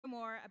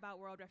more about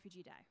World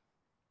Refugee Day.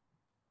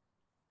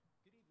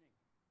 Good evening.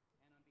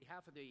 And on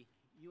behalf of the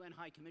UN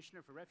High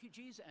Commissioner for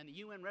Refugees and the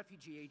UN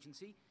Refugee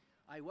Agency,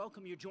 I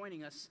welcome you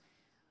joining us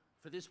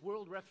for this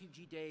World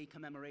Refugee Day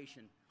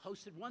commemoration,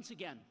 hosted once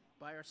again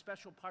by our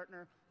special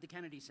partner, the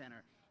Kennedy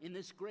Center, in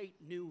this great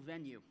new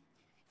venue.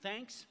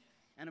 Thanks,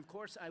 and of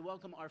course, I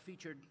welcome our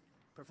featured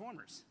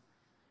performers.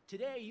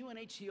 Today,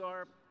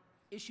 UNHCR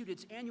issued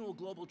its annual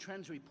Global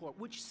Trends Report,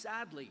 which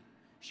sadly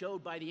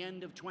showed by the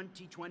end of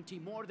 2020,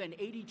 more than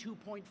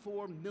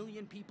 82.4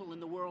 million people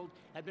in the world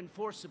had been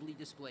forcibly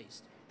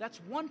displaced.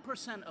 That's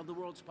 1% of the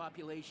world's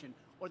population,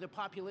 or the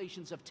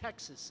populations of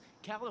Texas,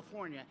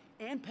 California,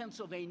 and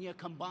Pennsylvania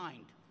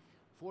combined.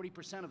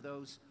 40% of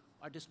those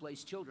are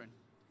displaced children.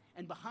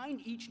 And behind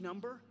each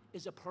number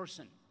is a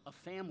person, a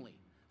family,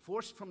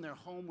 forced from their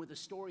home with a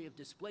story of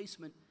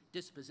displacement,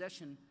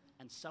 dispossession,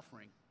 and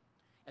suffering.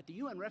 At the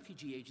UN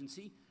Refugee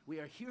Agency, we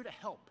are here to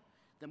help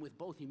them with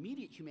both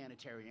immediate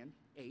humanitarian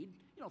aid,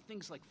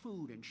 things like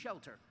food and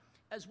shelter,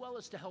 as well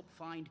as to help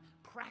find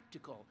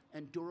practical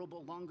and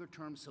durable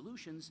longer-term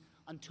solutions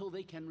until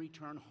they can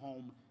return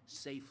home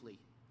safely.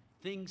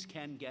 Things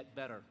can get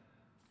better.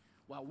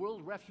 While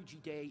World Refugee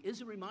Day is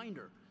a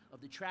reminder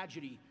of the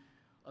tragedy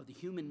of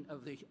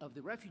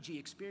the refugee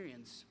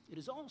experience, it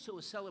is also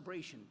a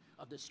celebration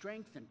of the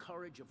strength and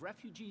courage of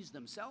refugees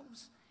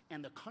themselves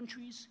and the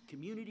countries,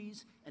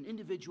 communities, and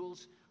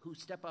individuals who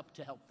step up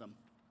to help them.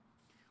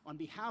 On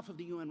behalf of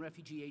the UN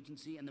Refugee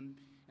Agency and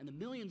the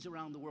millions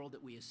around the world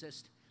that we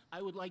assist,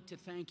 I would like to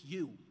thank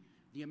you,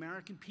 the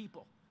American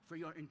people, for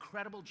your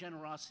incredible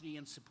generosity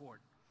and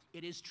support.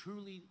 It is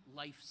truly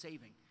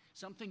life-saving,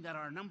 something that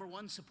our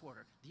 #1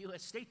 supporter, the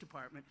US State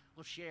Department,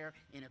 will share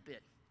in a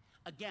bit.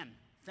 Again,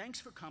 thanks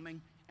for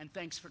coming, and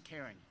thanks for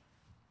caring.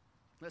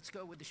 Let's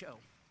go with the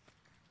show.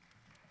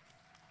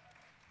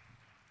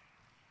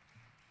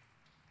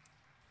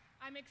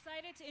 I'm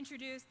excited to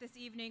introduce this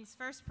evening's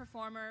first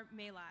performer,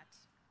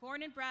 Mélat.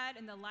 Born and bred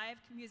in the live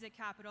music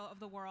capital of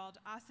the world,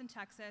 Austin,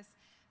 Texas,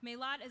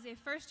 Mélat is a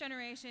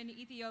first-generation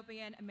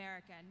Ethiopian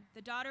American,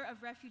 the daughter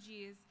of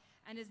refugees,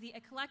 and is the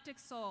eclectic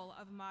soul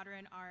of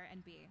modern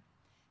R&B.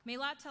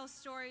 Mélat tells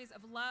stories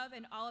of love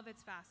in all of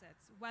its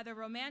facets, whether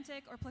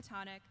romantic or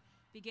platonic,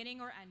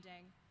 beginning or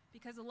ending,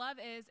 because love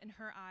is, in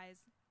her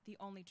eyes, the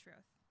only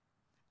truth.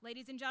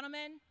 Ladies and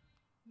gentlemen,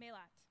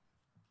 Mélat.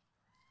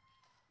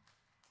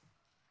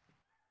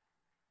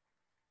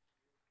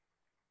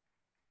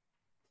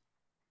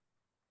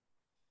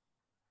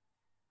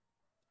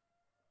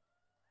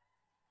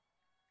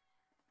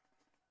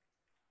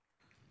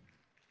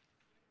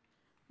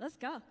 Let's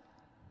go.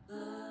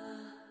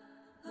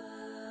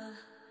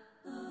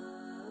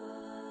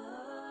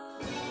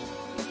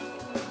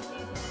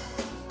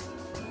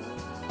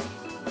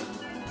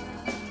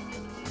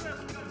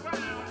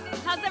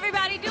 How's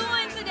everybody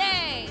doing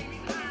today?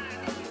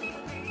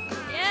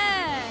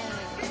 Yeah.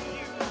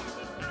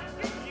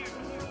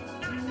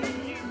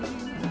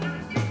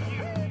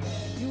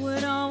 You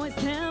would always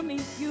tell me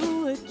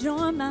you would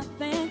join my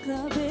fan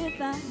club if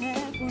I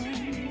had one.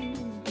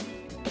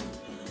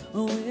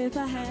 Oh, if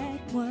I had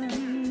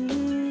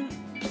one.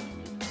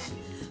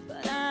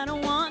 But I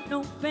don't want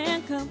no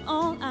fan club,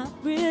 all I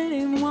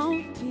really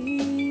want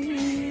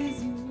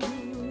is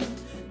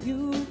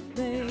you,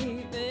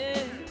 baby,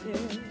 yeah.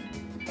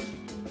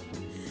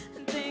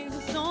 And things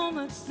are so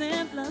much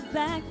simpler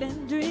back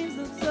then, dreams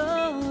look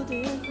so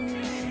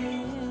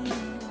different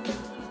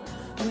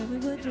when we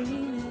were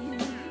dreaming,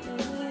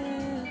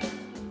 yeah.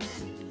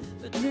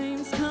 But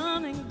dreams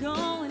come and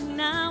go,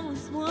 and I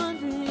was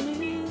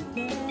wondering, is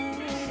that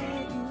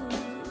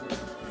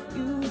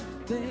you,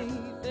 baby,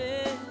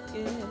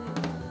 yeah.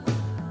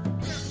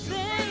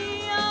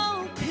 They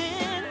all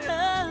can't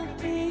love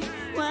me,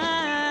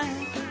 why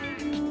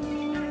can't you?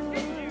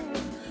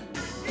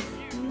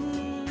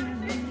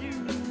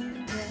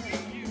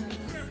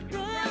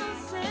 They'll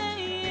say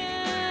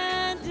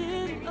I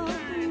did it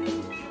over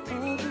you.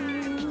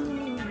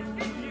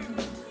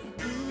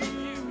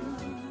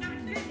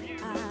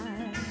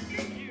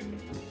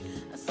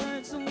 I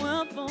searched the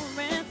world for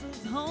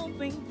answers,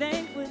 hoping they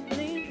would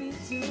lead me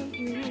to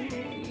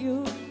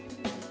you.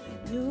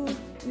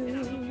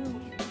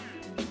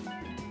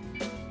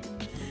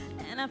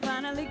 And I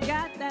finally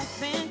got that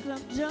fan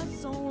club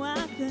just so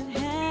I could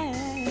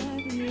have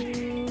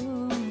you,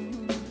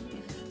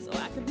 so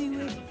I could be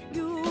with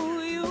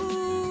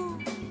you.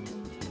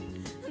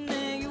 And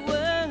there you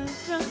were,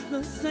 just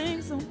the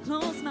same, so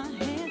close my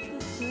hands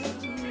could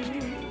touch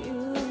you.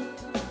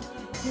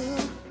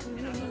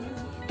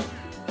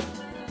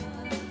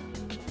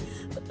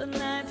 But the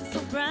lights are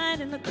so bright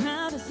and the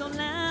crowd is so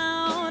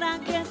loud, I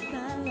guess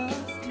I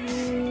lost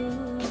you.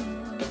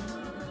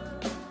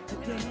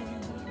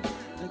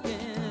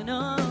 Again,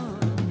 oh.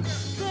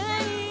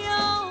 They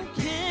all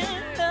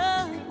can't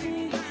love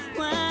me,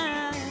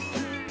 why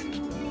can't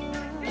you?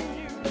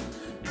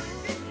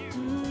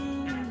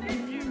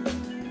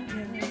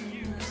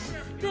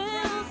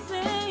 They'll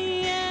say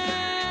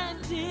I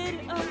did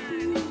it over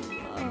you.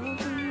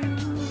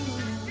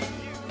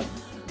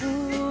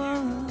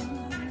 Oh.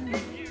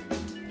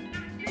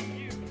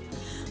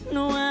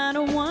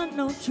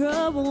 no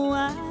trouble.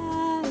 Why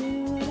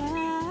would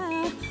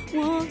I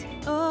want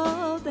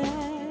all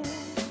that?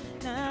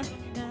 Nah,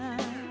 nah.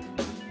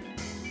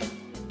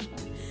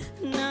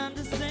 And I'm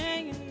just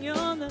saying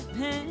you're the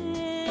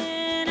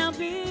pain, I'll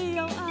be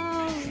your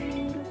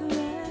autograph,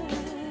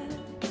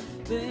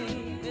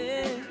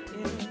 baby.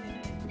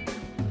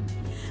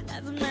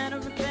 As a matter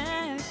of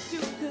fact,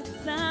 you could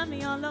sign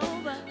me all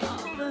over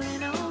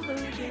and over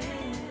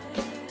again.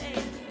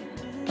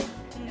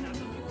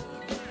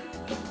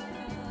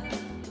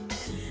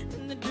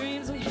 And the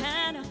dreams we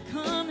had are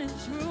coming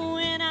true,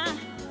 and I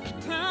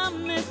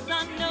promise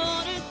I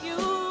notice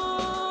you.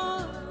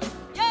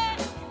 Yeah,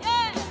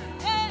 yeah,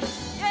 yeah,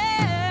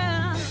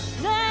 yeah.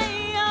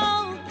 They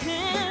all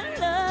can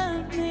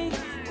love me.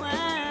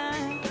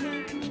 Why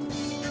can't you?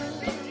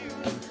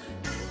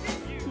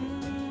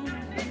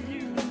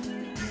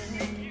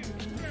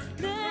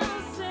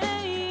 They'll say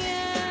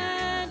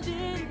I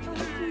did it for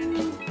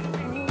you.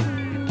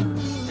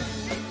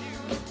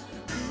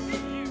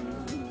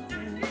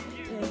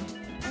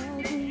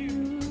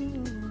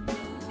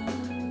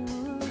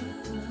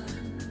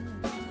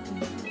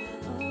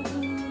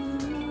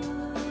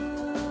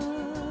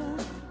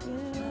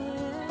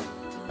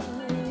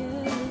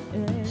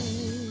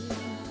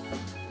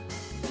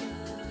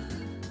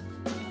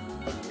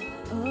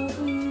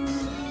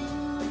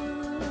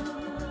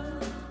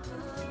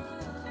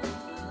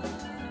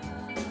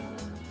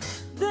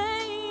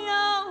 They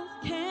all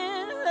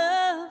can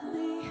love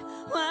me.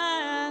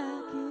 Why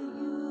can't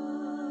you?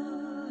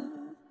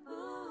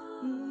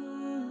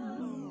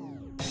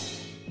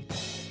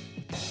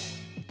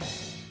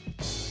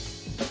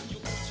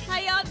 How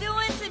y'all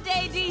doing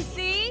today, DC?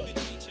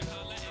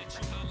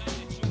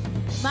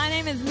 My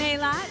name is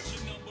Mélat,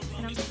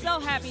 and I'm so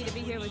happy to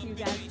be here with you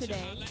guys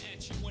today.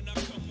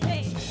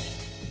 Hey.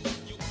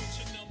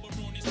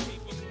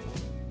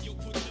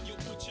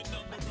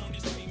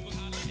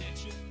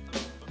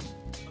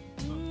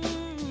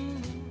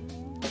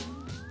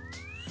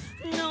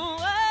 No,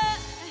 I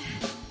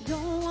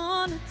don't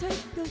want to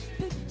take a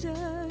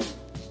picture.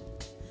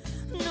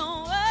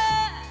 No, I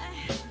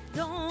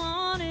don't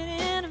want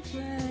it in a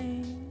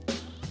frame.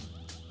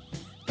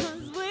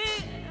 'Cause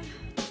we're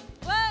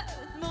worth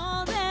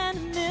more than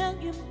 $1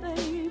 million,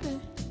 baby.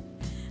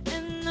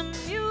 And the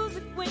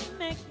music we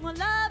make more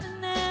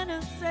loving than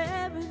a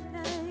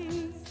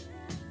serenade.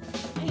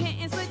 You're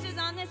hitting switches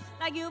on this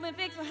like you've been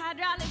fixed with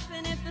hydraulics.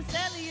 And if the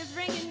celly is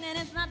ringing, then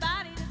it's my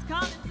body that's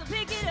calling. So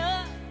pick it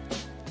up.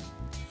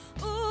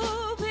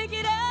 Ooh, pick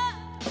it up.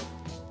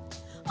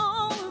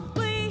 Oh, if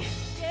we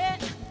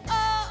get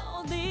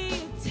all the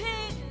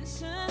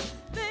attention,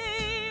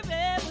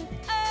 baby,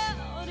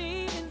 without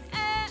even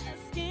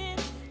asking.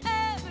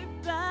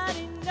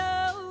 Everybody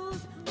knows,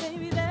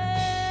 baby,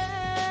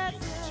 that's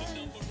us.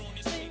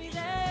 Baby,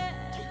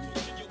 that's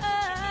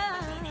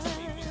us.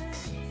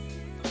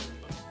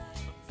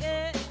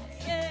 Yeah,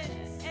 yeah,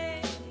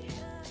 yeah.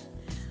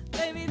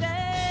 Baby,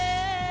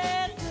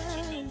 that's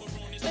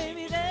us.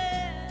 Baby,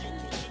 that's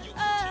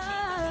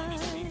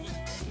us.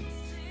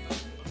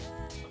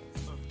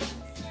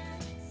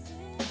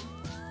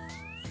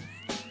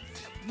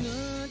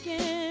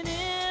 Looking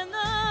in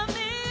the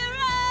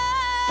mirror,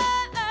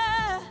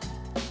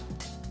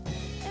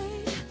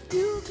 ain't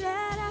you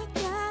glad I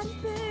got it,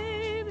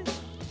 baby?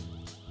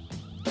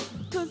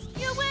 'Cause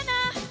you and I,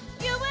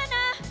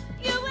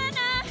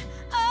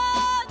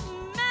 oh, the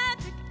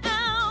magic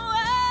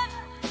hour,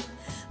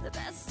 the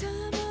best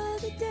time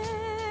of the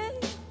day.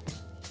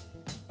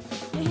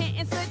 You're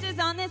hitting switches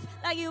on this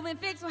like you've been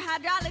fixed with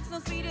hydraulics. No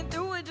speeding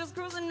through it, just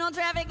cruising, no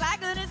traffic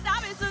light couldn't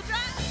stop it. So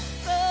drive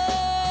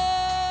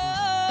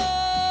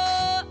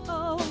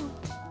slow,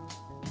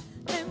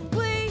 and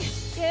we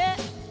get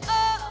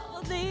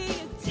all the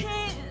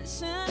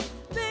attention,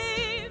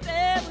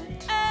 baby,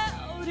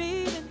 without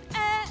even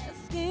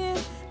asking.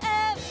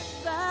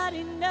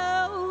 Everybody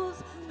knows,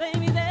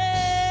 baby,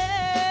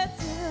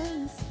 that's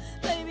us.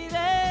 Baby,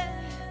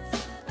 that's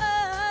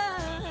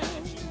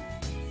us.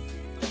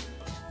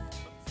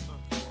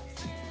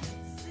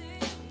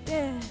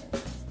 Yeah.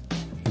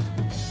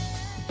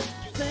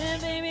 Say,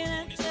 baby,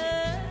 that's us.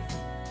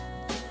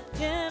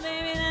 Yeah,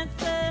 baby,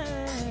 that's us.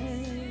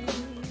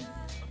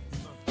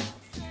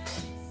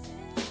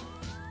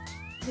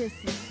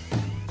 Listen,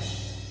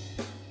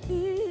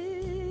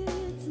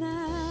 it's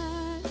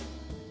not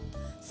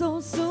so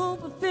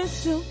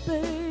superficial,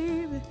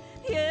 baby.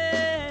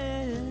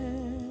 Yeah,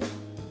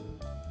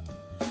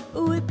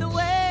 with the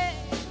way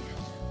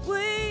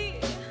we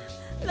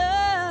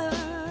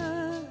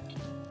love.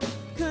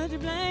 Could you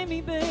blame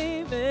me,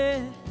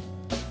 baby?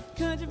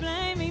 Could you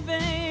blame me,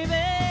 baby?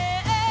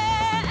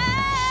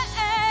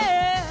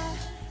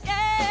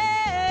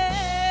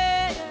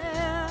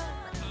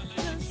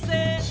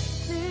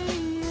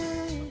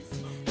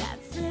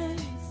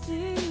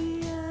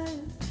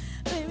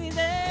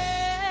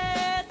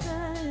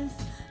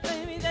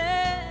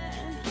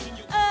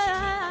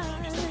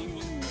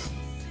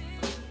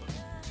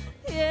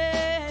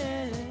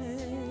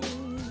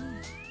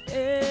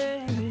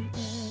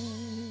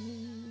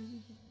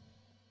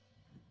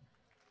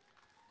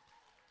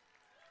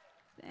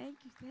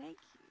 Thank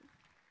you.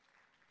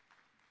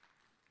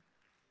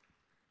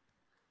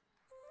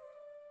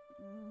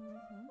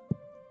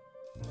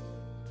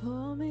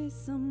 Pour me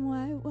some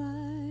white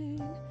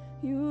wine.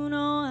 You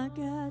know I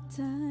got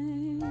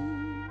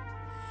time.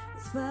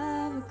 It's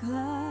 5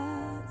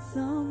 o'clock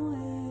somewhere.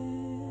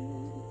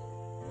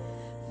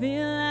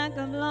 Feel like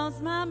I've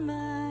lost my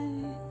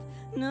mind.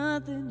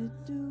 Nothing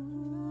to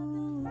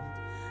do.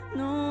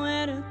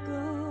 Nowhere to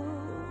go.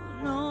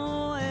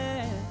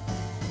 Nowhere.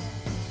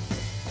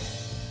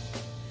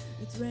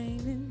 It's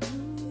raining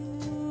too,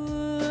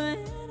 and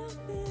I'm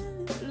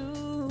feeling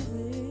blue.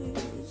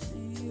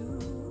 Wishing you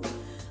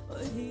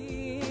were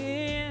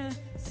here.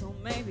 So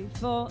maybe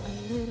for a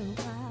little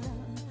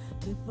while,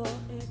 before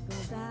it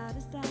goes out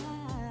of style,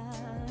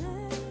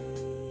 I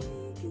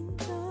can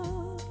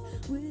talk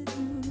with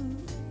you.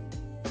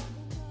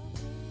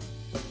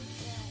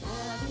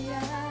 Happy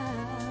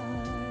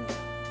hour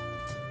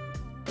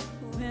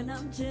when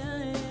I'm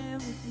chilling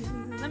with you.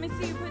 Let me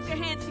see you put your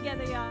hands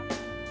together, y'all.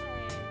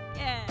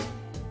 Yeah.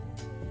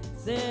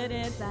 Said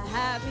it's a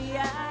happy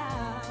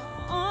hour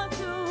or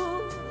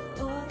two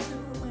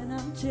when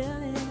I'm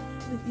chilling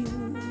with you.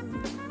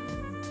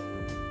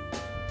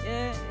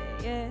 Yeah,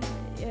 yeah,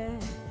 yeah.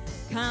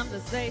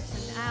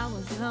 Conversation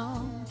hours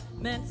long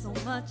meant so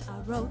much. I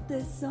wrote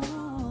this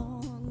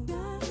song. I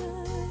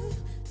love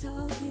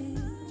talking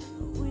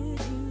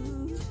with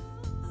you.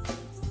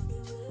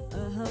 A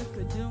hug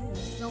could do me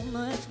so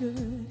much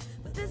good,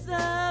 but this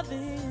love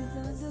is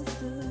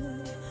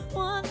understood.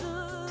 One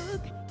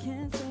look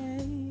can't say.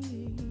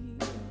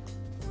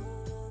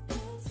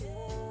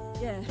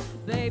 Yeah,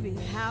 baby,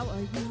 how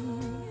are you?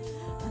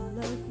 I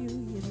love you,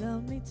 you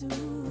love me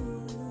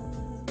too.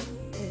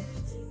 Yeah,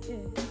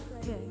 yeah,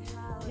 yeah,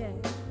 yeah,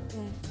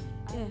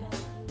 yeah,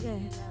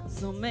 yeah.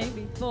 So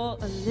maybe for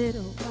a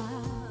little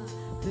while,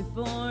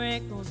 before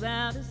it goes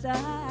out of sight,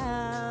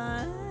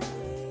 I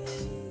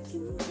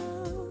can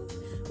talk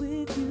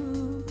with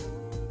you.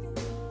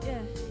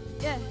 Yeah,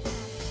 yeah.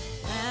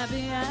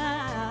 Happy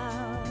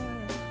hour,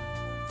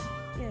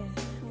 yeah,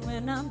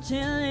 when I'm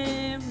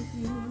chilling with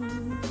you.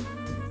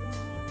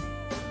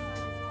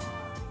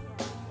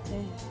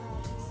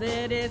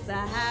 Said it's a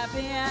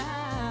happy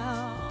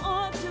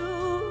hour or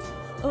two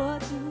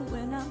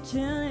when I'm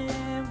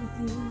chilling with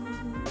you.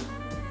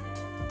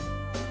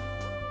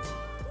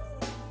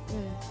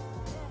 Yeah.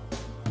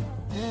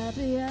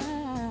 Happy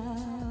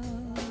hour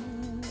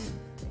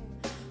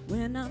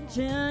when I'm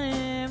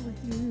chilling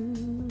with you.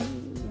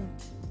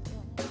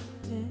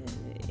 Yeah,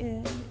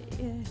 yeah,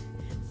 yeah.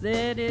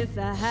 Said it's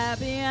a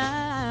happy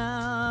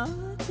hour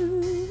or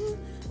two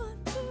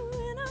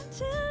when I'm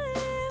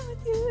chilling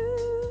with you.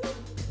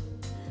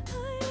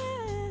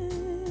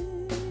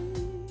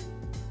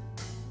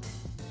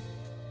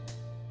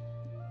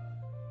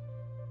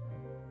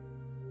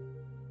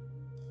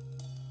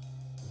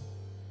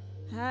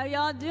 How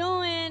y'all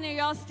doing? Are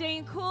y'all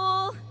staying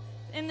cool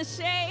in the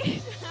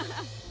shade?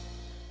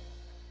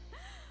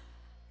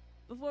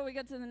 Before we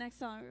go to the next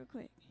song, real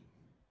quick.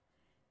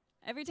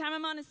 Every time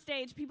I'm on a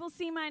stage, people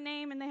see my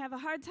name and they have a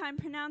hard time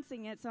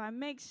pronouncing it, so I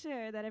make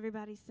sure that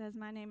everybody says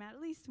my name at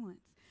least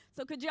once.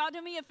 So could y'all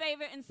do me a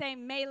favor and say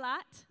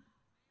Mélat?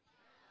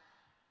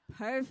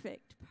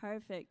 Perfect,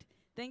 perfect.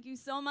 Thank you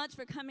so much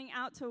for coming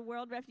out to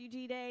World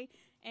Refugee Day,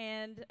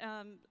 and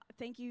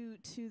thank you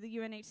to the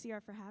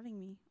UNHCR for having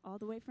me all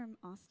the way from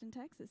Austin,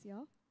 Texas,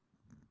 y'all.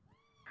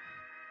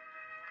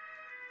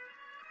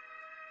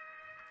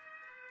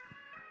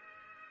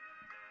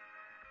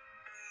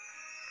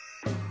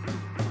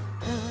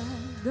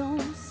 I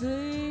don't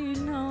see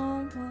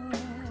no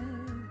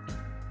one.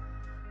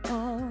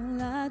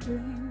 All I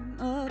dream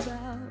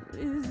about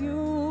is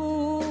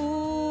you.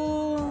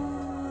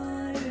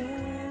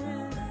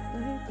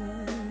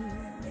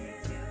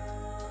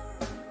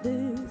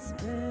 This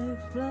bed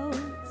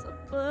floats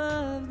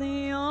above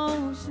the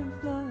ocean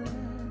floor,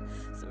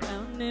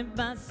 surrounded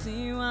by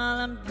sea while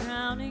I'm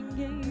drowning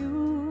in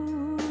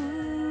you.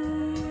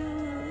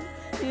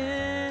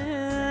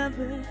 Yeah,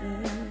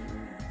 baby.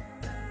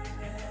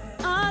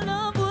 Our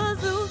love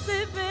was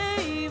lucid,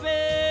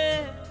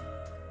 baby.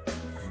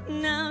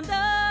 Now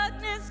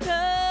darkness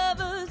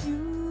covers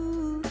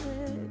you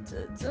head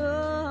to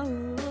toe.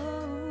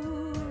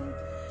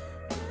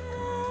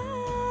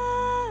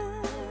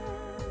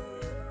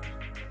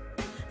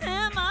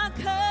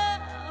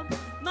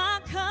 My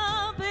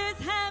cup is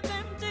half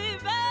empty,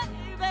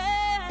 baby,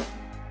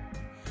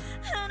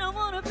 and I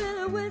wanna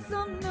fill it with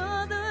something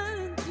other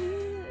than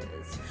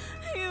tears.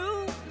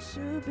 You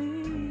should be.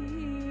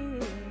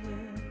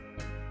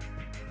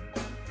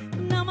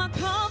 Now my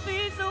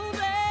coffee's so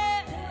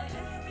bad.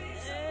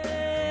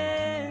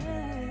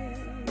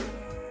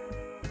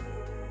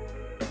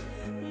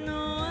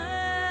 No,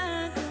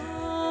 I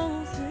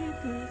don't sleep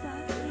 'cause I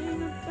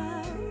think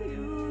about you.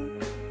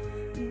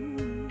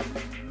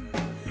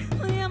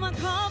 Yeah, my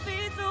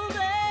coffee's so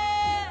bad.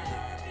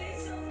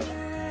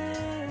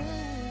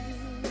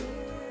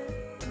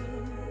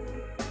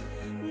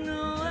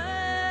 No,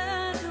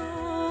 I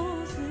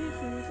don't sleep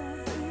 'cause I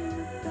think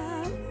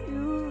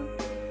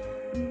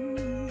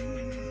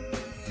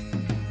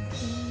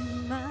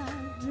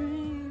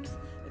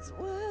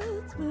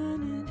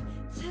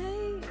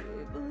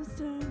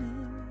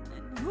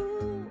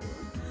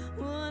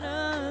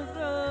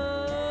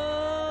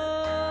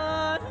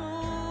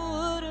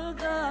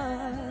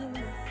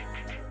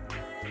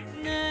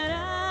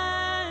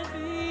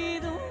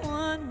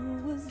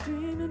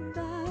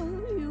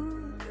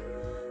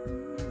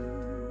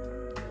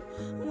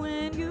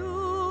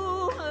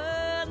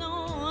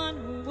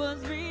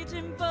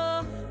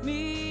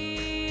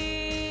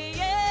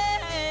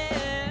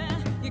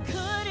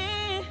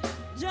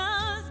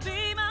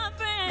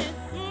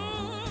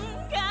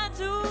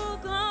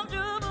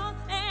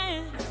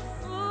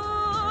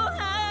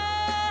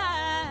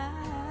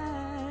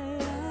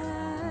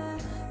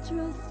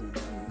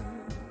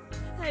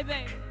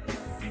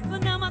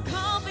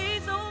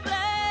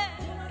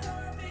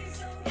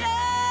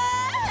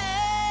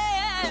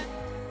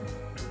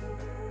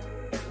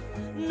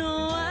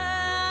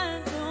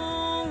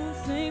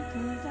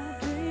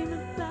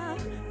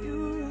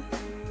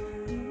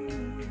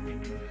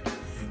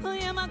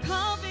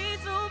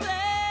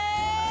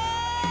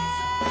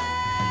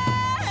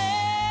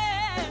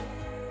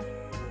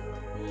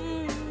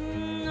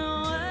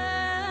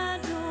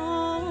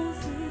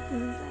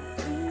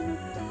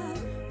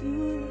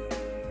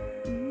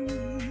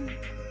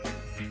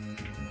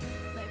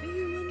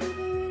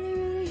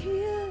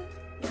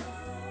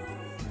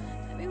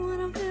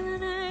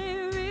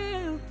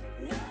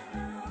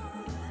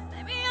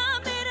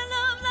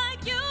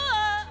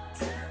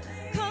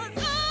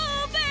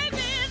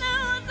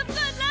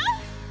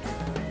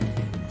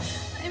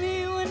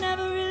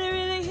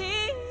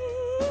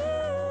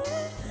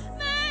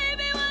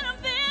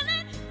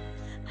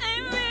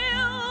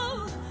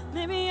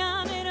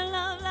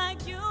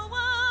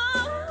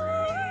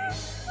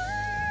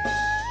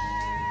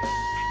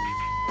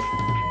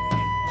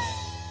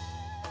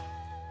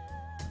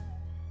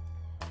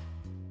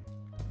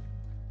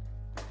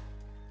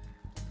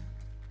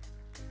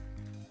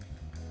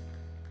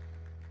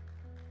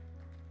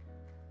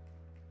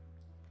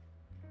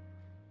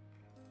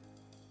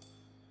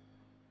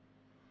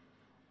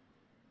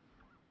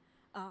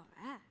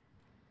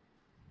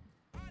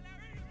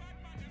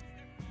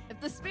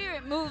the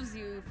spirit moves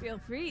you, feel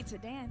free to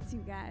dance, you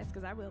guys,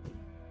 because I will be.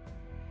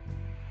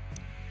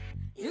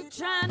 You're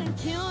trying to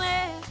kill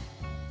it,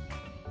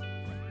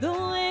 the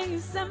way you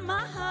set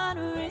my heart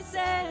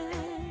racing,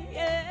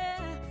 yeah.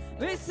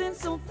 Racing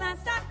so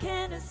fast I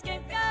can't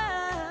escape you.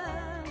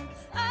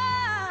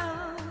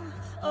 Oh,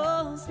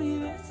 oh,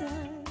 speed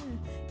racing,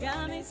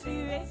 got me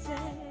speed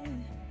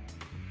racing.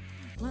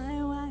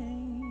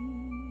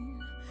 Wine.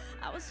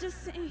 I was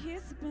just sitting here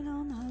sipping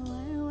on my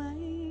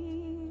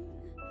wine.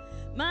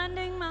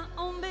 Minding my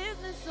own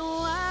business,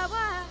 so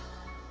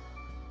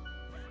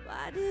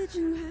why did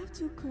you have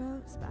to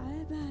cross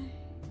bye-bye?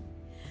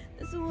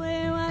 This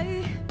way,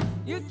 why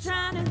you're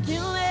trying to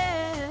kill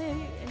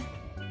me,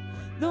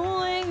 the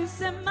way you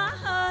set my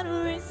heart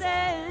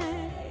racing,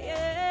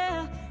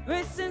 yeah.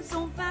 Racing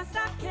so fast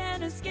I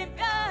can't escape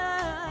you.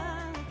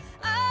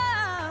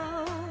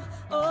 Oh,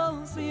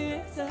 oh, sweet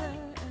racer,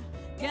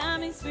 got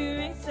me sweet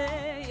racer,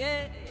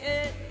 yeah,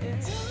 yeah, yeah.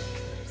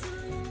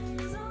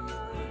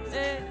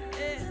 Yeah,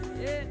 yeah,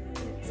 yeah.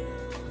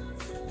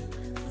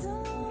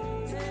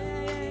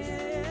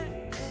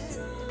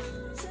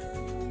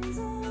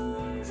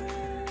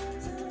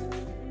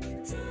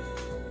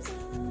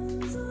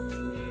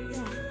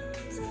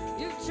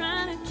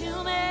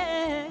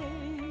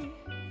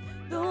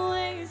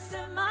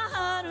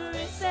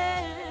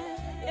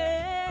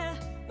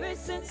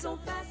 So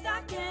fast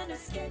I can't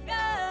escape you.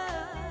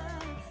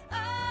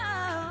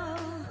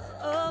 Oh,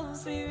 oh,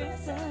 sweet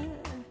racer,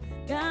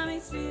 got me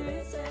sweet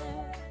racer.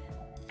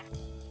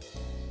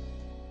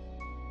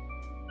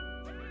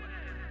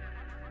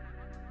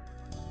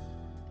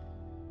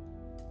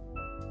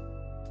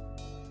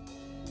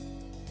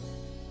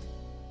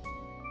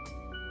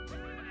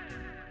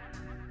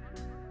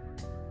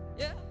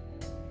 Yeah.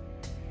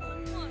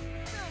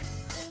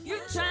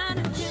 You're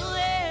trying to kill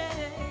it,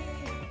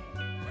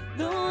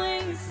 the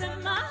way you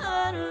set my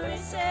heart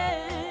racing,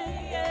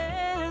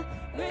 yeah.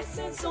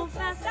 Racing so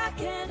fast I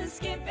can't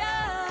escape you.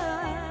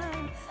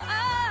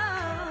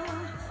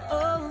 Oh,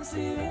 oh,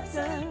 sweet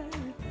racer,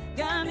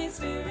 got me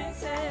sweet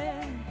racer.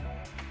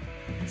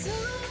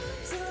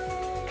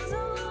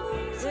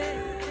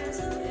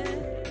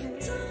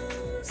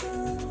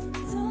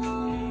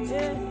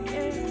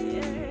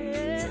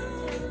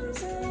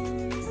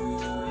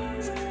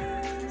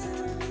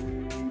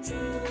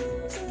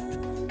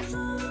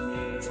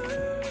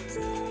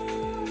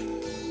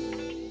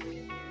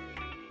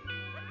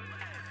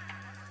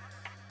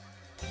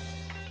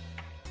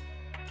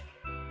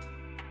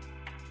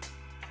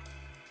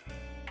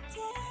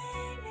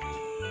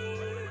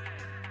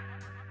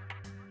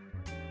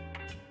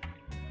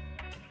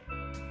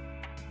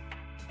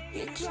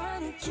 You're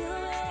trying to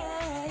kill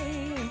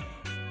me,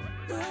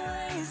 the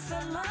way you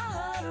set my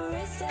heart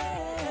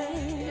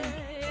racing,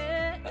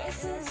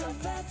 racing so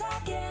fast I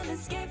can't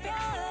escape you.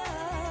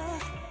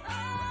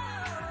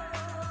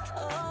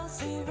 Oh,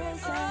 sweet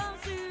racer,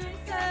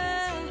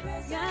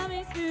 got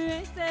me sweet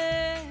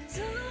racer.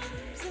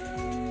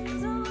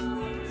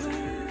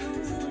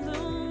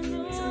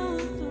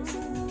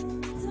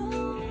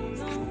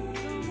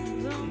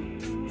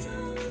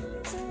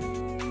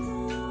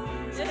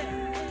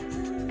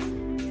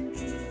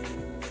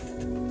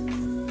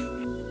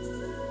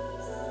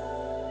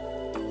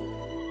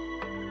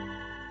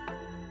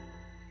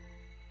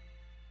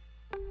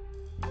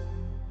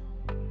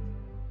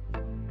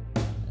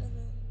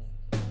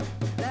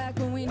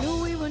 When we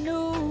knew we were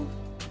new,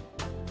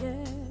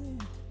 yeah.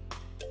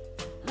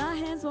 My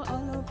hands were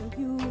all over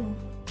you,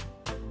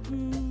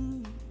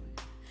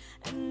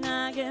 and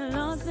I get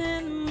lost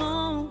in the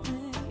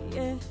moment,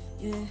 yeah,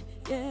 yeah,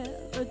 yeah.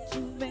 But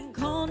you've been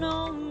cold,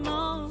 no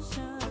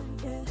emotion,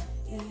 yeah,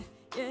 yeah,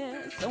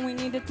 yeah. So we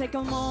need to take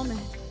a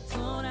moment,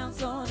 slow down,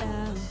 slow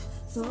down,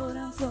 slow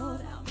down, slow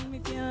down. Make me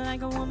feel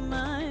like a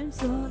woman,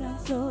 slow down,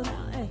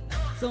 hey.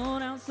 Slow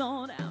down,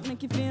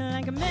 make you feel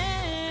like a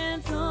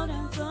man. Slow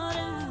down, slow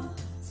down,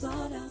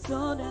 slow down,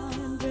 slow down.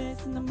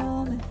 Embrace in the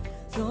moment.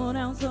 Slow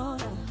down, slow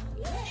down,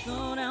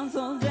 slow down,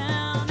 slow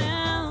down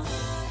now.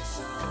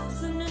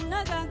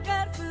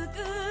 Sunanaga for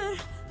good.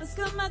 Let's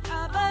come back,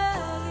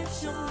 you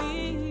show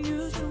me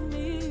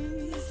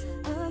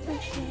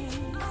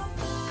affection.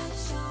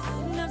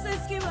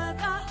 Nafseski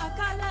waka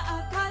akala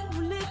akal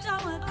mulija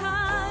waka.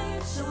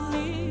 You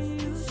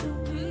show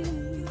me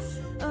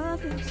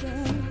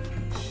affection.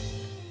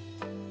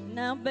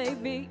 Now,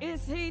 baby,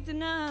 it's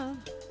heating up.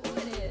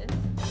 It is.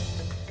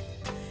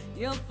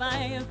 Your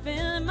fire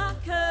filling my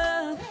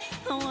cup.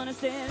 I wanna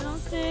stay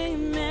lost, stay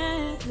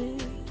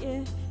magic.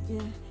 Yeah,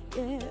 yeah,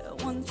 yeah.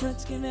 One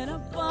touch, give it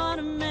up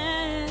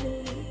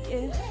automatic.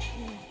 Yeah,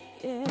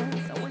 yeah,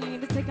 yeah. So we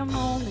need to take a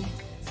moment.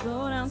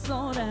 Slow down,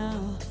 slow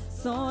down,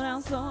 slow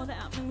down, slow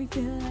down. Make me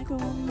feel like a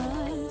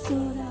woman.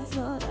 Slow down,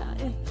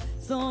 yeah.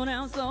 Slow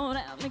down,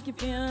 make you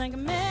feel like a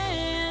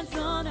man.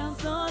 Slow down,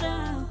 slow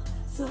down.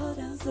 Slow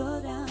down,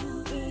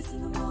 it's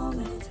in the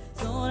moment.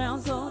 Slow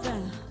down, down.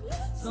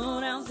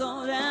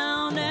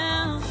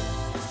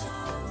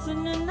 So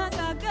now I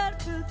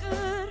got feel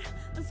good.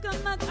 Let's go,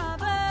 my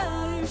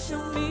cover. You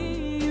show me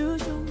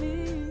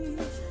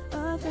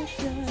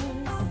affection.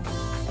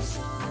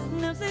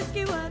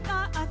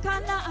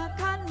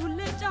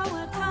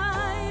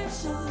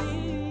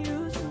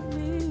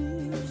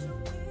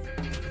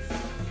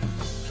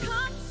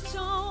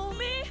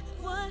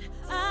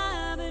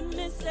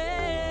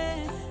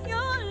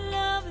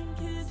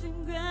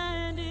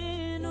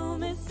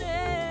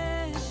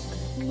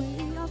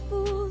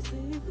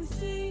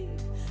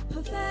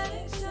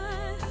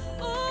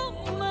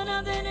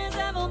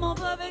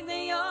 perfect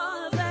than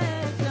your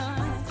affection.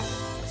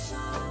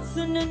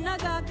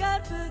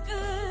 Sunanagar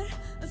figure,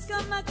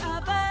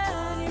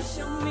 Skamakabar. You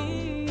show me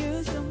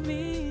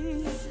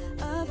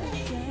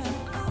affection.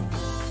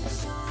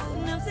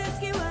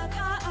 Namseski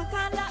waka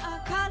akala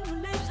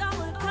akaluleja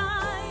waka.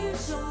 You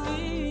show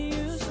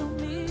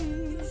me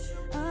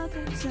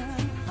affection.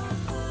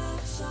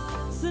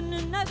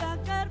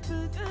 Sunanagar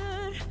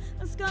figure,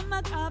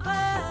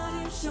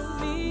 Skamakabar. You show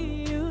me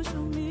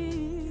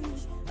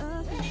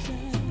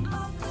affection.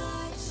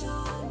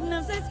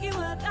 Namseski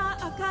waka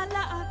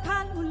akala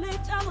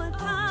akaluleja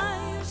waka.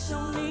 You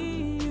show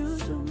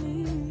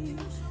me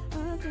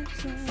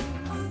affection.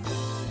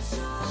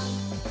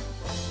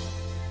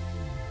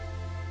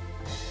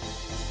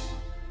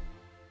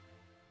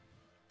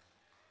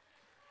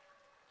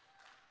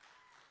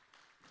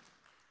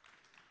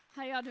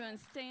 How y'all doing?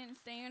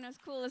 Staying as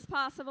cool as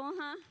possible,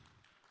 huh?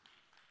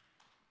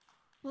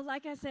 Well,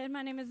 like I said,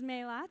 my name is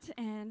Mélat,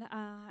 and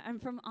I'm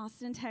from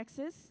Austin,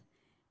 Texas.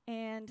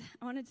 And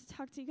I wanted to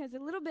talk to you guys a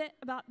little bit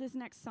about this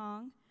next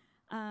song.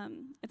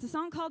 It's a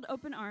song called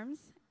Open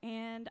Arms,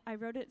 and I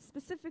wrote it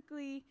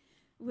specifically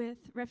with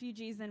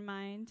refugees in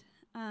mind.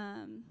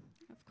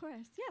 Of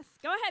course, yes.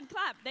 Go ahead,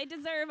 clap. They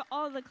deserve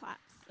all the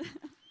claps.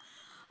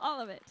 All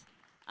of it.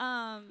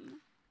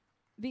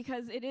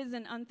 Because it is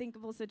an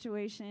unthinkable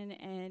situation,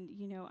 and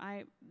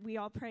we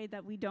all pray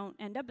that we don't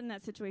end up in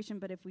that situation,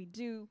 but if we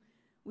do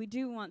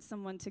want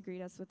someone to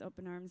greet us with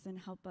open arms and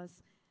help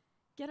us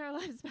get our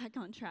lives back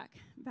on track,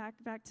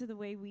 back to the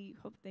way we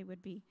hoped they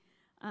would be.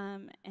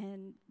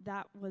 And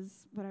that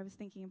was what I was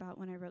thinking about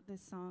when I wrote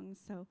this song.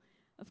 So,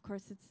 of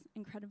course, it's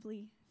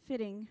incredibly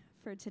fitting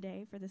for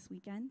today, for this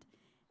weekend.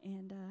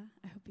 And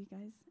I hope you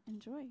guys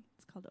enjoy.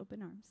 It's called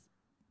Open Arms.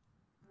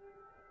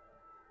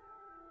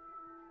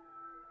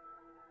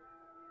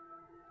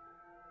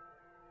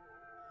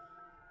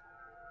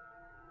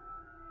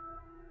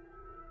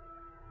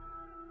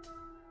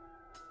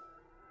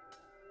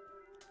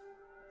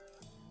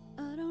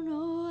 I don't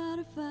know how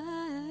to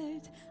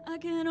fight. I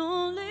can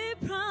only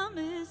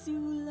promise you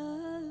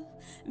love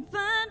and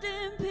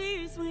finding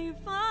peace when you're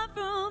far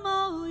from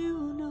all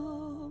you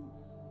know.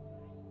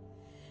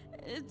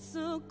 It's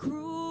a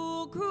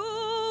cruel,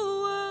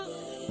 cruel world,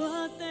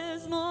 but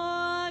there's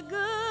more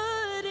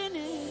good in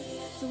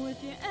it. So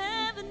if you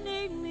ever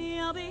need me,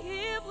 I'll be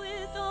here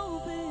with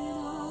open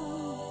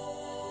arms.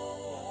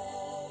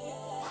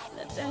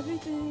 Left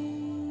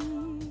everything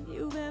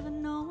you've ever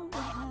known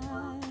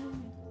behind.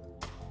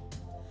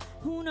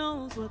 Who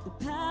knows what the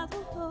path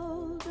will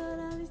hold, but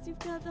at least you've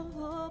got the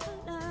hope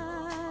of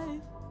life.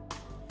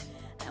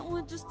 And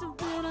with just a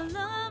bit of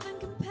love and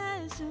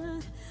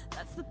compassion,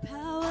 that's the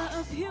power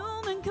of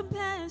human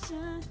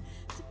compassion.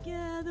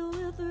 Together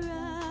we'll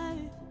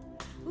thrive,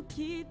 we'll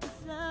keep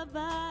this love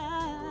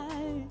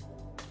alive.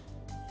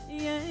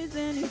 Yeah, is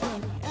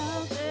anybody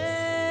out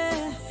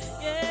there?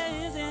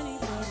 Yeah, is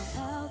anybody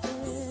out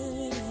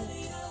there?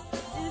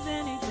 Is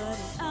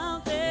anybody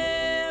out there?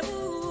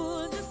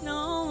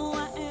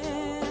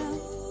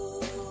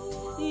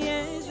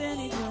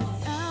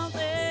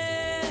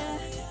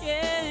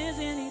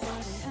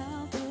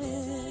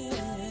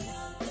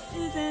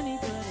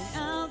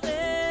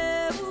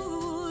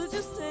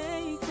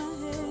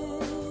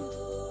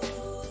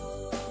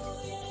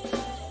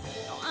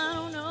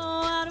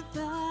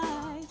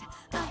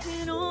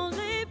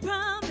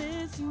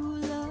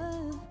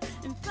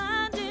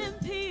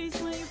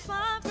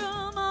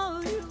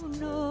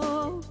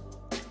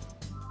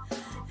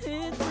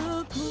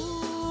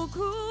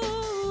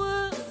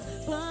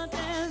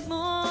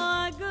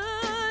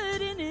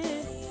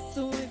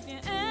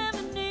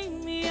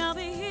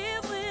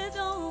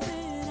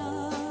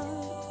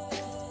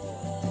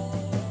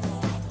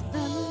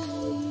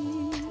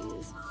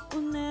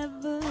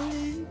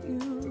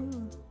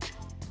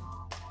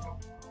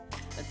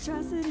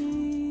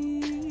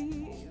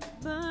 Atrocity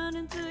burn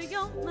into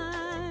your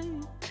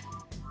mind,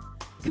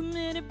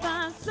 committed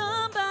by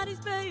somebody's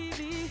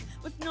baby,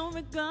 with no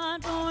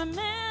regard for a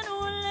man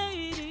or a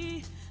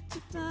lady. To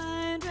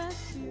find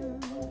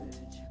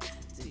refuge,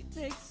 it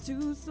takes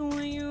two. So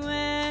when you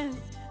ask,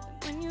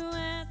 is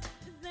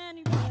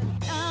anybody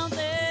out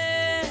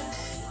there?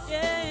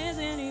 Yeah, is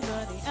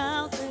anybody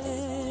out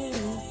there?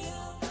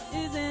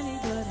 Is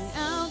anybody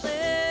out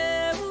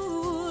there?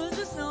 Ooh,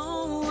 just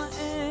know who I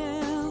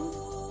am.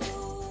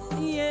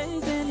 Yeah,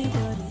 is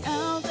anybody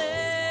out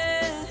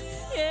there?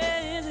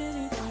 Yeah, is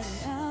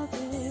anybody out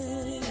there?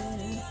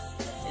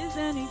 Is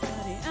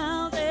anybody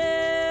out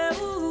there?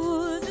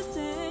 Ooh, just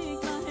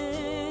take my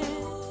hand.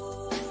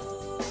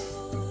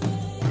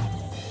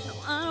 No,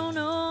 I don't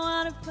know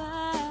how to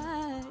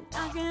fight.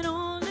 I can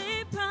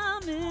only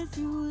promise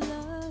you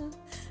love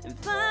and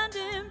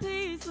finding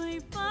peace when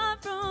you're far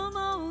from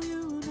all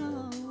you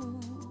know.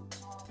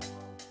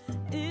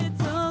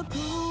 It's a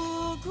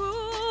cruel,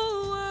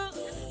 cruel world,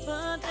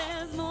 but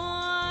there's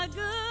more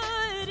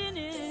good in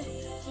it.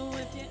 So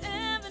if you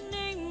ever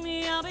need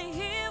me, I'll be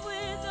here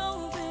with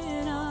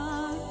open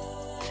arms.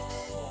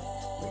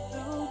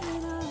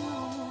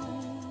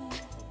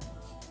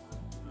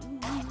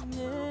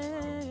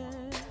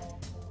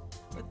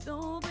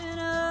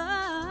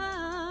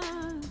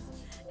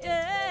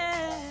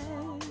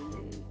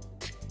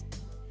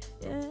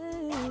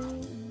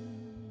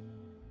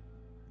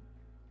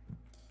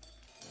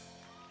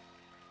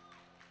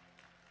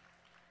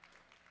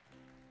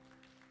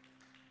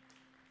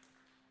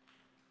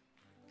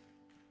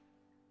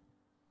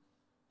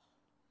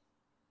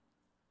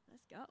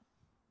 Let's go.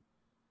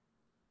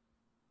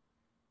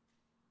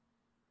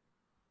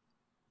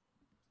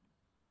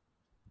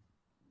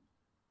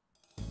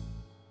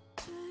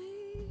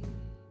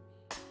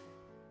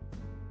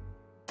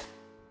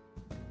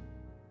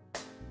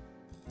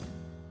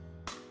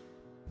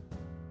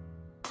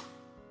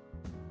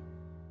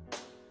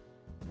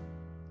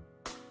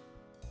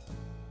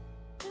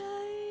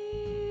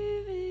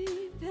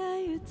 Baby,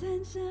 pay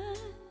attention.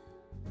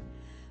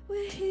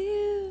 We're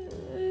here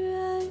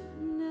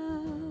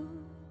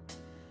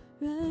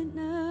right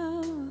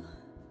now,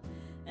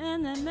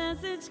 and that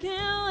message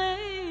can't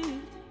wait.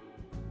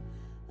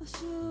 I'll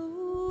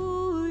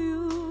show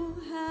you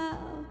how,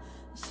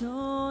 I'll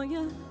show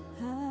you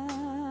how.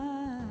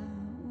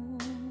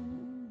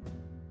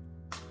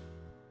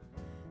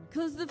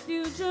 'Cause the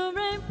future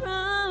ain't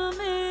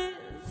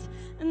promised,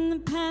 and the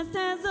past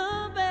has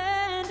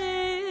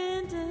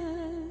abandoned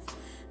us,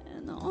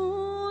 and the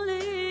only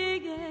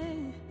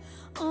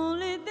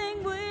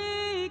thing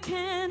we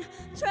can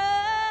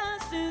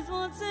trust is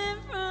what's in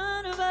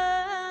front of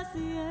us,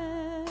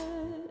 yes.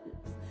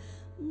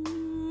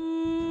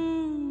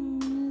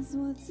 Is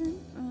what's in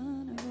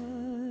front of us.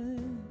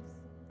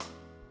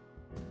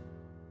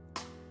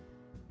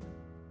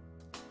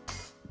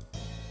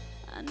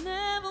 I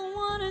never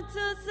wanted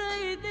to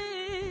say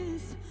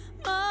this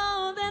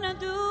more than I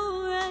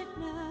do right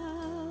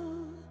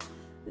now,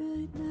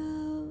 right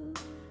now,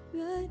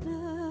 right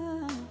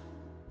now.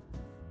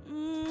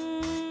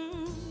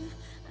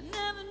 I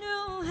never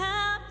knew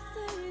how to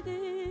say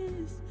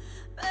this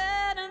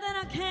better than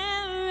I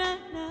can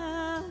right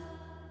now,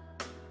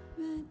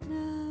 right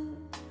now,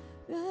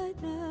 right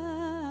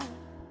now.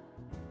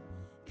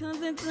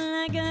 'Cause it's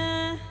like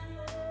a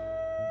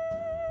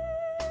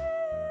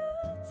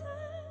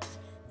touch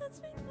lets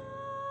me know.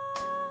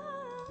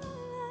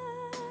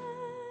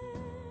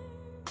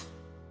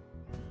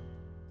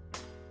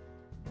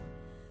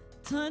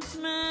 Touch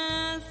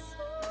my soul.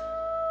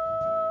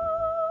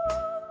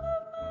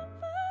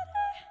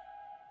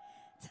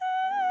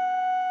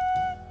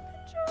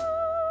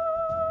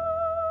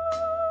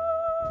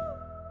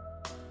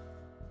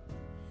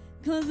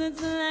 Cause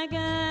it's like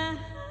a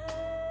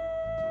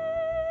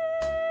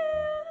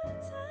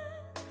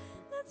touch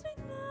lets me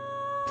know.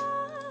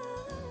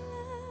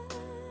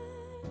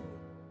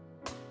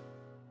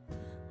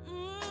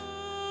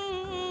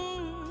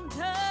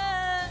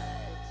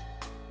 Touch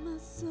my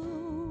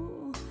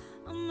soul,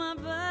 my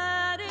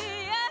body,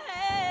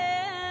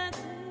 yeah,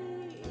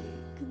 take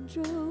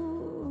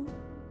control.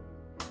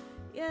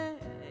 Yeah,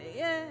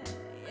 yeah,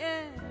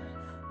 yeah.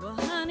 Well,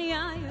 honey,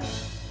 are you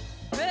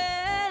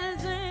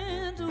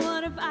present?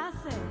 What if I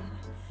said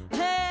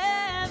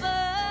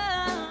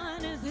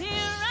heaven is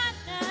here right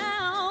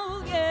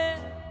now? Yeah,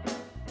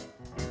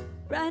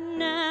 right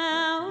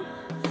now.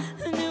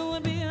 And it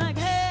would be like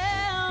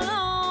hell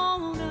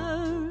on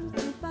earth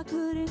if I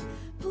couldn't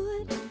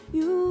put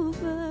you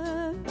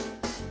first.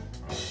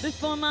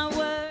 Before my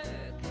work,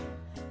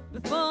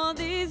 before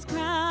these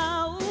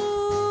crowds.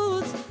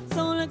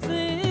 So let's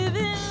live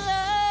in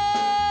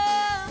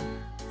love,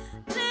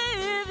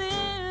 live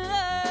in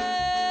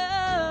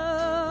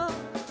love.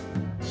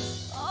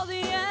 All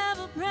the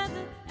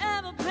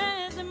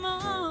ever-present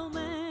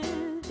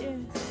moment, yes.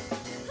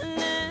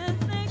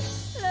 Let's make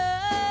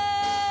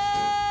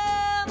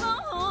love,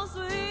 oh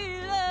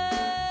sweet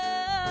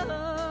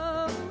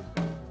love.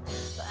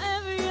 For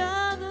every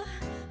other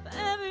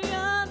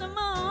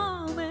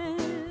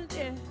moment,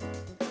 yeah.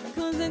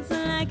 'Cause it's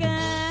like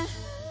a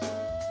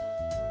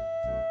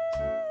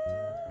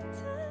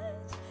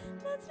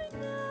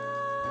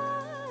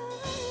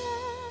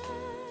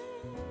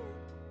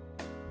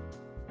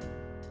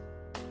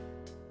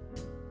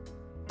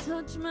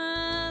touch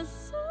my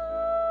soul,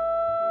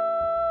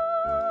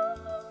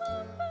 my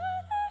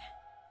body,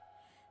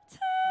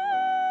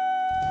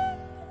 take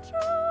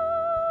control.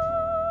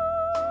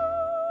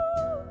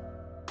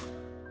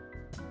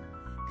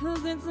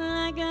 'Cause it's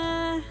like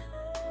a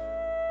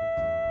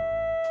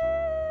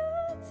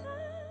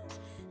touch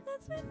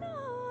lets me know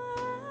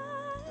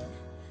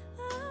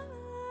I'm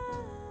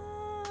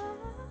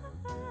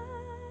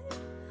alive.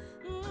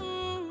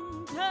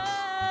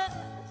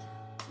 Touch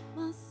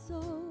my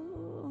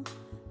soul,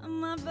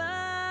 my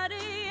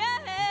body, yeah.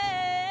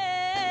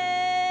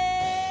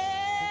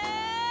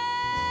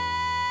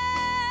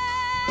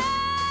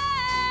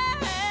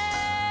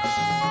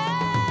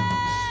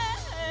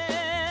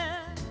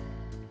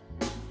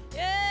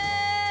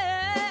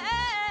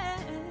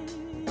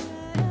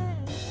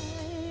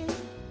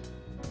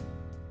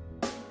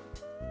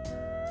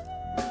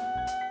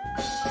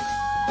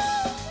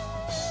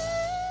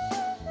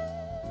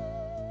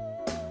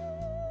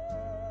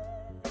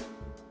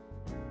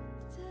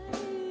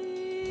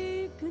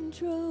 Take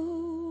control.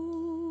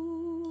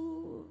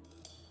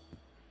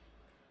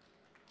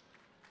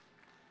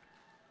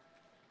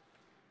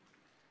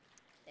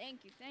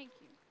 Thank you, thank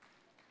you.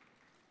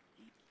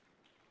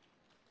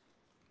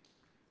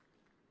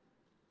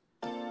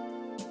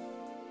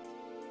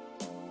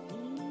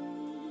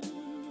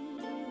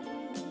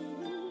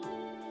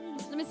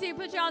 Let me see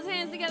Refugee. Put y'all's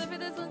hands together for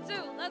this one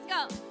too. Let's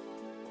go.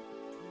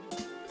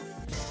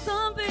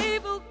 Some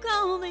people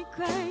call me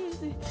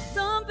crazy,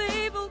 some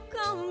people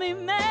call me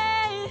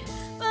mad,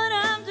 but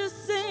I'm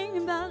just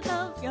singing about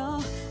love,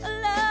 y'all. A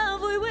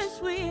love we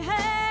wish we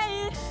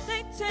had.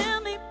 They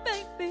tell me,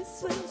 baby,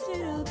 switch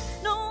it up.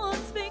 No one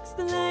speaks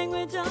the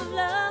language of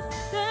love.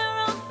 They're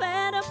all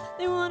fed up,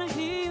 they wanna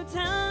hear you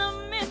tell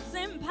them it's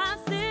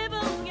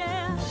impossible,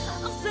 yeah.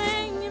 I'm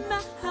singing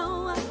about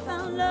how I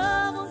found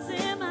love once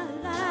in my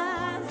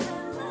life.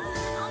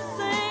 I'm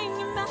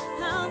singing about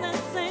how that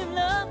same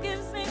love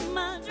gives me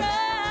my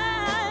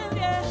drive,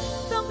 yeah.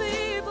 Some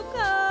people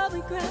call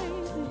me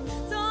crazy,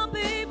 some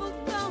people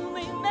call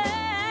me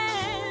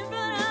mad,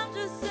 but I'm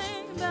just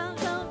singing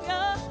about love,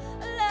 your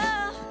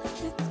love.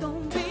 It's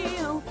gonna be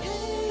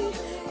okay,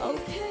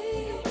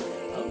 okay,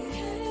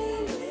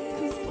 okay,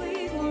 'cause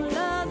we gon'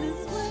 love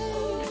this way,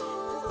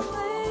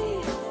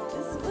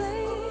 this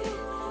way,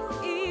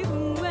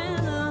 even when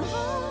the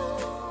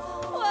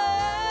whole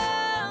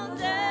world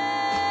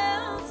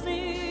doubts me.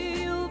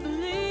 You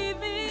believe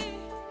me,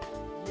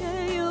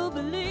 yeah, you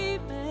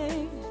believe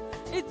me.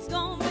 It's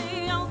gonna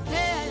be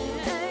okay,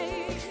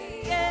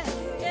 yeah,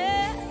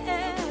 yeah,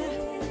 yeah,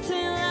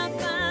 till our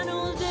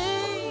final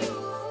day,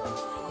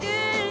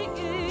 yeah,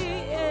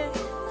 yeah,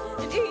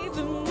 yeah. And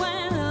even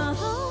when the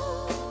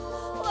whole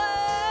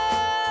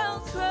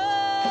world's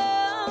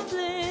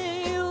crumbling,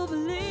 you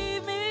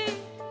believe me,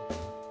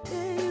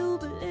 yeah, you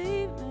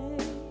believe me.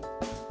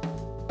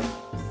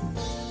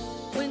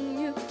 When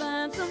you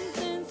find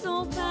something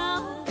so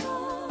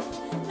powerful,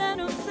 let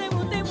them say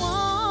what they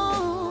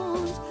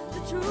want. The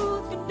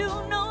truth can do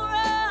no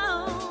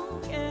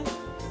wrong, yeah.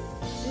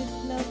 If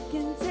love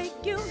can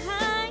take you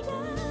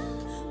higher,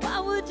 why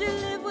would you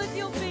live with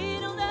your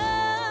feet on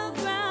the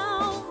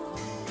ground?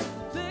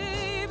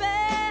 Baby,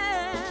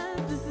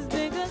 this is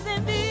bigger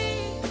than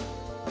me,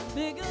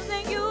 bigger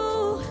than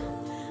you.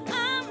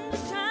 I'm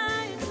just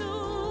trying to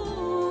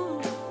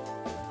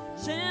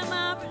share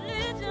my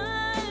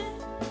religion.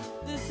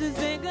 This is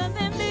bigger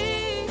than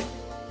me,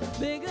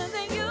 bigger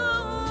than you.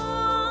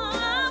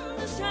 I'm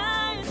just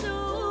trying to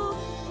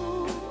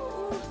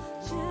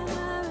share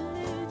my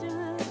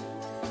religion.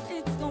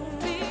 It's gonna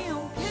be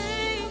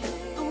okay,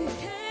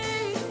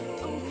 okay,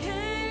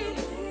 okay,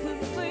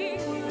 'cause we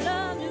gon'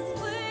 love this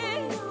way,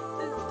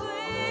 this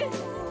way,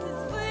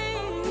 this way,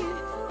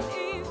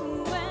 even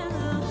when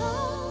the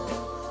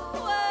whole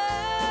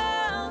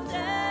world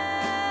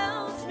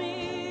doubts me.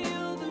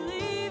 You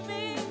believe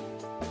me,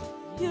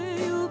 yeah,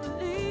 you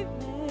believe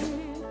me.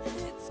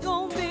 It's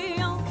gonna be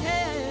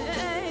okay,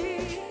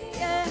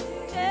 yeah,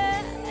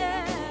 yeah,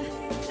 yeah,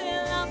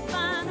 till our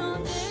final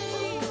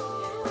day,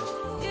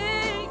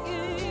 yeah,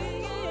 yeah,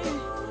 yeah,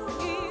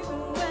 even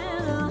when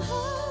the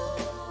whole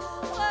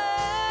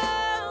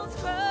world's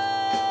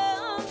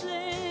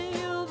crumbling.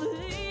 You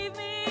believe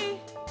me,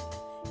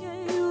 yeah,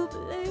 you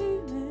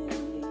believe me,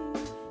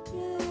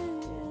 yeah,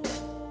 yeah.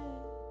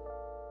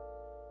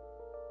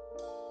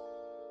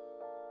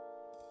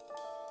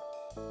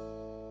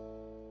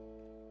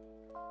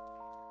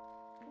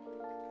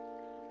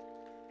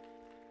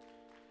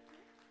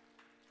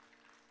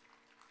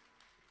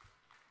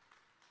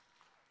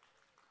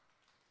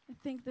 I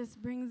think this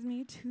brings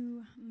me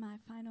to my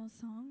final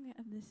song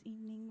of this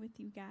evening with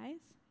you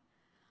guys.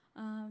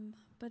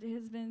 But it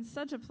has been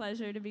such a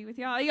pleasure to be with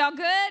y'all. Y'all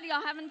good?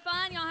 Y'all having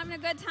fun? Y'all having a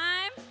good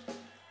time?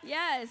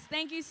 Yes,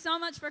 thank you so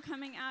much for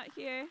coming out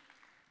here.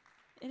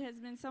 It has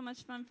been so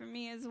much fun for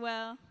me as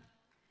well.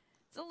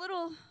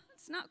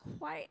 It's not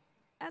quite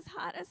as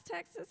hot as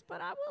Texas,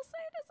 but I will say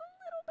it is a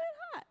little bit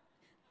hot.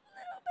 A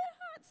little bit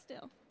hot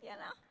still, you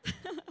know?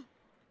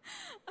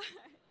 All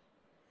right.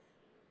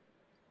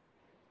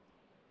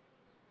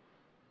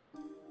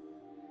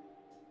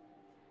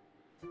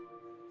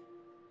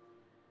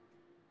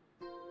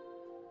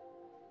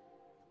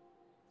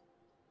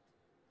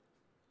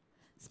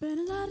 Spent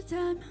a lot of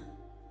time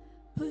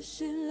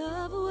pushing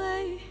love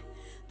away.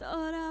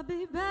 Thought I'd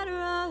be better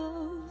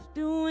off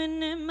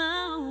doing it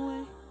my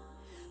way.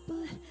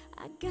 But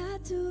I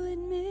got to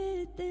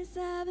admit this,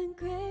 I've been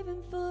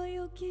craving for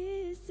your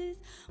kisses.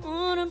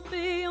 Wanna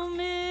be your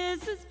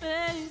missus,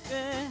 baby.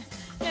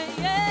 Yeah,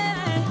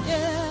 yeah,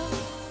 yeah.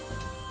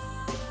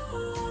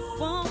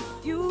 Want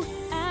you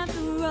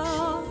after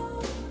all.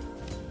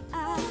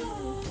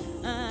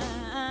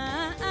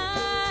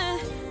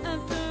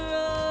 After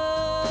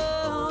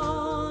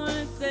all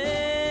is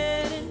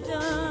said and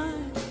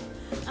done,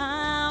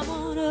 I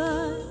want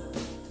us.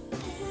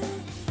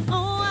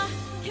 Oh, I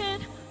can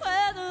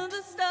weather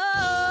the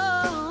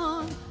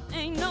storm.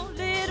 Ain't no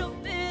little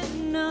bit,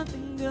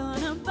 nothing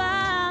gonna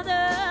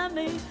bother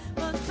me.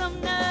 But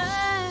some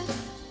nights,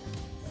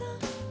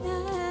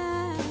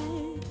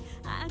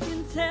 I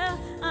can tell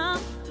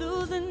I'm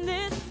losing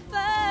this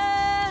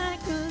fight.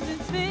 'Cause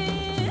it's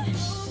been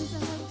since I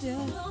loved you,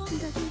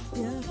 since I kissed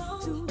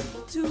you,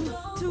 too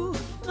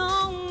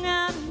long.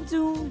 I've been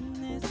doing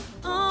this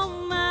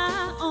on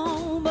my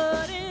own,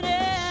 but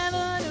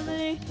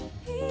inevitably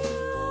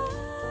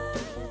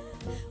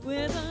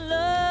with a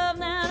love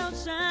that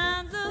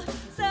outshines the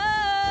sun.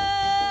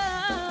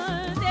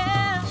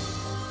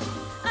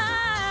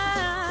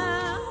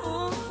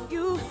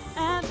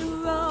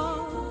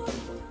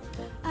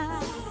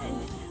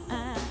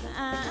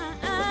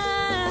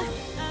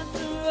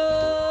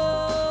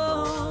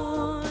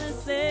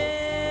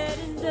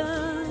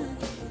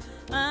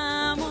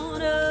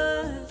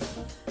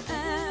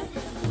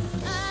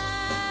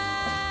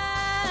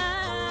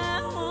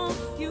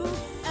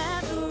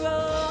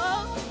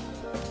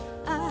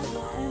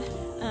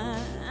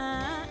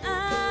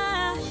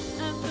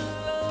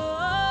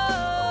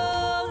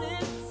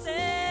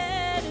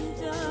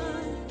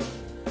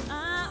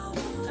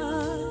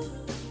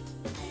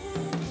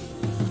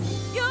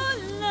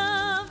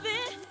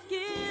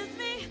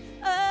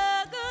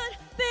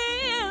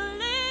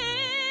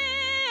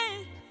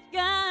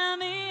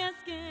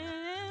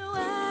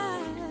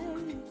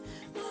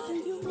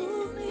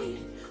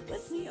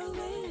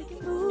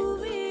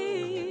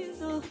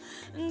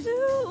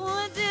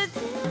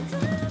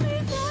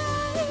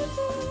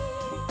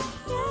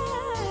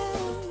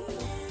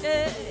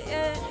 yeah,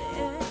 yeah,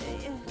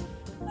 yeah.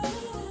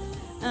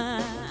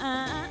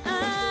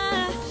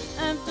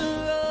 After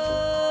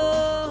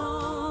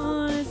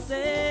all is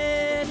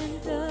said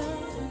and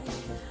done,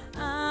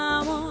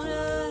 I want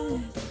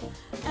us.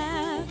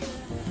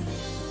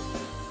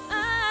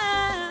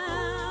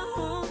 I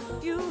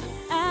want you.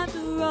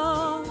 After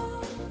all,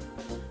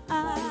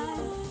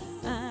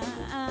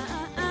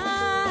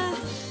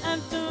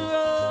 after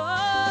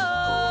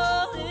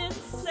all is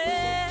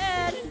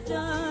said and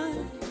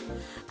done,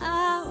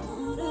 I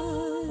want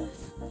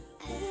us.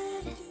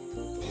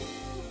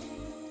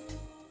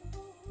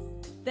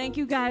 Thank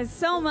you guys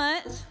so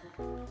much.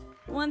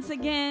 Once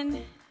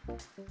again,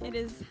 it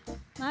is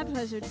my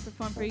pleasure to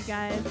perform for you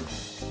guys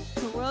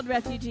for World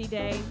Refugee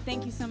Day.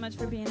 Thank you so much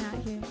for being out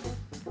here.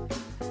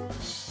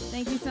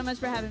 Thank you so much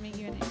for having me,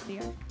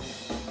 UNHCR.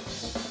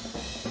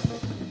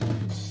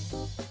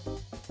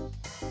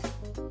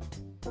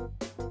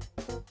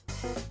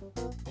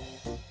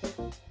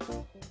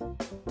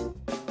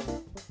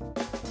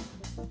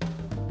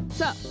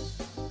 So,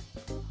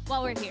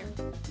 while we're here,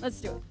 let's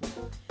do it.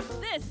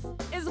 This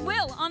is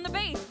Will on the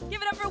bass.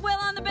 Give it up for Will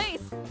on the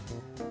bass.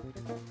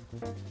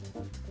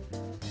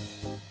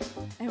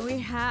 And we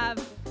have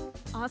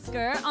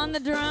Oscar on the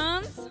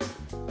drums.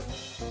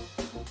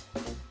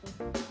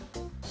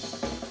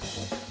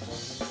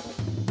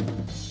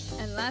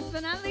 And last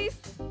but not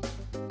least,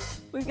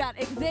 we've got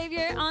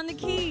Xavier on the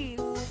keys.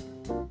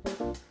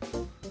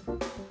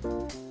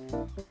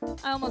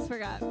 I almost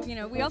forgot. You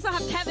know, we also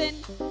have Kevin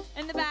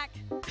in the back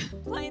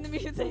playing the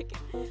music.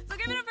 So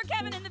give it up for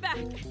Kevin in the back.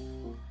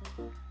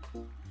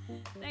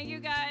 Thank you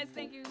guys.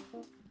 Thank you.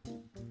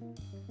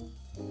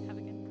 Have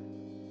a good night.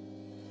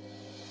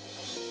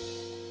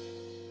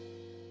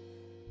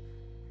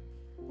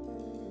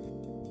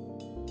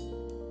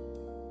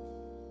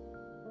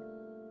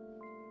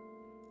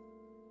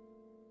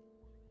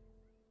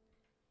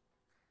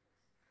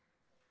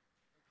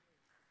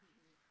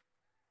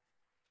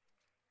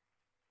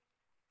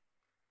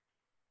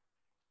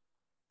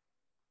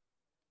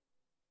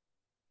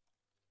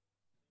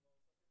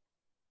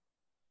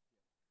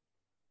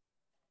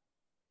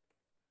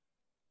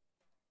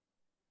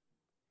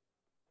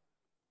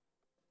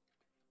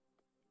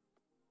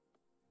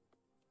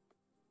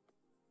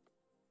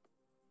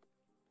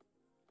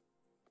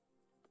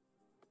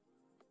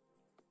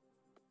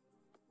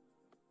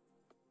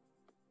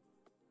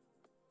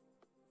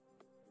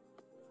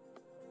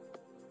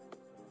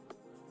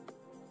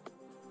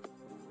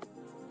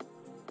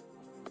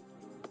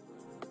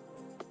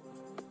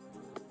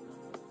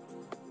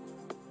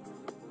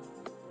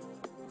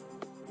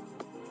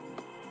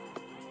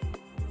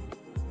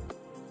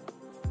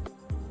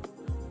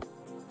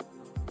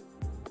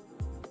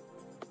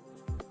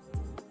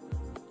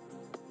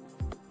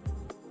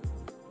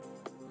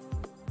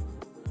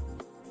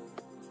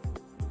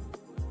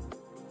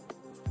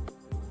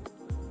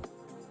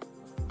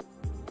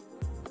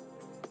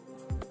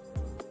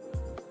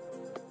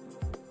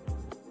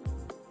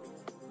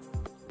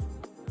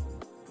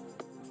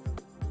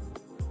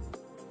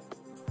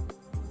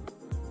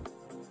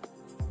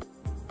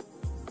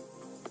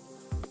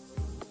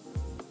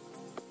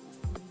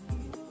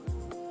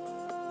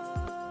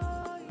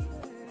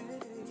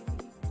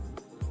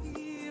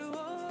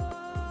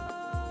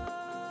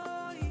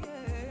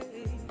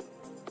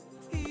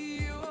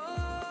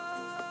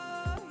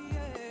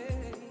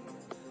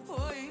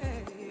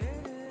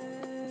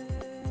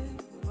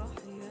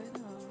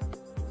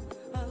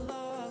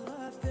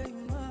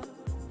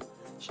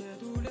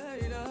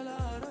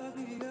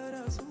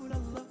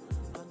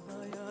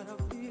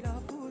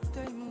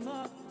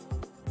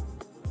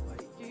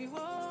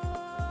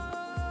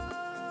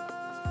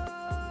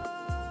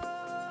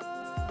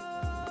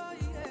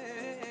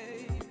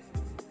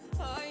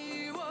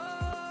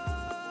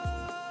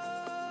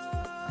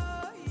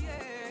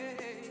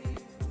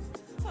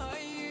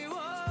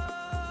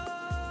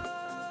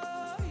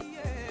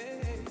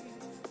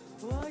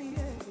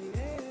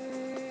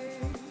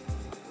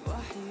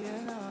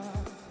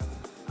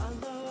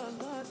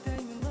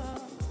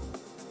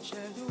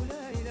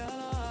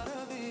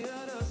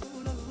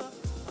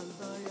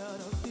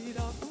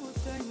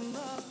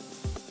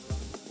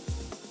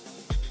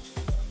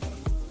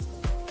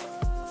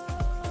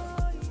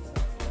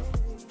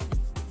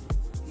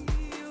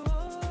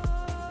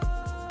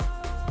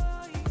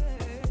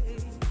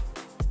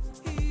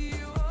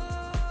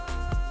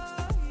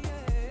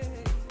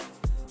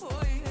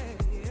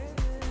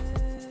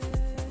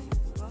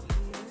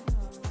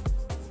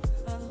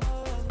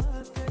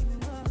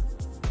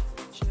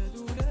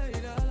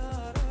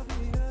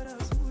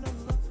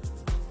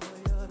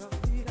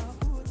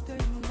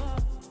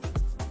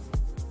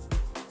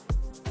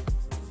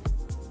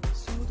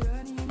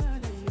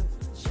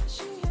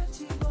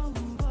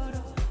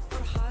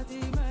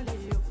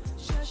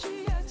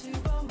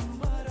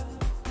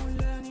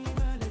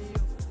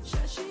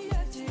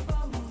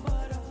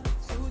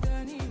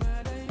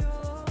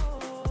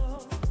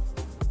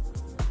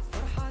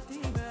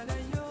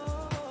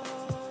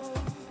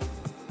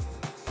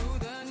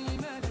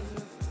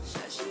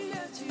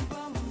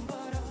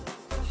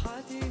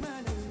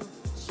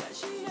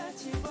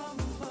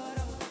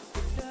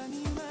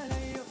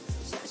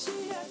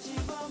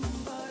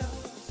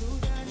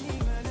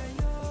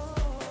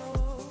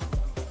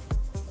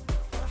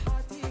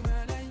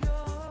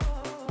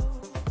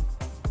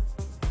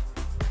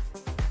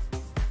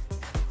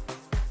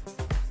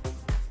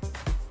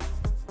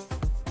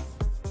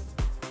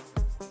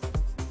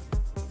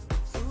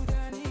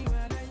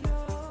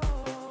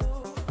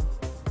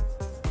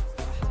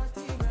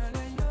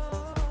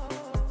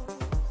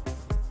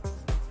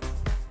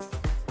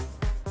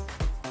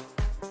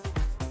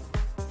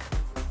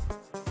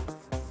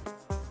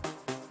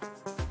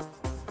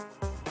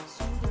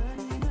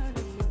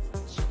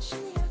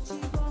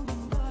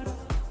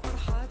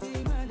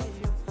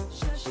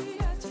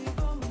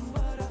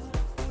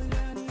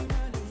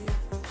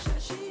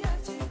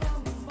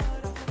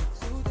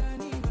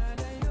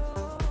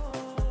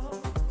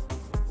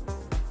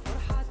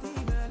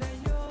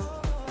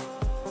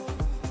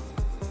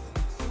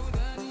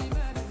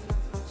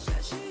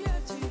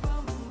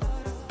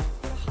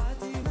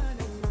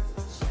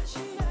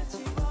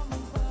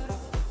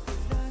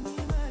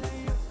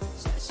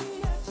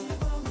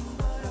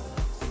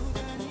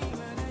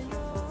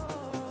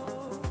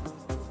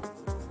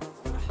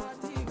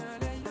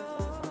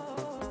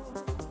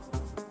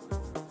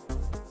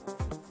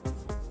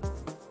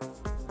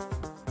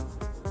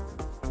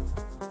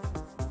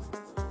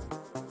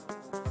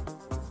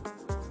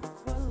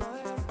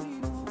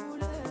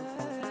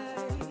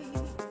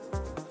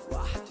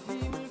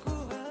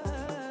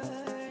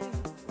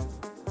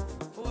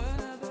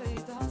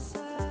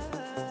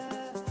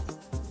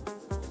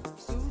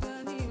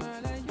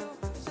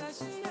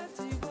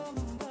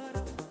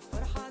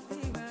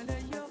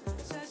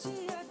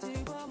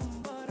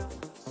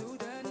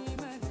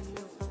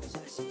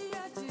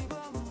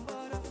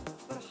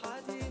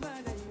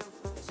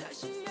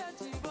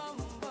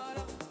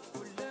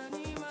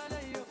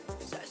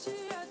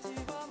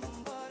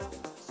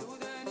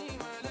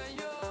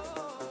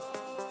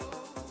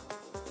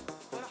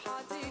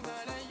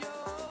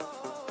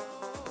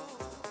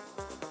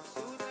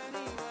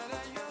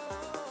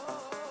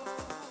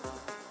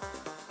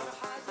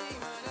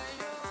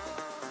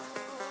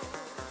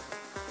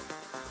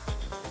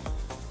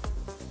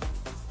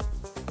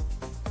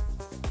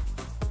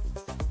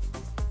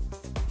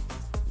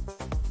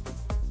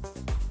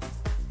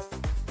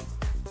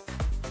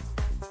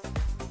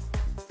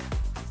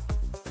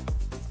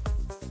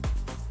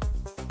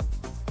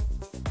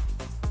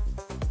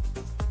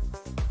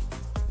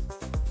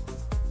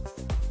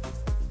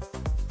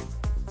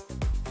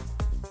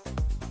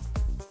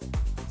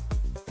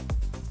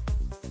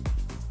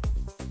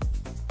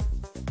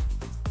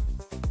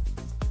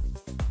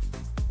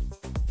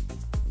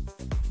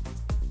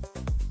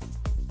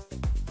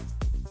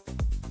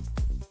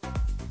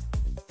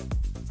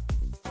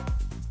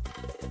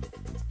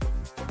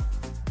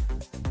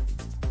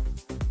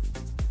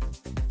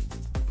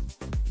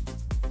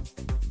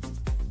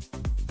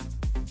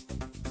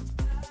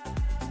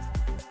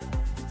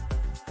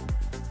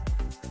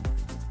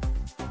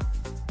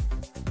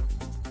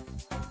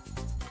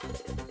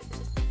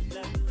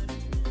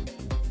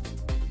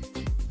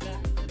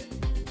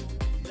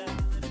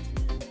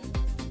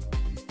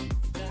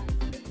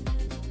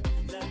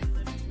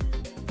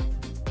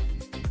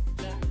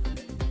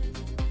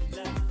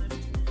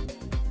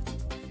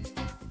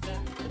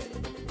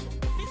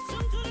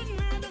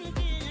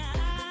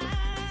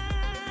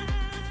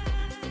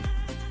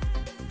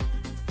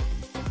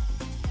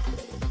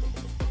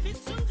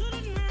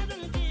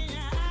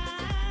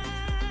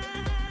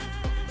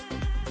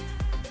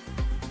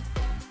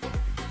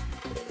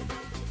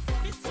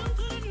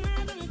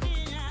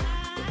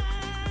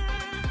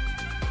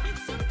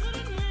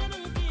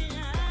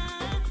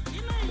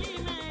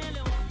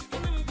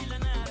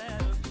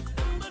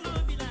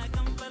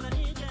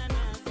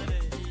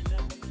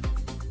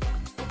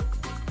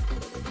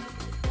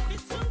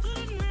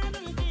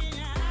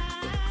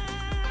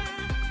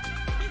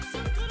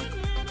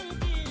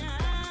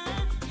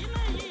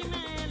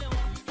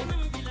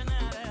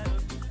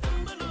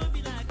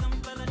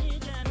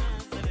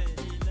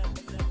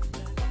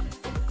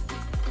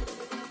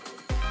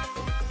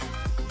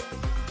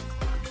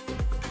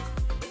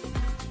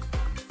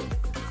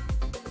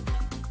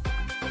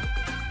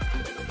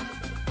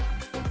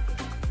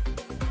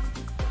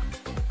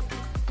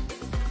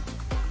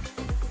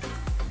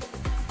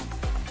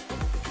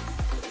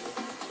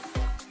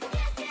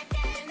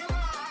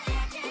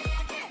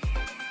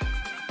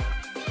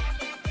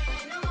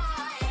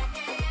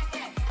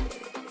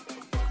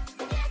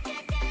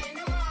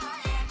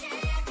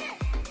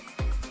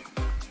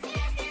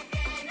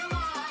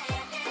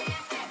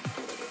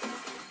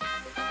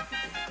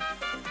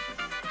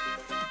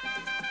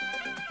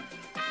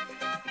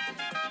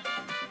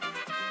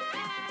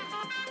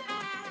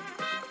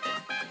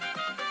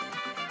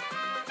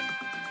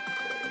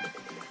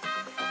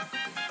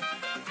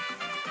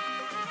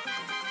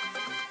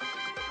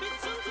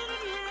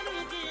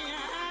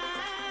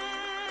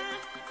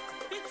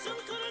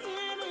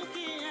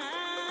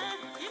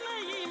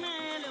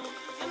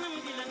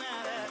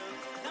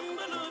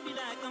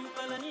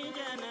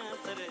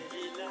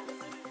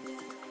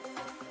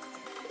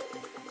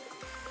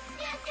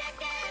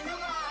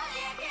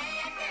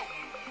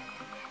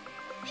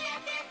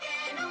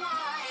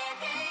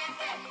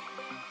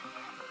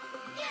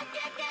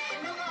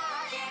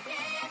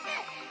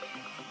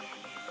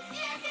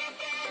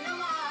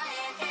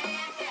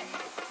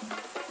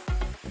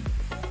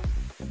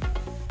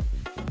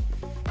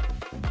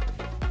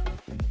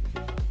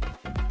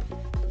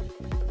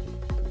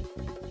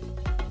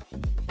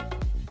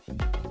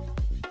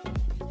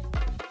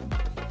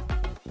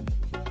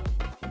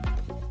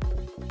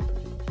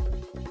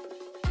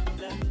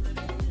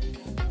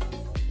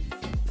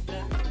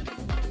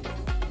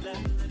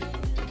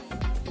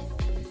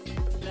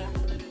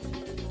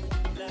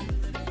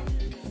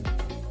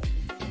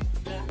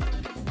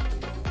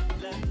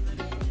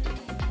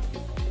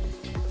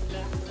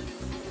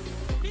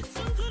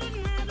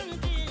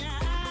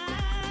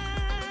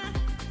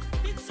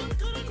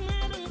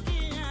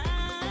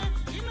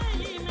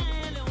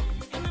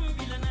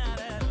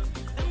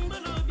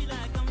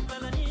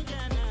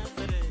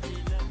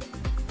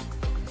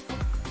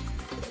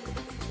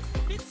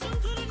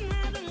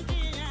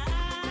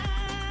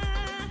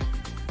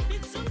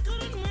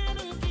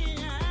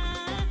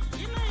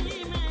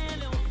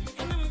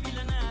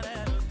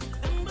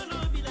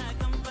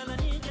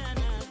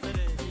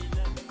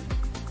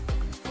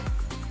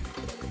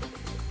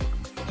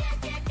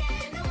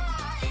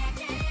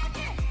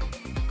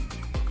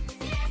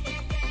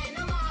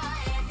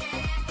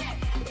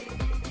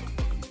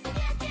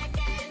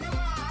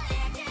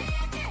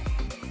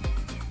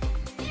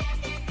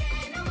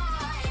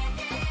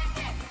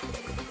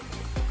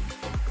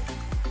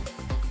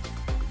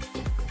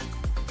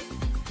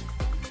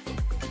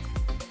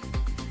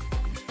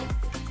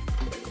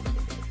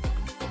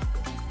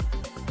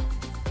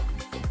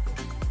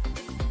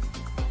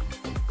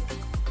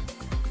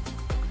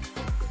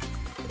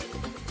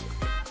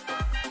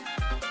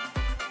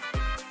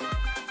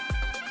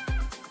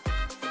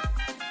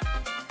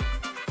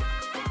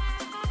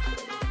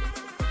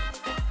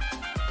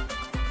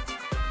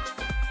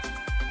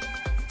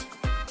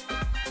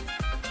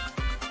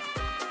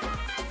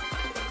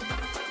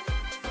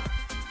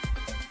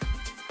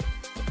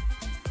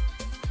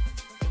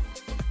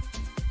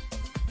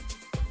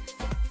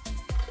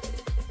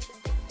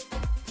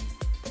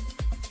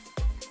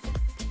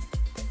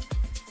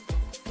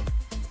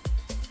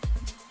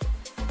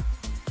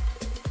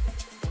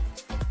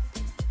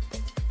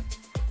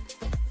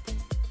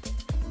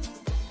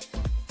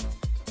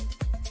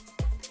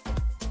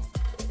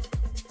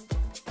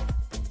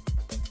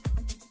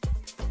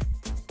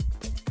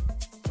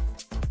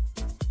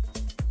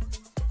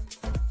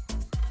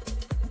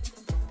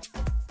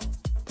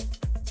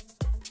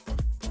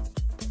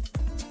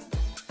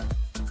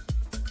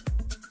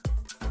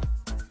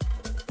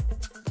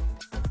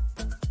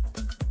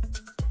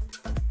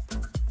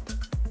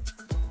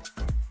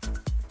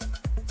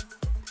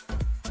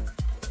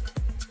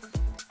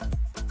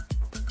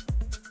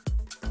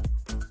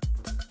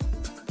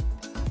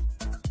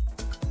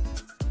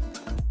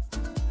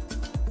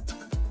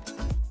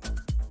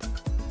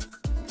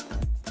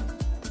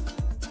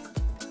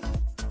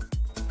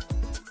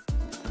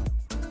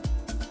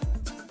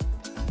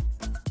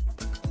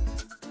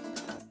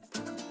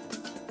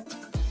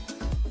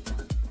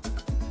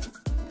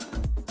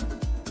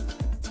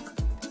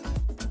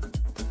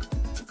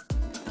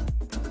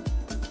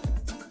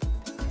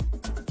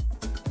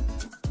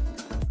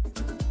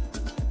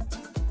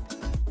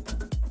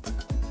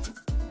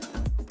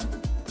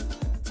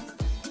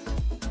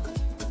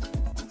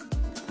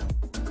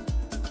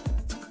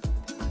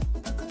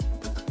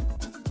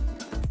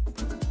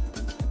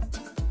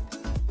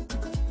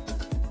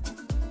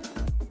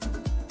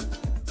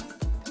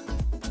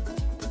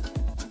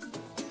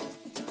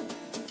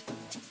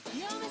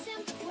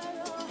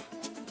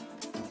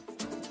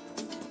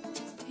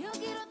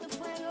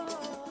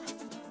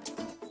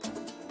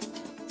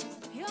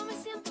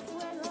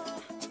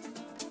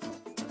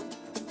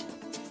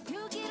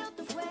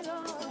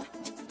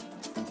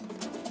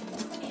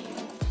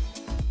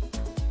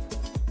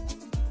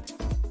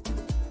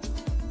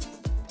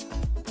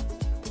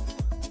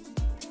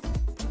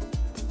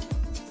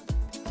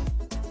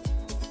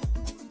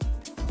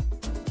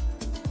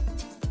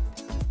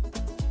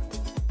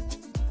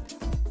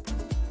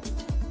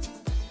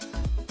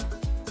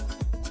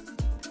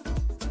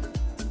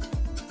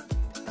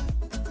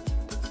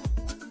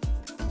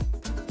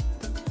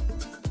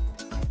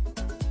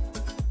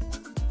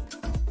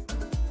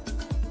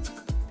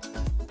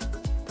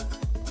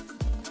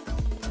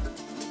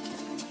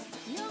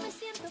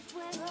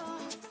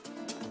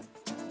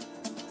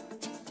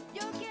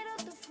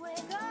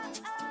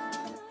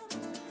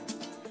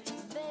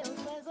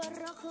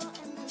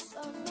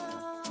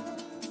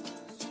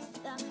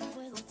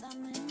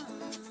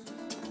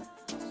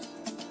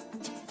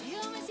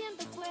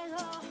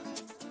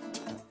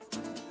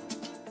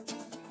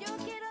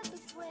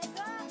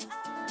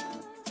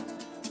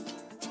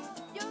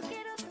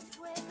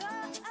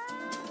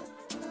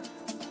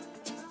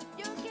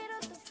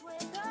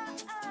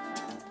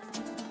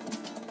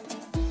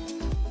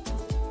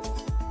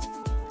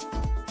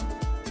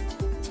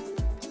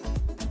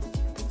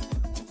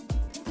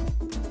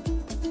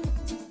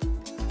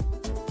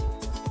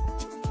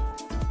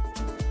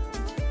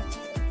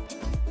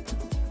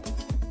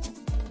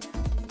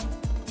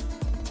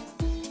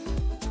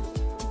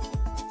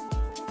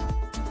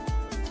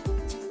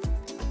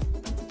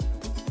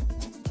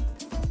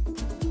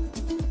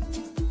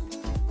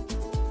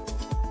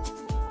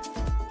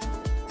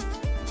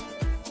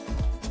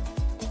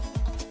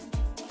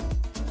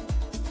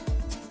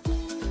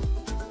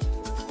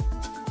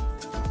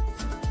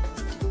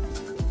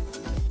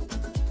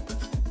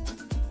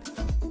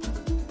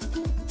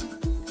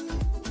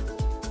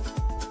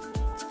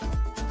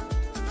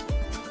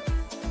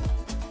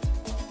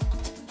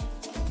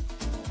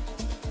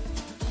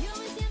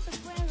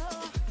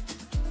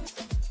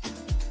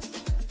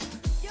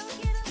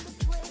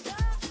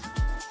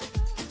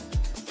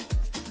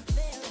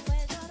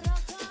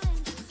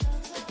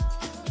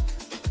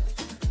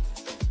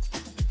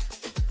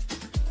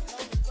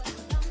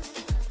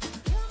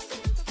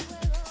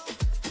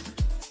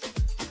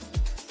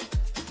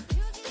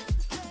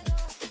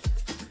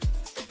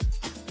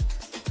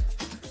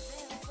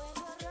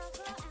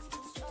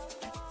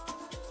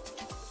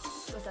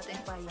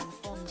 Suéltate, baila al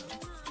fondo,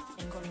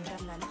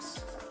 encontrar la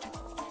luz.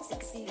 Sé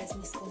que sigues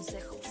mis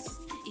consejos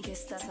y que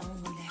estás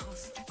aún muy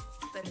lejos,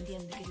 pero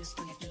entiende que yo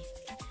estoy aquí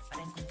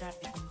para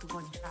encontrarte con tu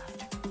voluntad.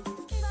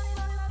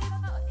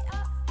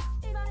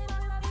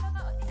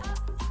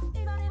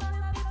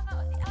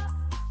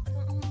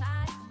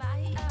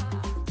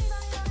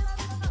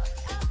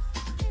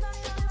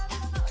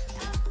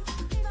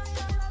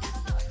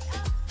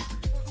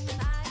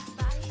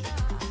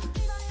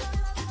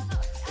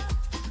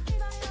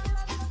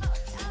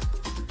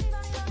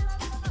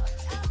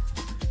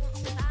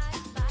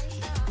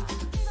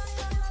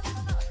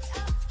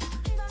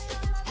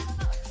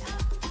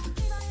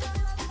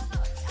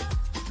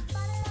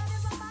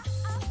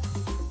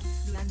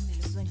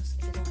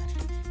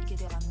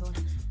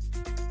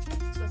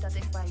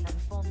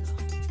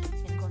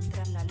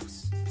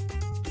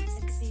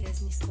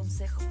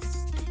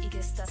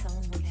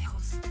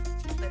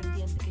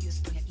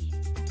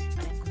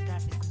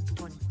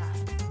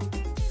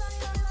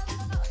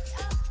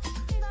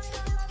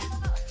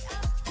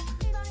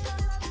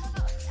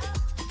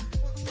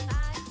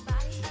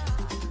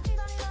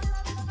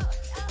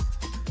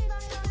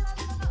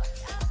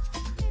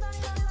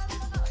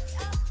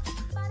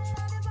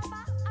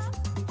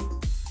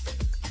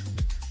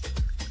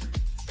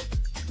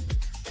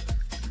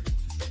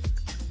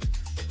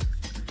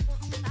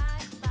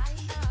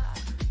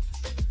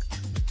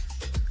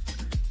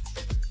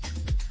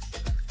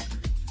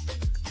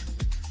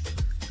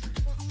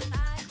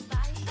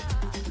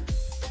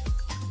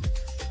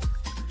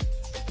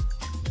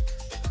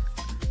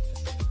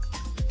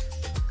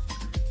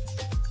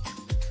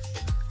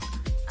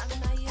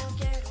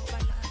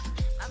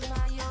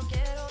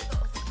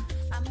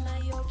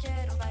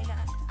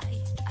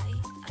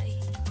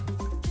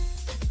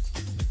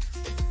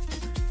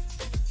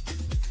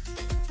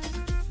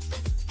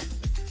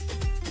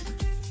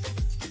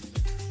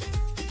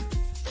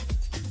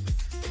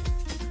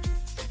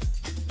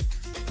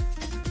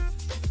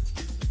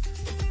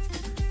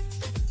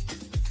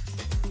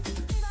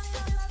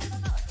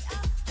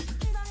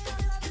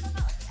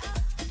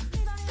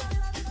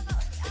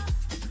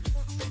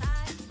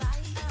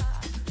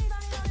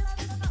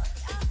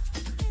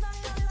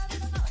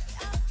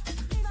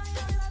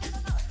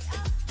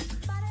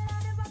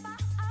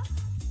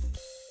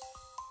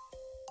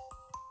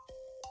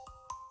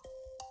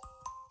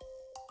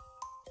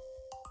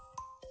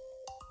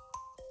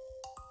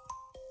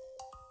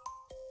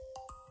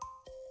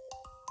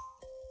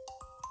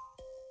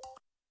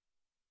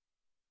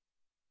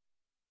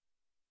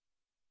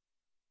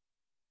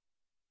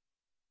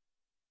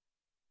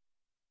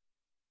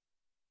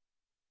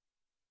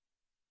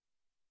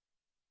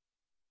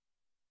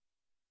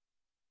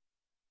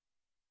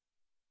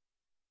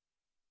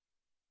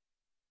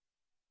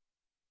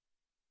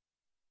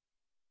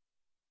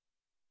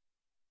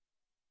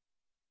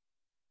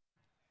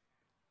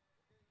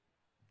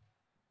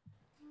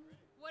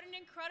 What an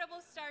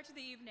incredible start to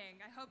the evening.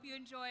 I hope you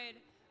enjoyed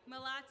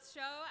Mélat's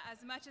show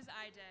as much as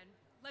I did.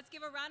 Let's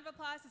give a round of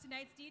applause to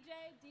tonight's DJ,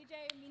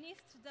 DJ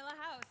Ministre de la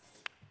House.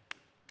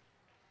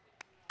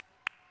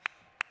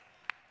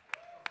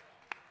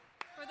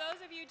 For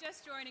those of you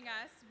just joining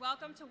us,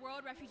 welcome to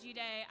World Refugee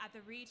Day at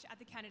the Reach at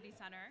the Kennedy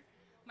Center.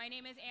 My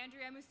name is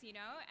Andrea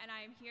Musino, and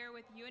I am here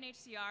with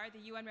UNHCR,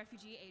 the UN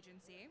Refugee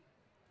Agency.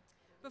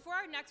 Before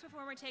our next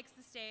performer takes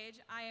the stage,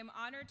 I am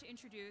honored to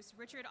introduce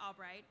Richard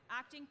Albright,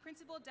 Acting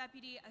Principal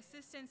Deputy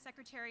Assistant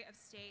Secretary of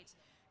State,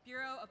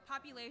 Bureau of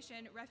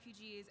Population,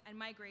 Refugees, and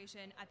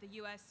Migration at the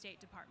U.S. State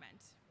Department.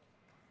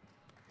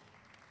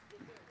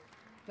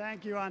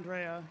 Thank you,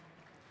 Andrea.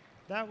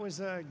 That was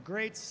a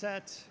great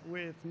set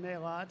with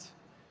Mélat,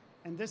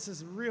 and this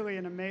is really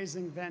an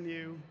amazing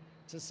venue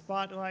to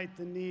spotlight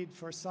the need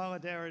for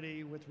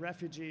solidarity with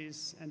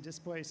refugees and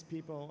displaced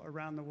people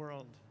around the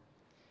world.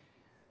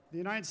 The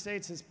United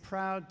States is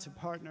proud to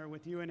partner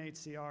with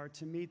UNHCR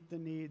to meet the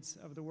needs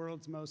of the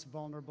world's most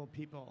vulnerable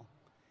people.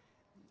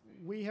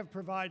 We have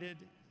provided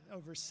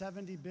over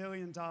 $70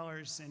 billion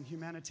in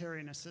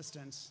humanitarian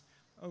assistance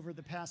over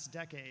the past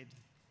decade.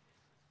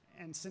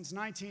 And since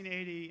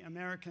 1980,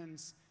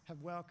 Americans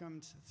have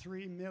welcomed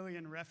 3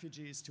 million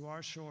refugees to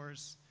our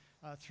shores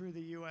through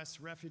the U.S.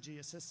 Refugee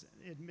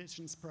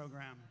Admissions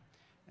Program.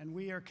 And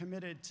we are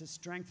committed to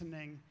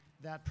strengthening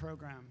that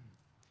program.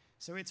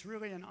 So it's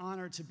really an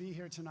honor to be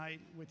here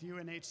tonight with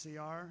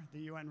UNHCR, the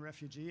UN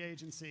Refugee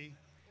Agency,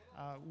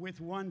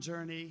 with One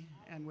Journey,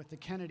 and with the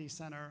Kennedy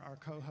Center, our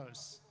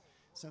co-hosts.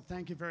 So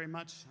thank you very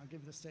much. I'll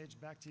give the stage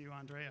back to you,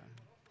 Andrea.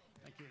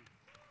 Thank you.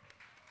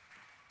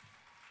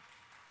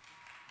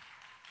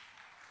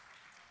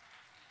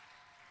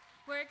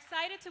 We're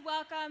excited to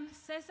welcome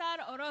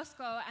Cesar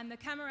Orozco and the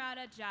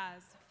Kamarata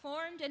Jazz.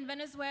 Formed in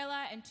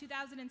Venezuela in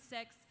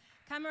 2006,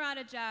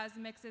 Kamarata Jazz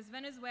mixes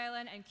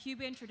Venezuelan and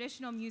Cuban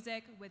traditional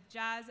music with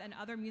jazz and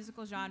other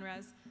musical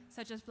genres,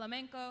 such as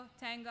flamenco,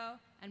 tango,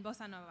 and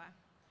bossa nova.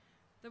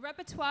 The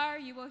repertoire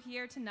you will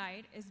hear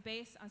tonight is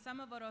based on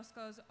some of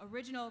Orozco's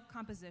original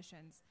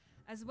compositions,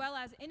 as well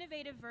as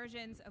innovative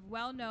versions of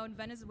well-known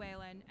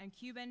Venezuelan and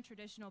Cuban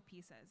traditional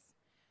pieces.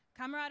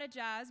 Kamarata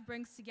Jazz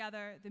brings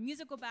together the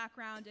musical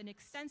background and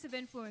extensive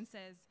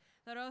influences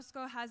that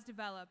Orozco has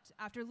developed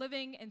after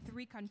living in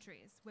 3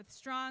 countries with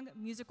strong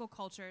musical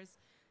cultures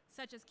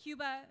such as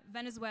Cuba,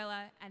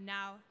 Venezuela, and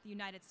now the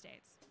United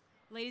States.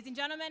 Ladies and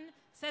gentlemen,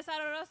 Cesar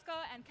Orozco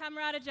and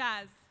Kamarata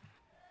Jazz.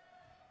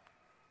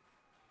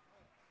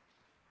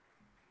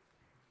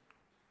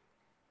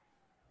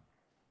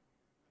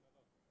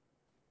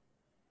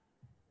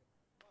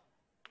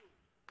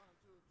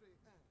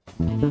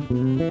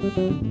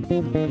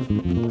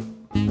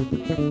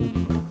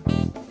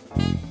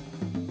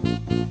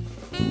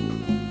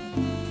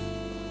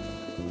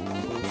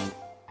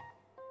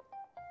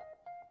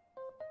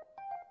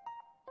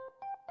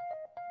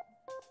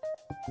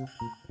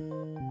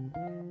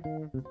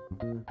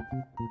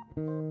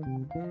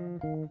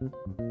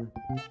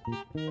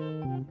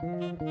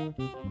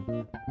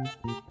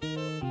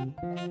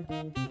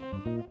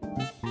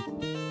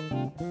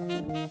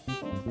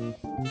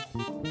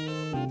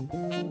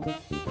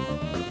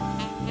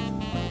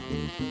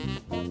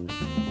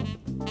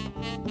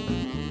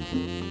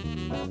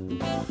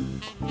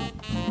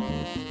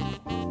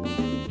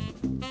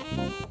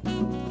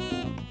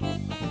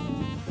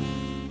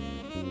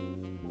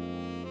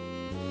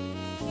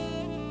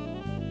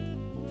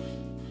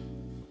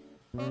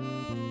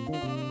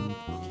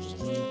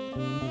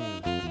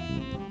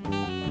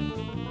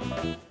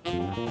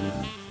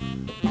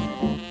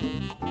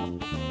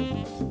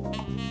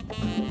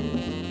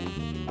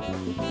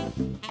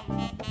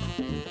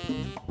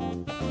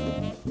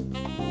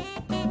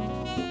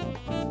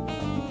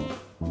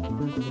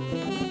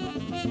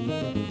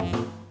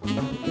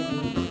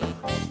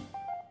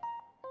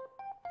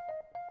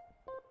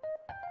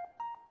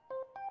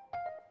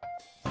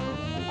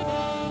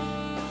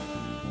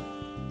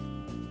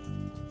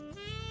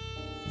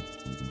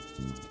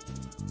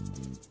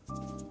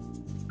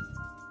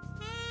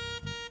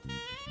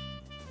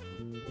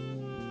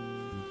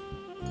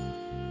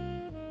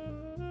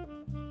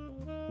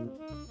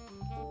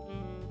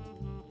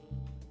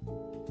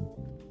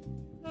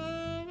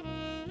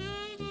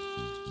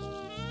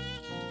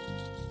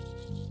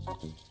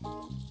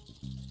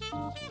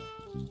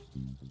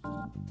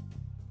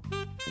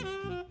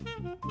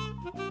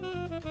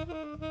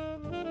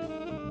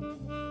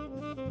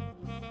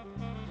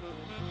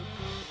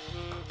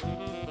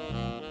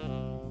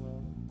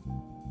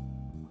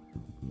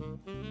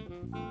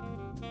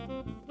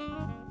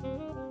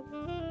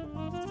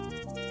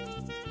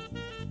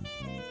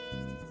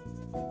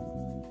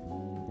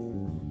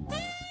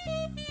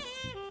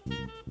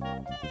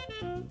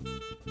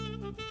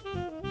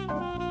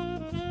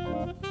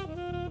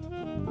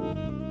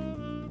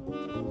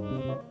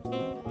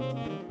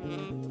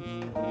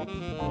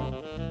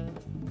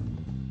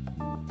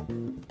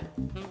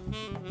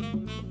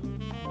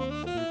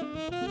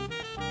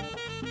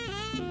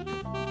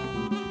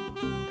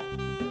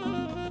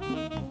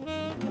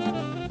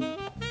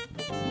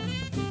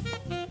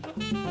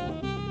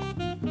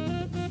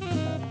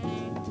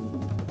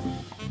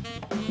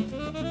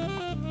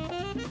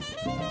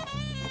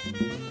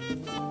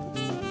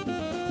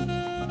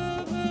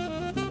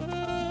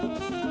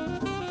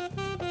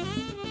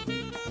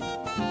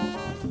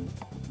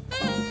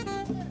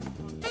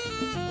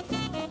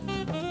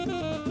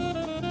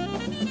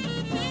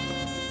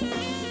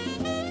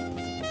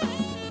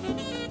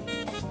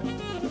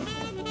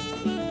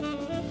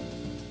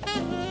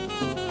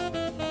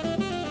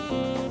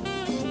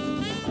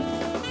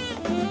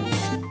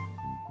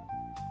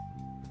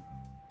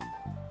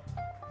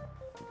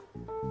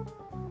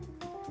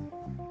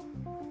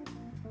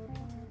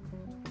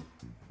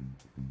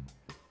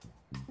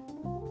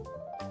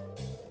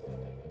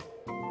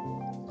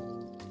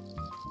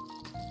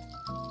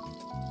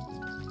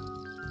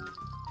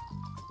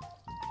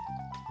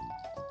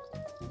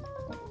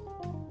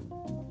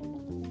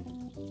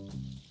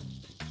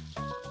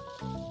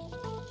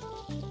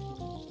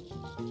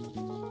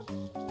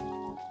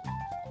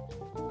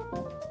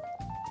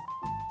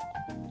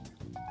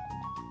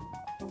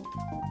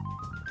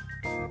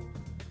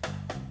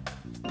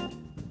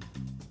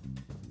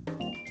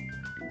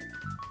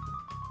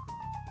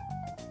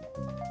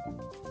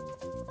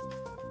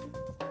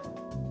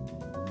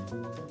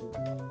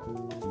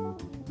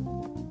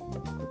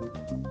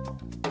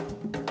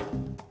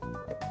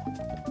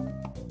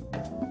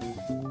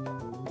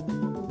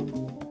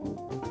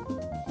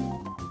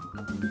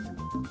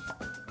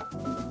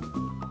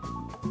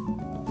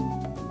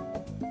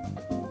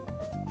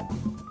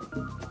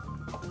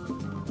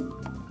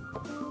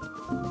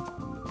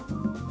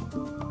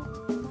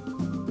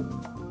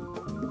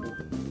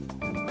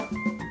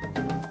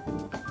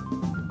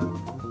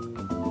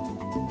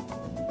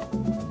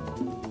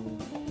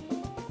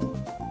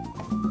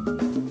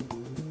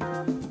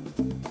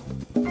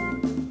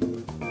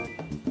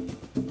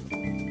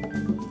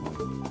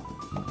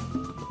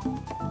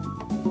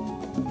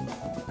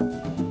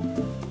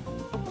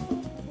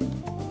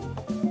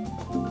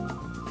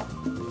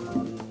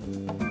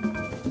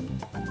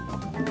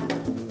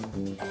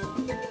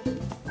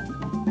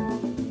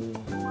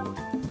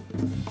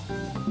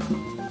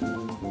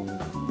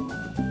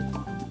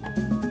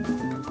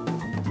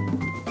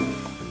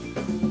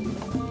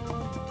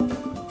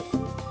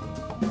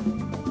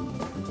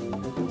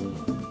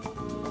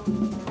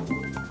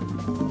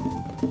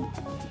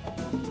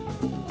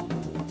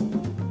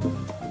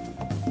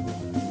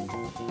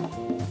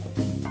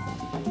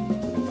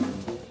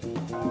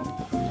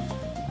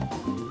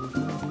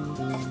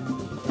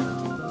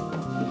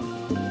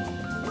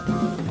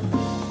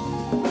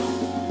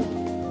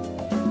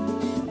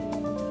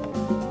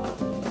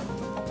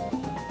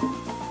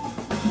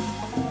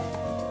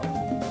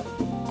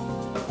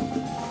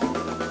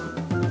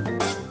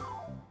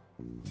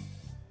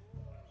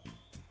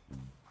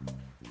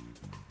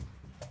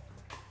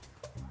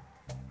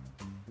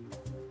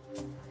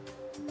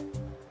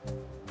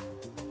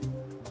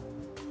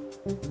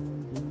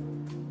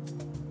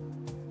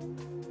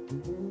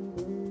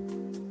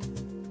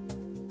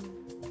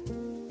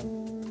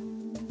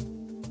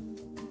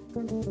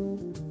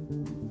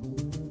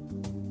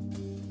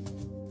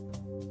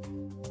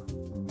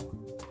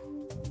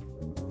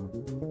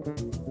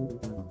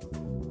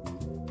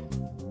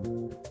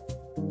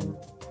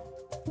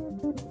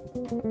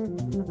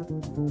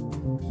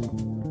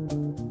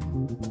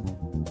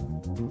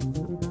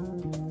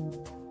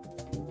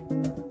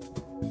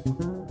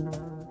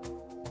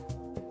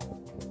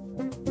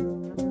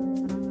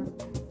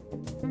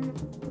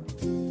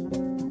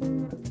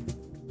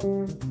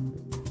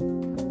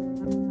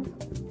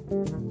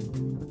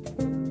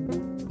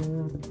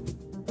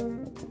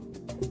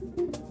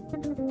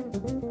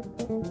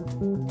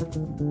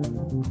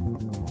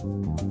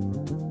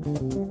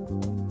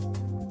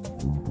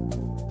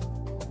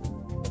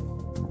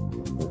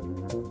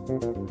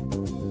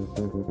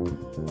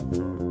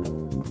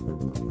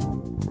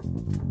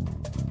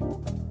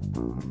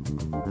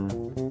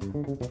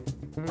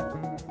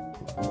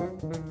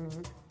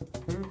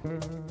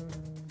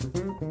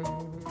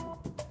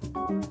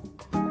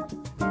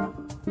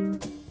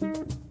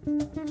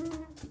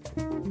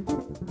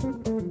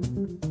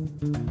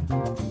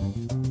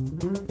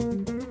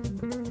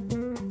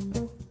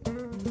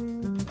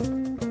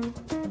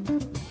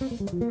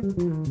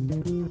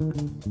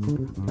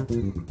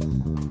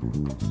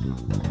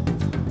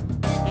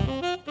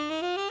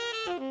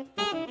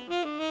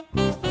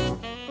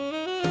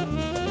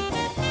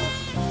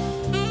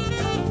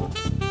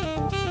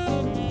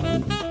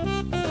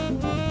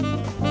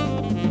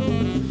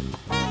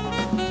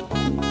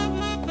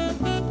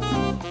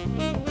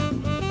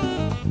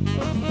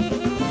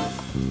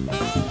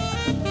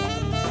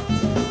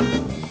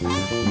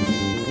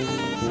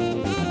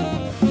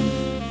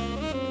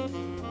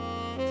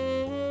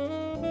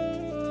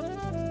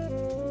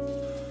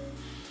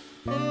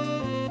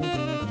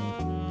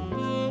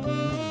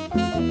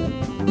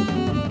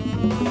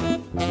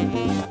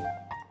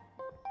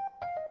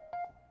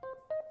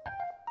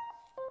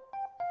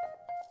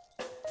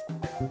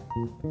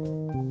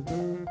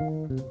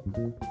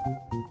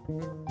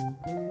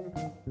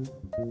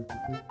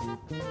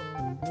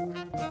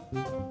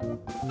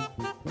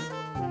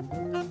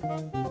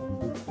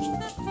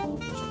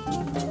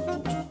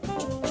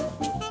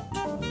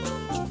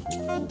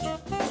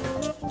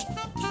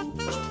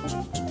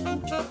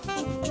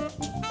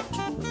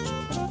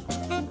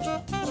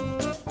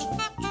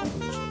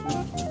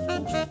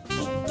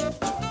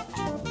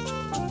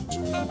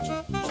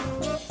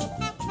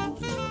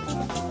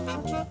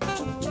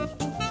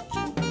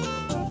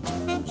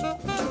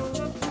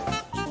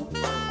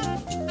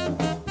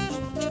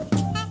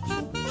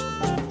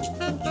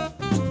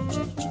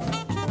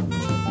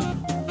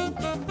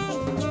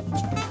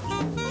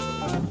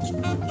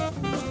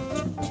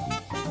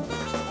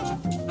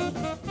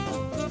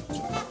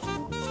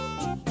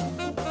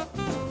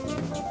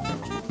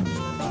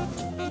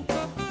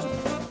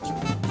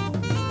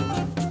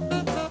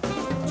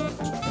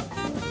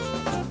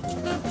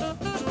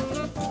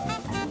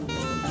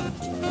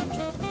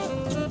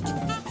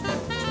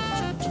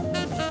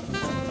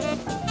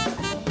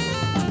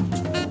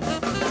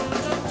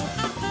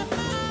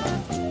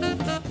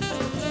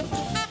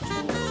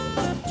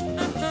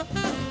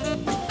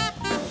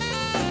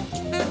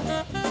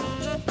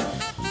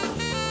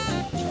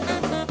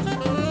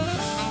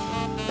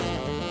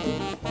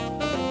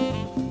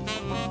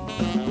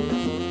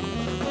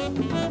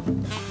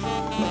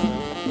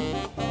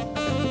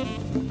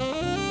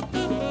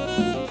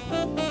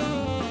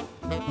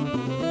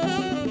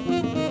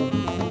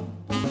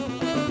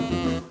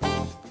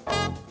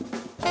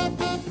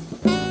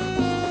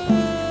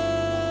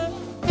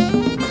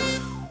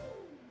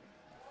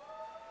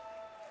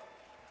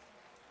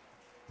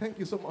 Thank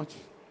you so much.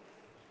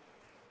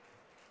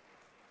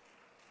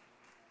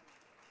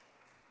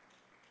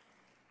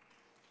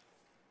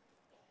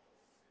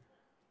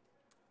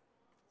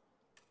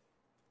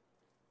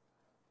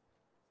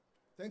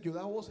 Thank you.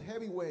 That was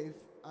Heavy Wave,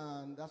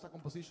 and that's a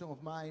composition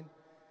of mine.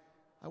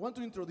 I want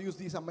to introduce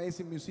these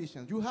amazing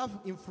musicians. You have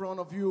in front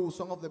of you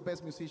some of the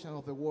best musicians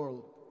of the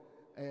world,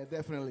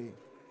 definitely.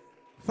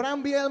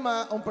 Fran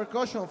Bielma on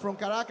percussion from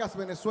Caracas,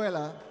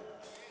 Venezuela.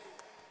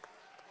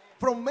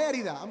 From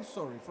Mérida, I'm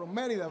sorry, from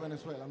Mérida,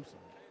 Venezuela, I'm sorry.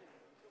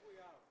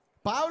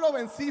 Pablo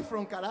Bencí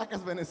from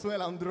Caracas,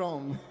 Venezuela on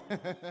drum.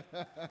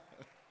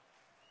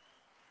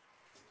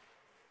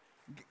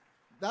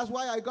 That's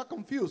why I got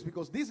confused,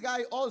 because this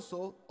guy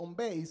also on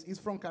bass is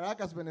from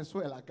Caracas,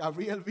 Venezuela,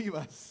 Gabriel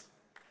Vivas.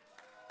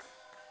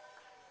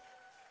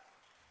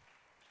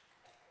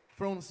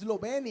 From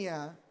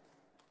Slovenia,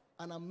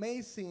 an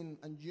amazing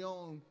and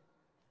young,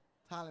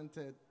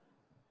 talented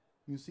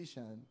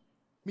musician,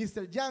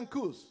 Mr. Jan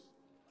Kus.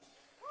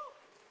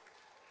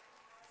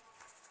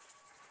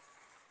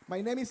 My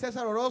name is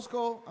Cesar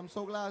Orozco. I'm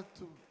so glad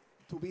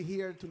to be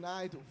here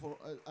tonight.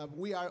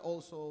 We are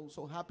also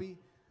so happy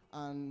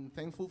and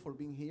thankful for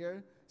being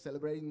here,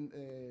 celebrating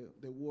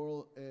the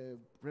World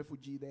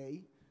Refugee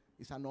Day.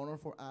 It's an honor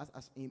for us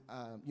as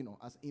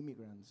as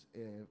immigrants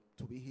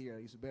to be here.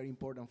 It's very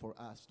important for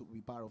us to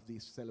be part of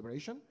this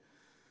celebration.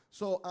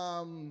 So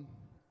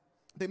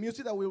The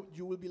music that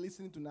you will be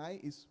listening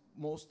tonight is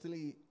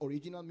mostly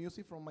original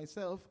music from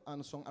myself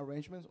and some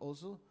arrangements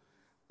also.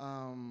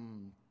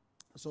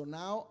 So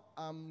now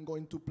I'm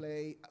going to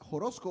play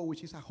Orozco,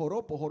 which is a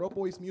joropo.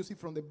 Joropo is music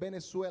from the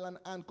Venezuelan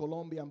and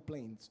Colombian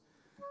plains.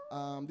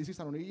 This is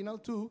an original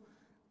too.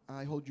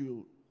 I hope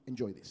you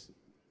enjoy this.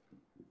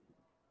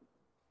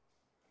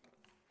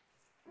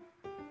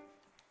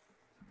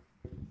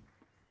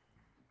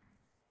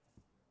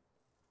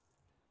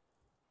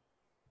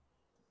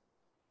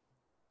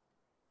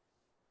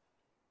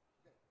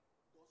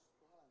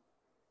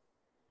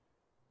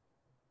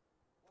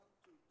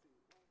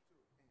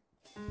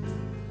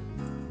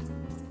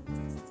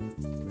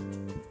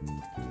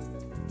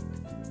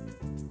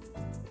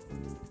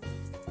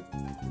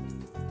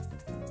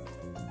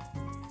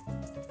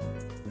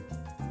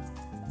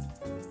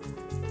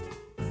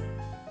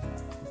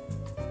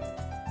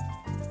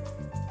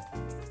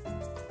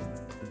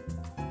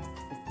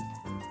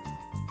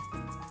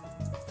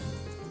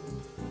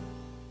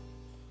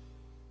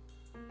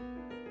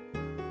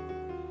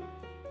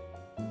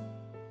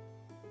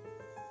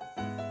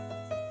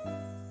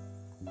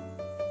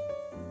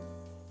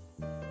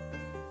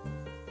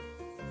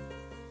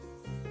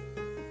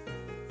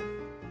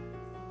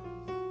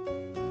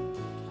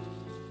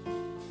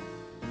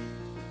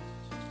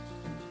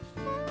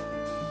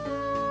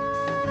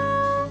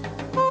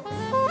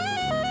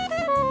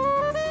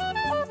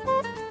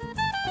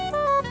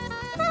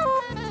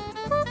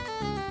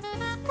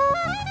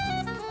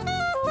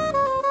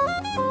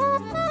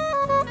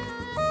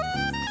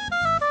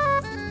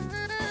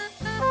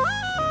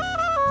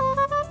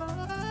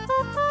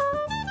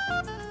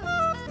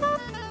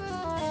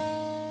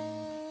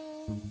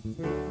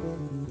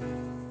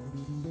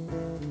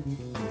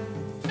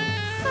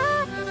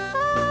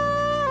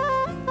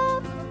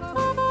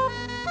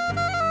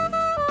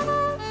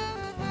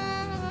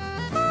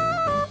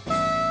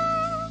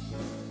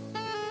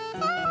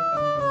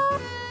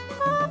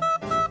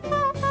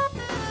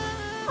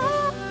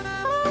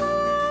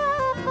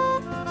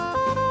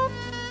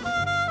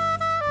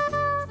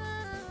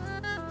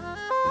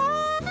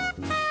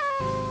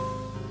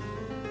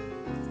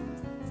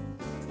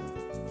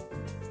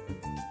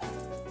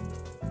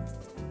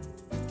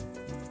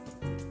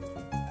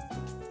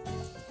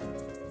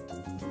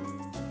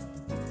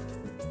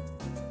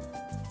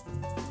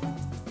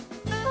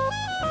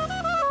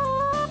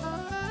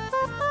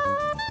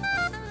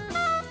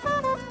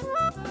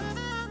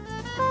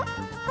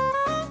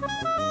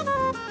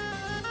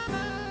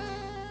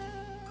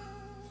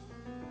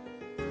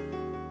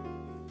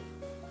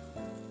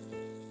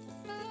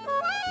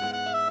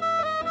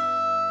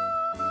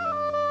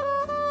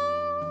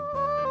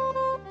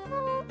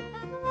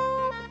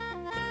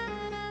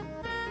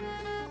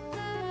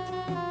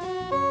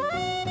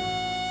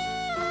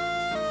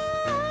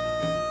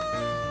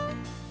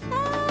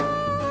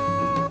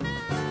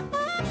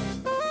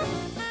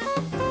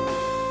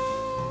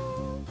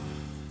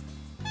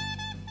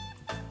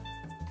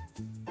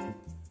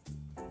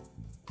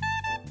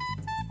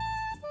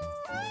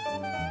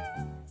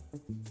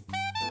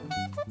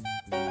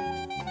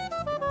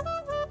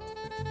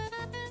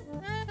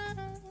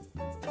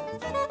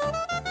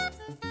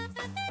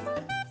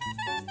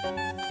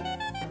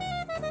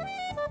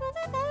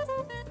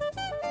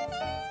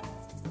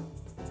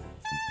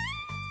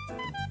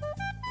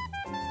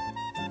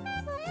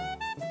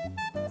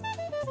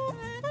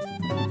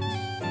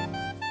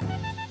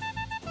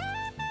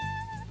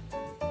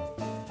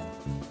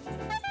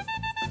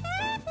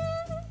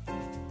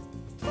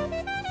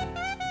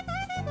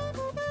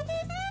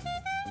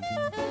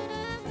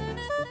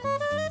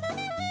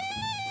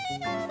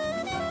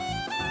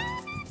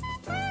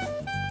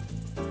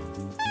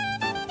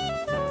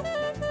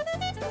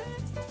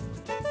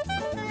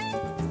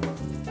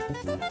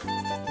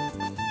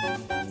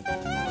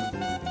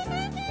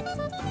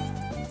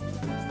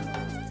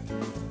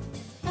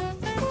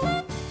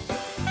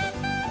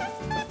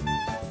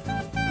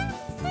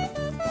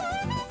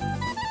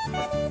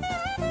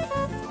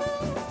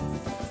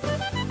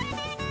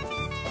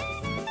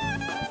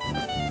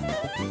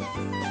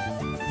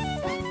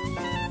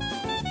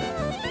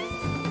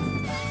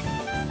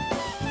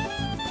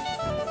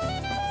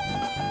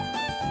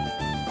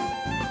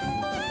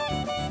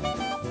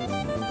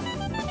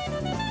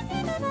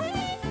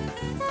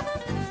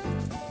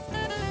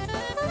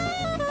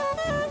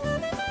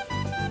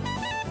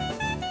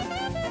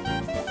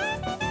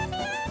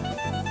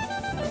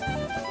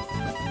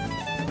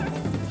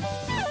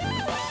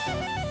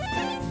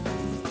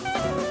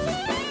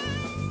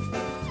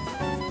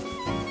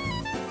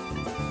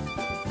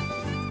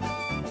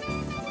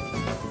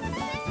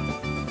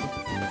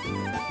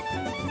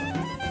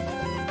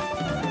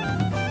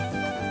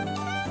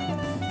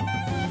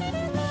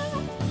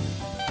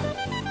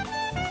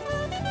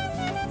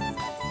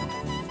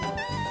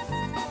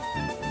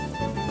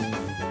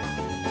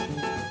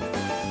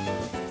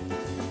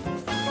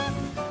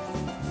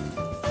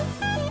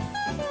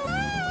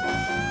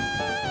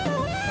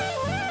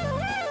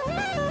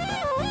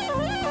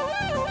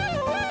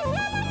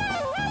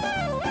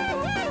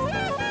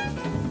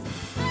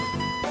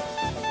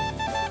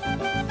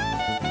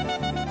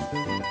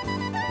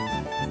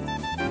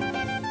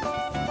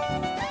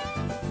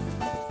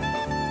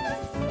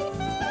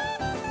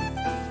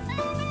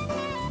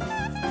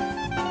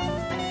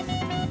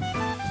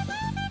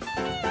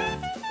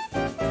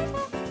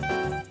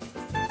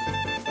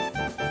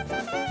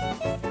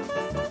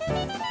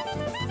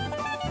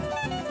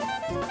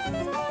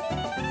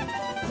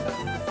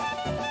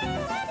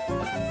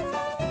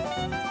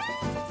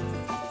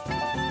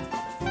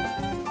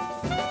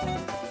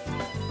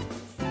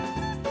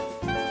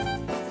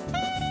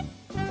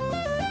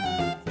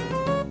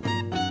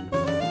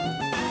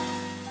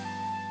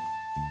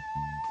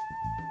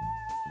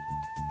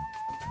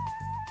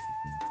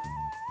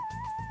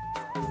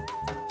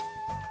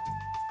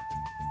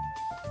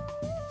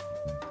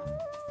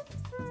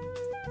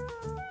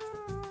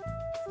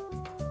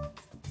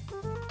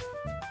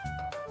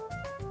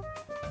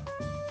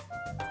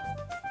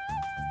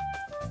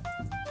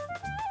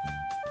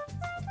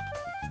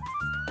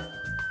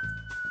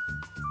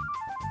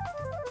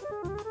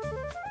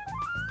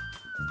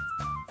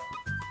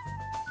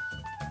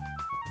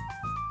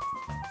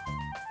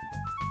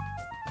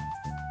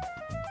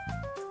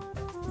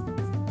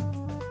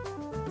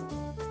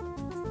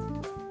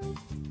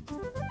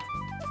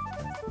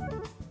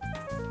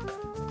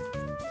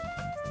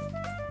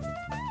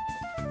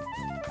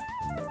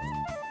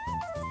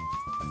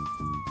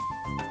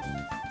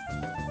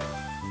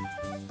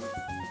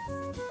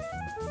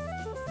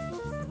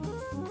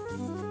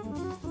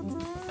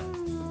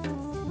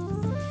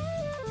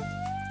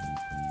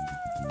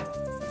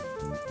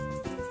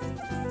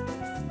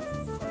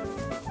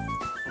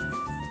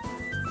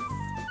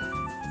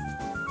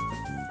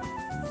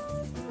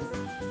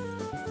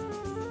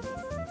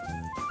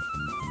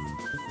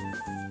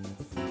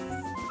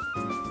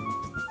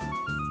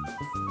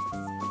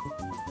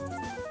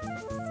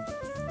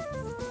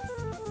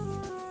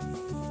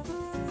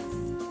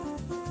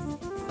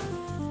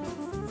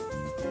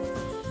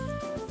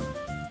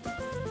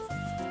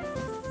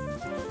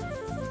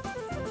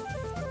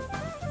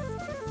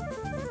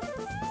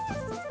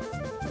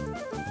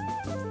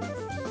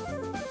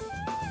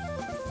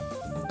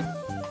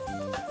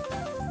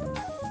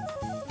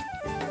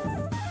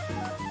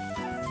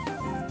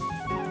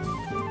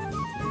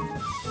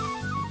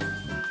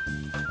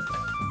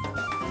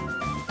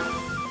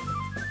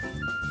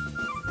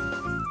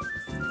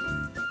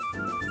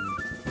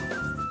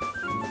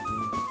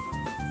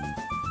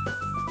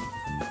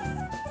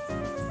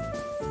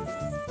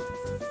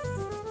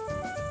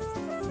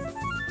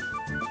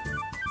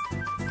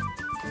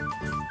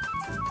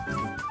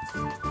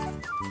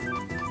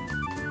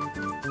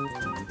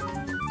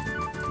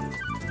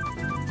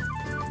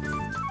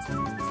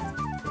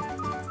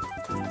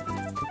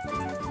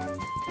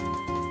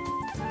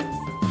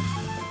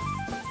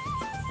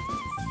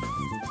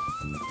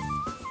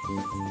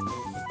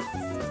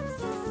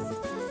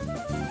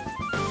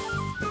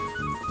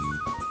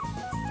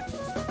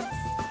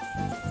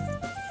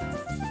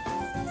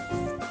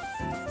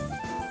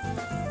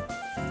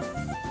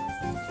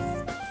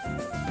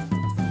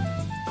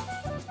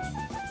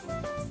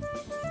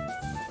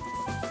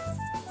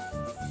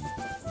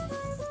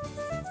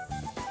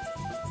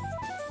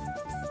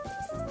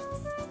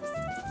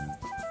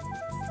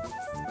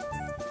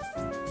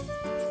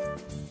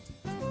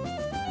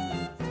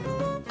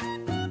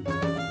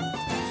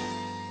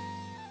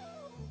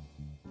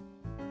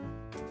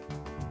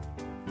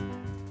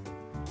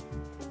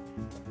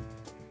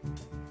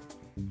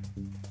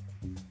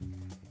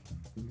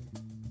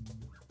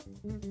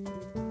 Thank you.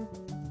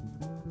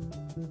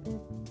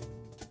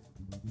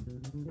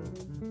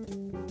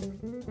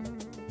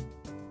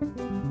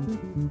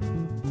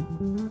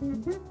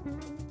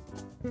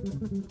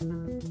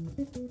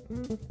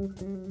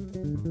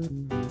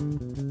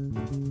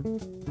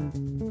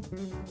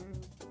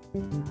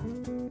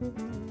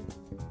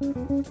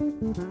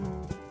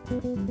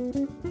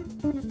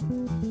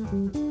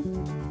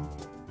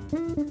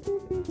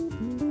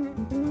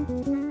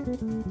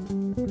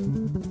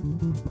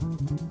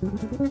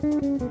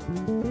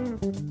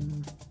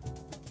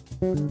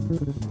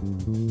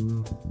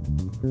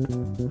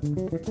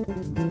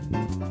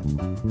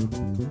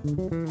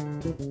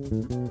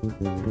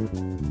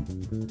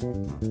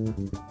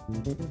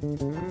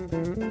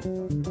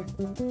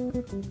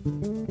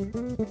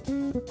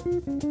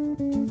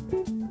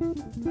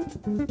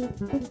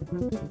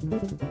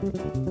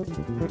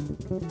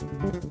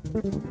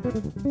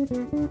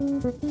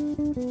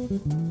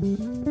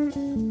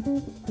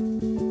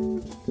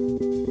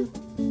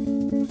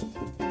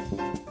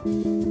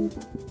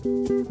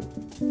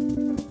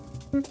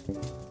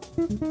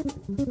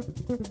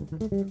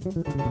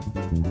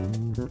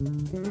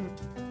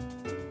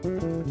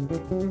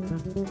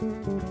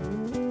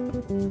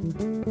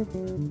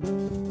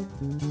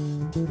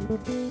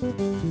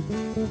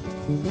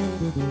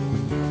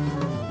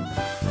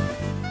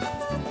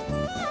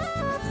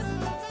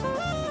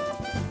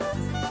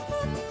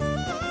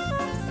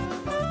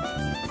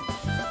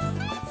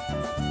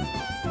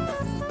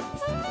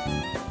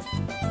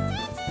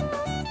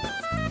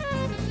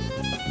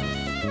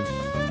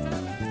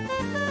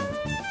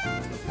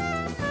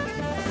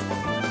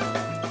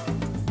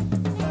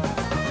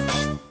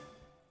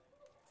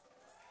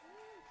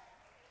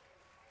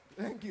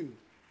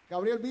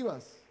 Gabriel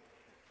Vivas,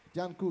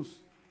 Jan Kus.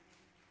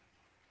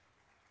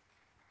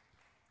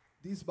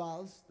 This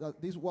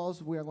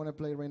waltz we are going to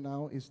play right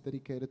now is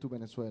dedicated to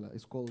Venezuela.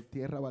 It's called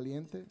Tierra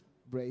Valiente,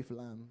 Brave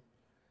Land,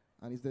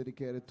 and it's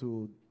dedicated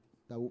to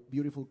the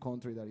beautiful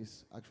country that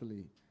is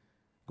actually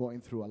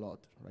going through a lot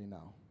right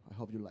now. I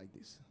hope you like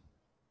this.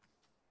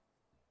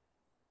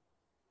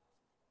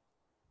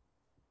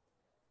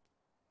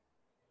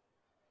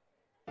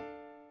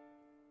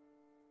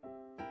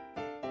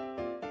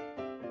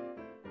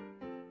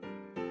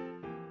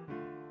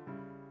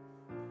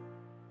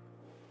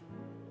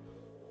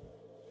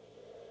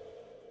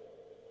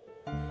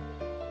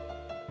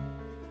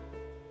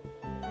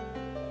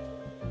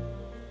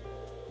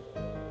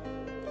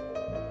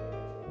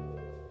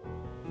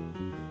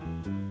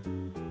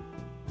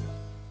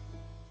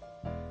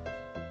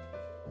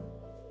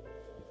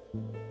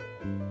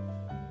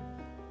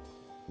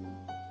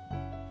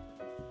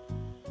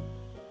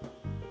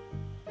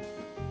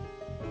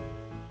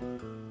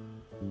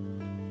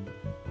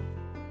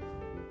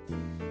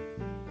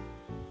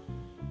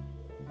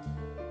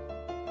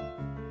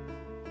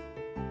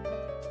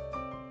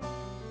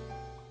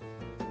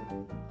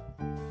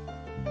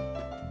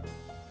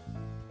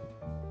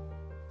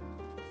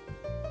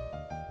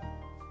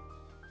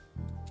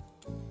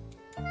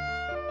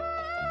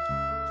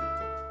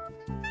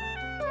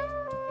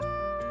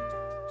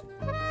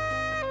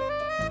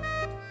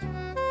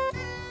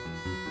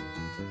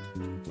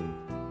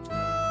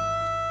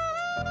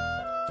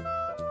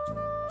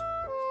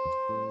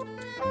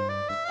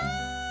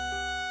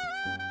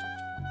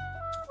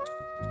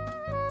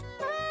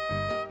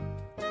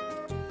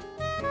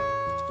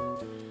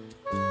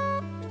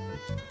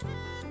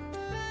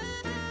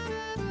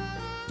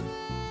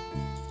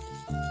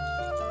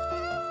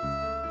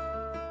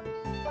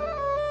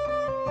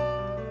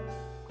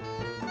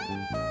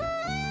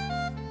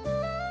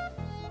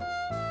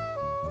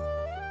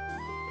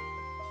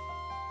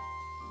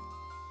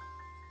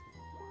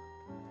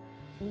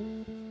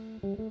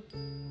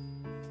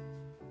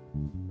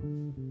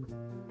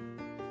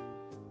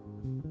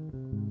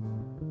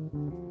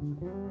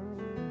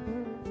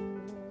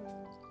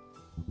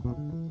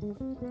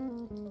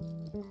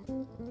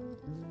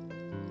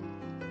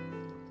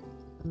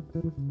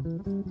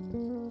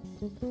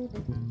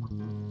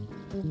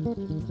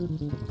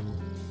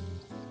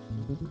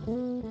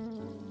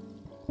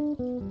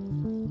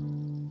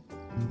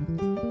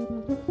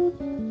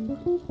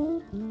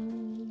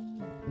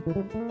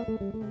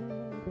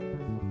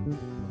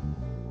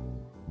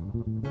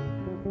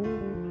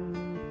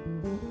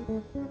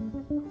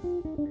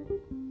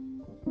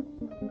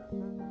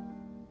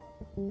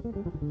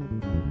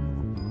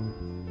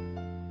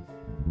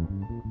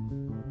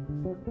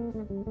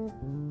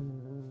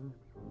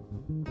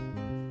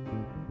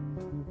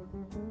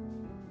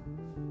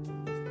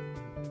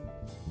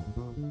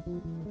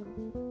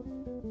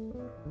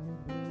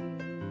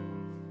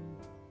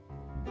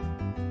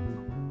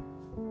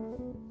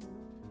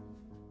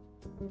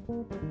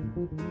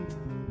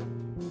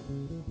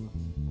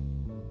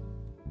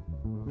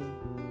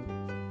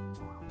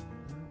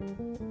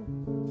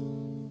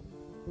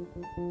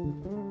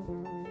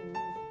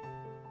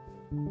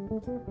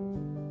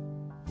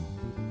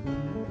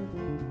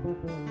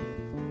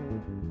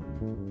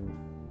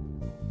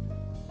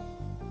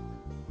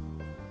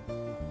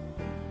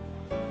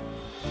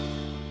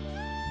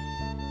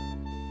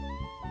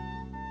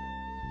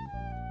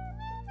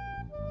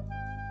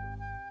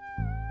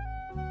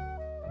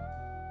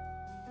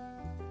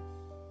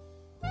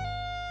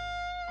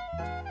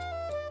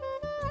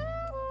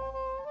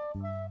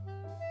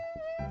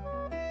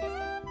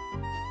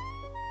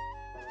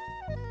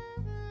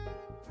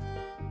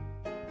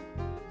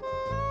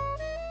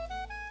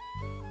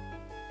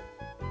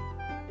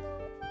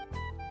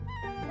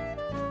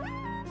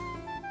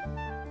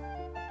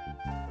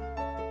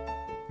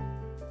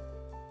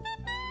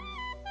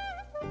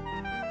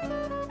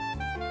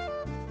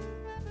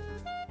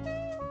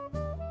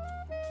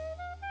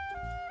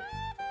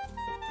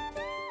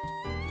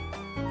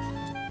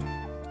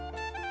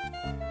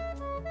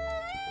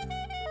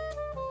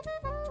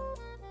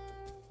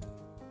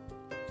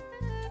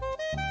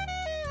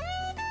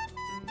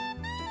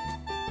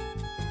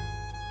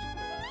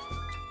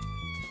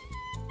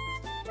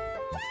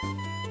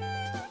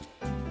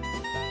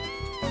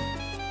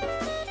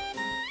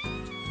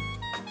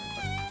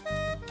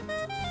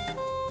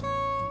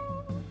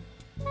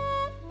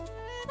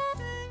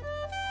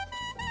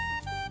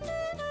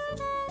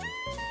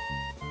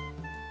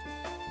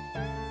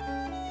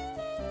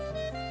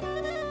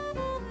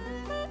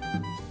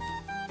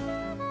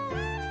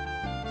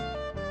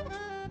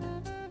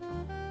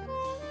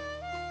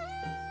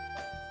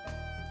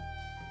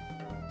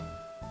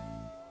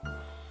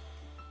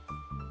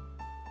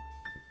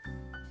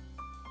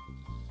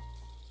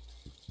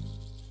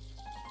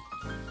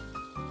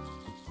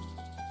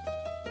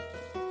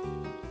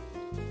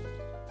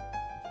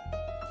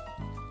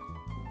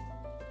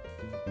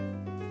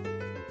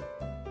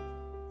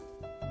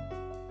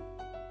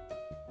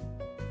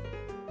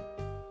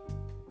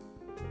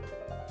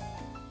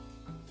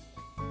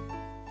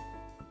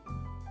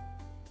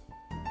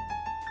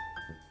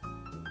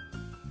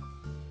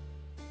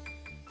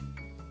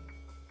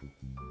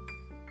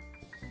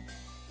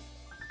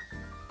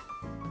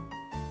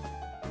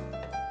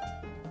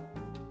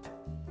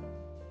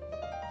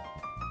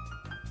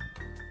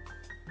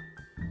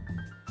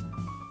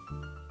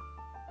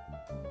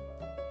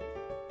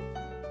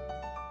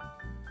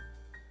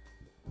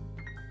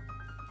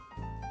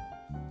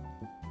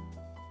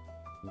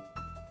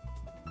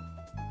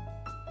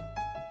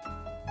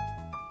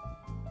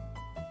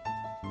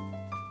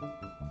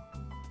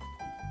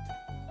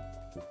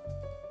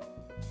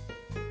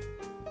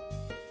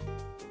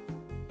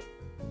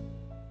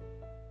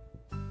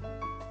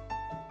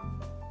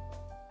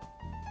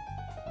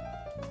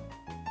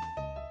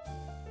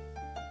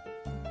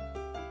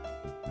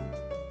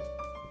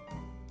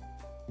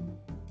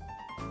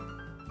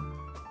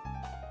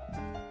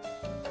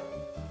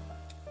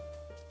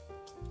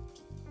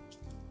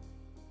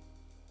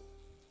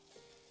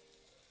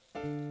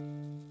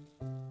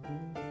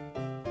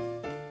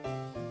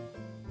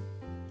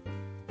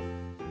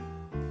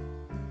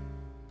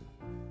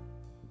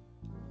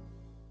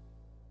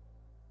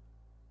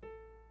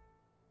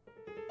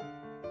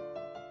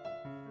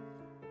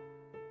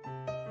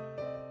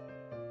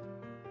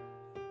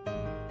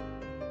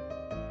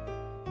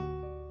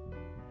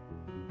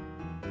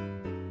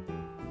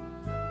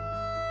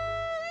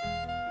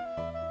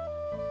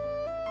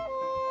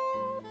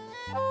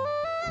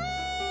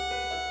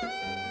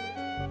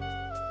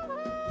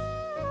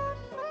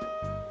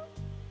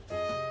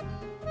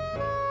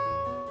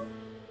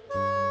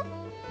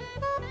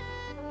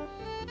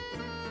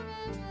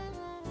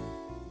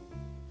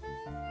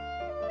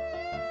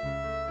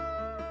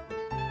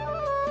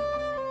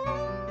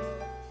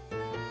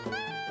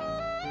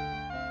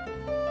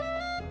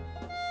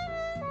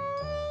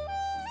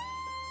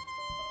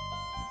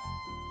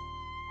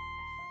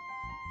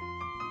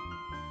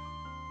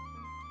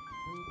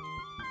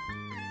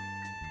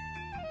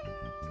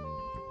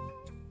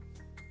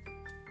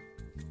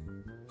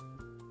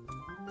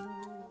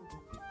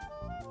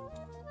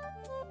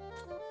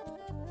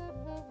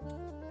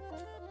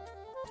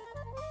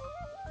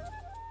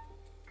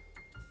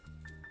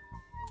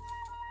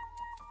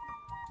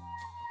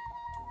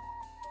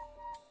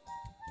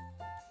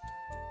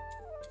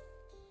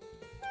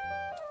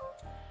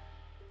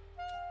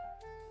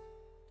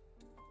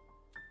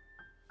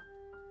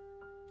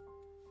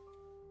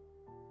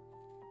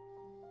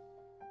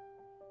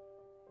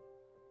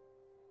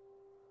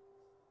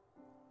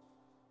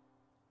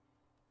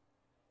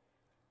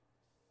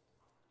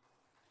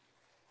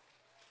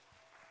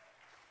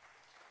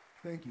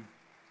 Thank you.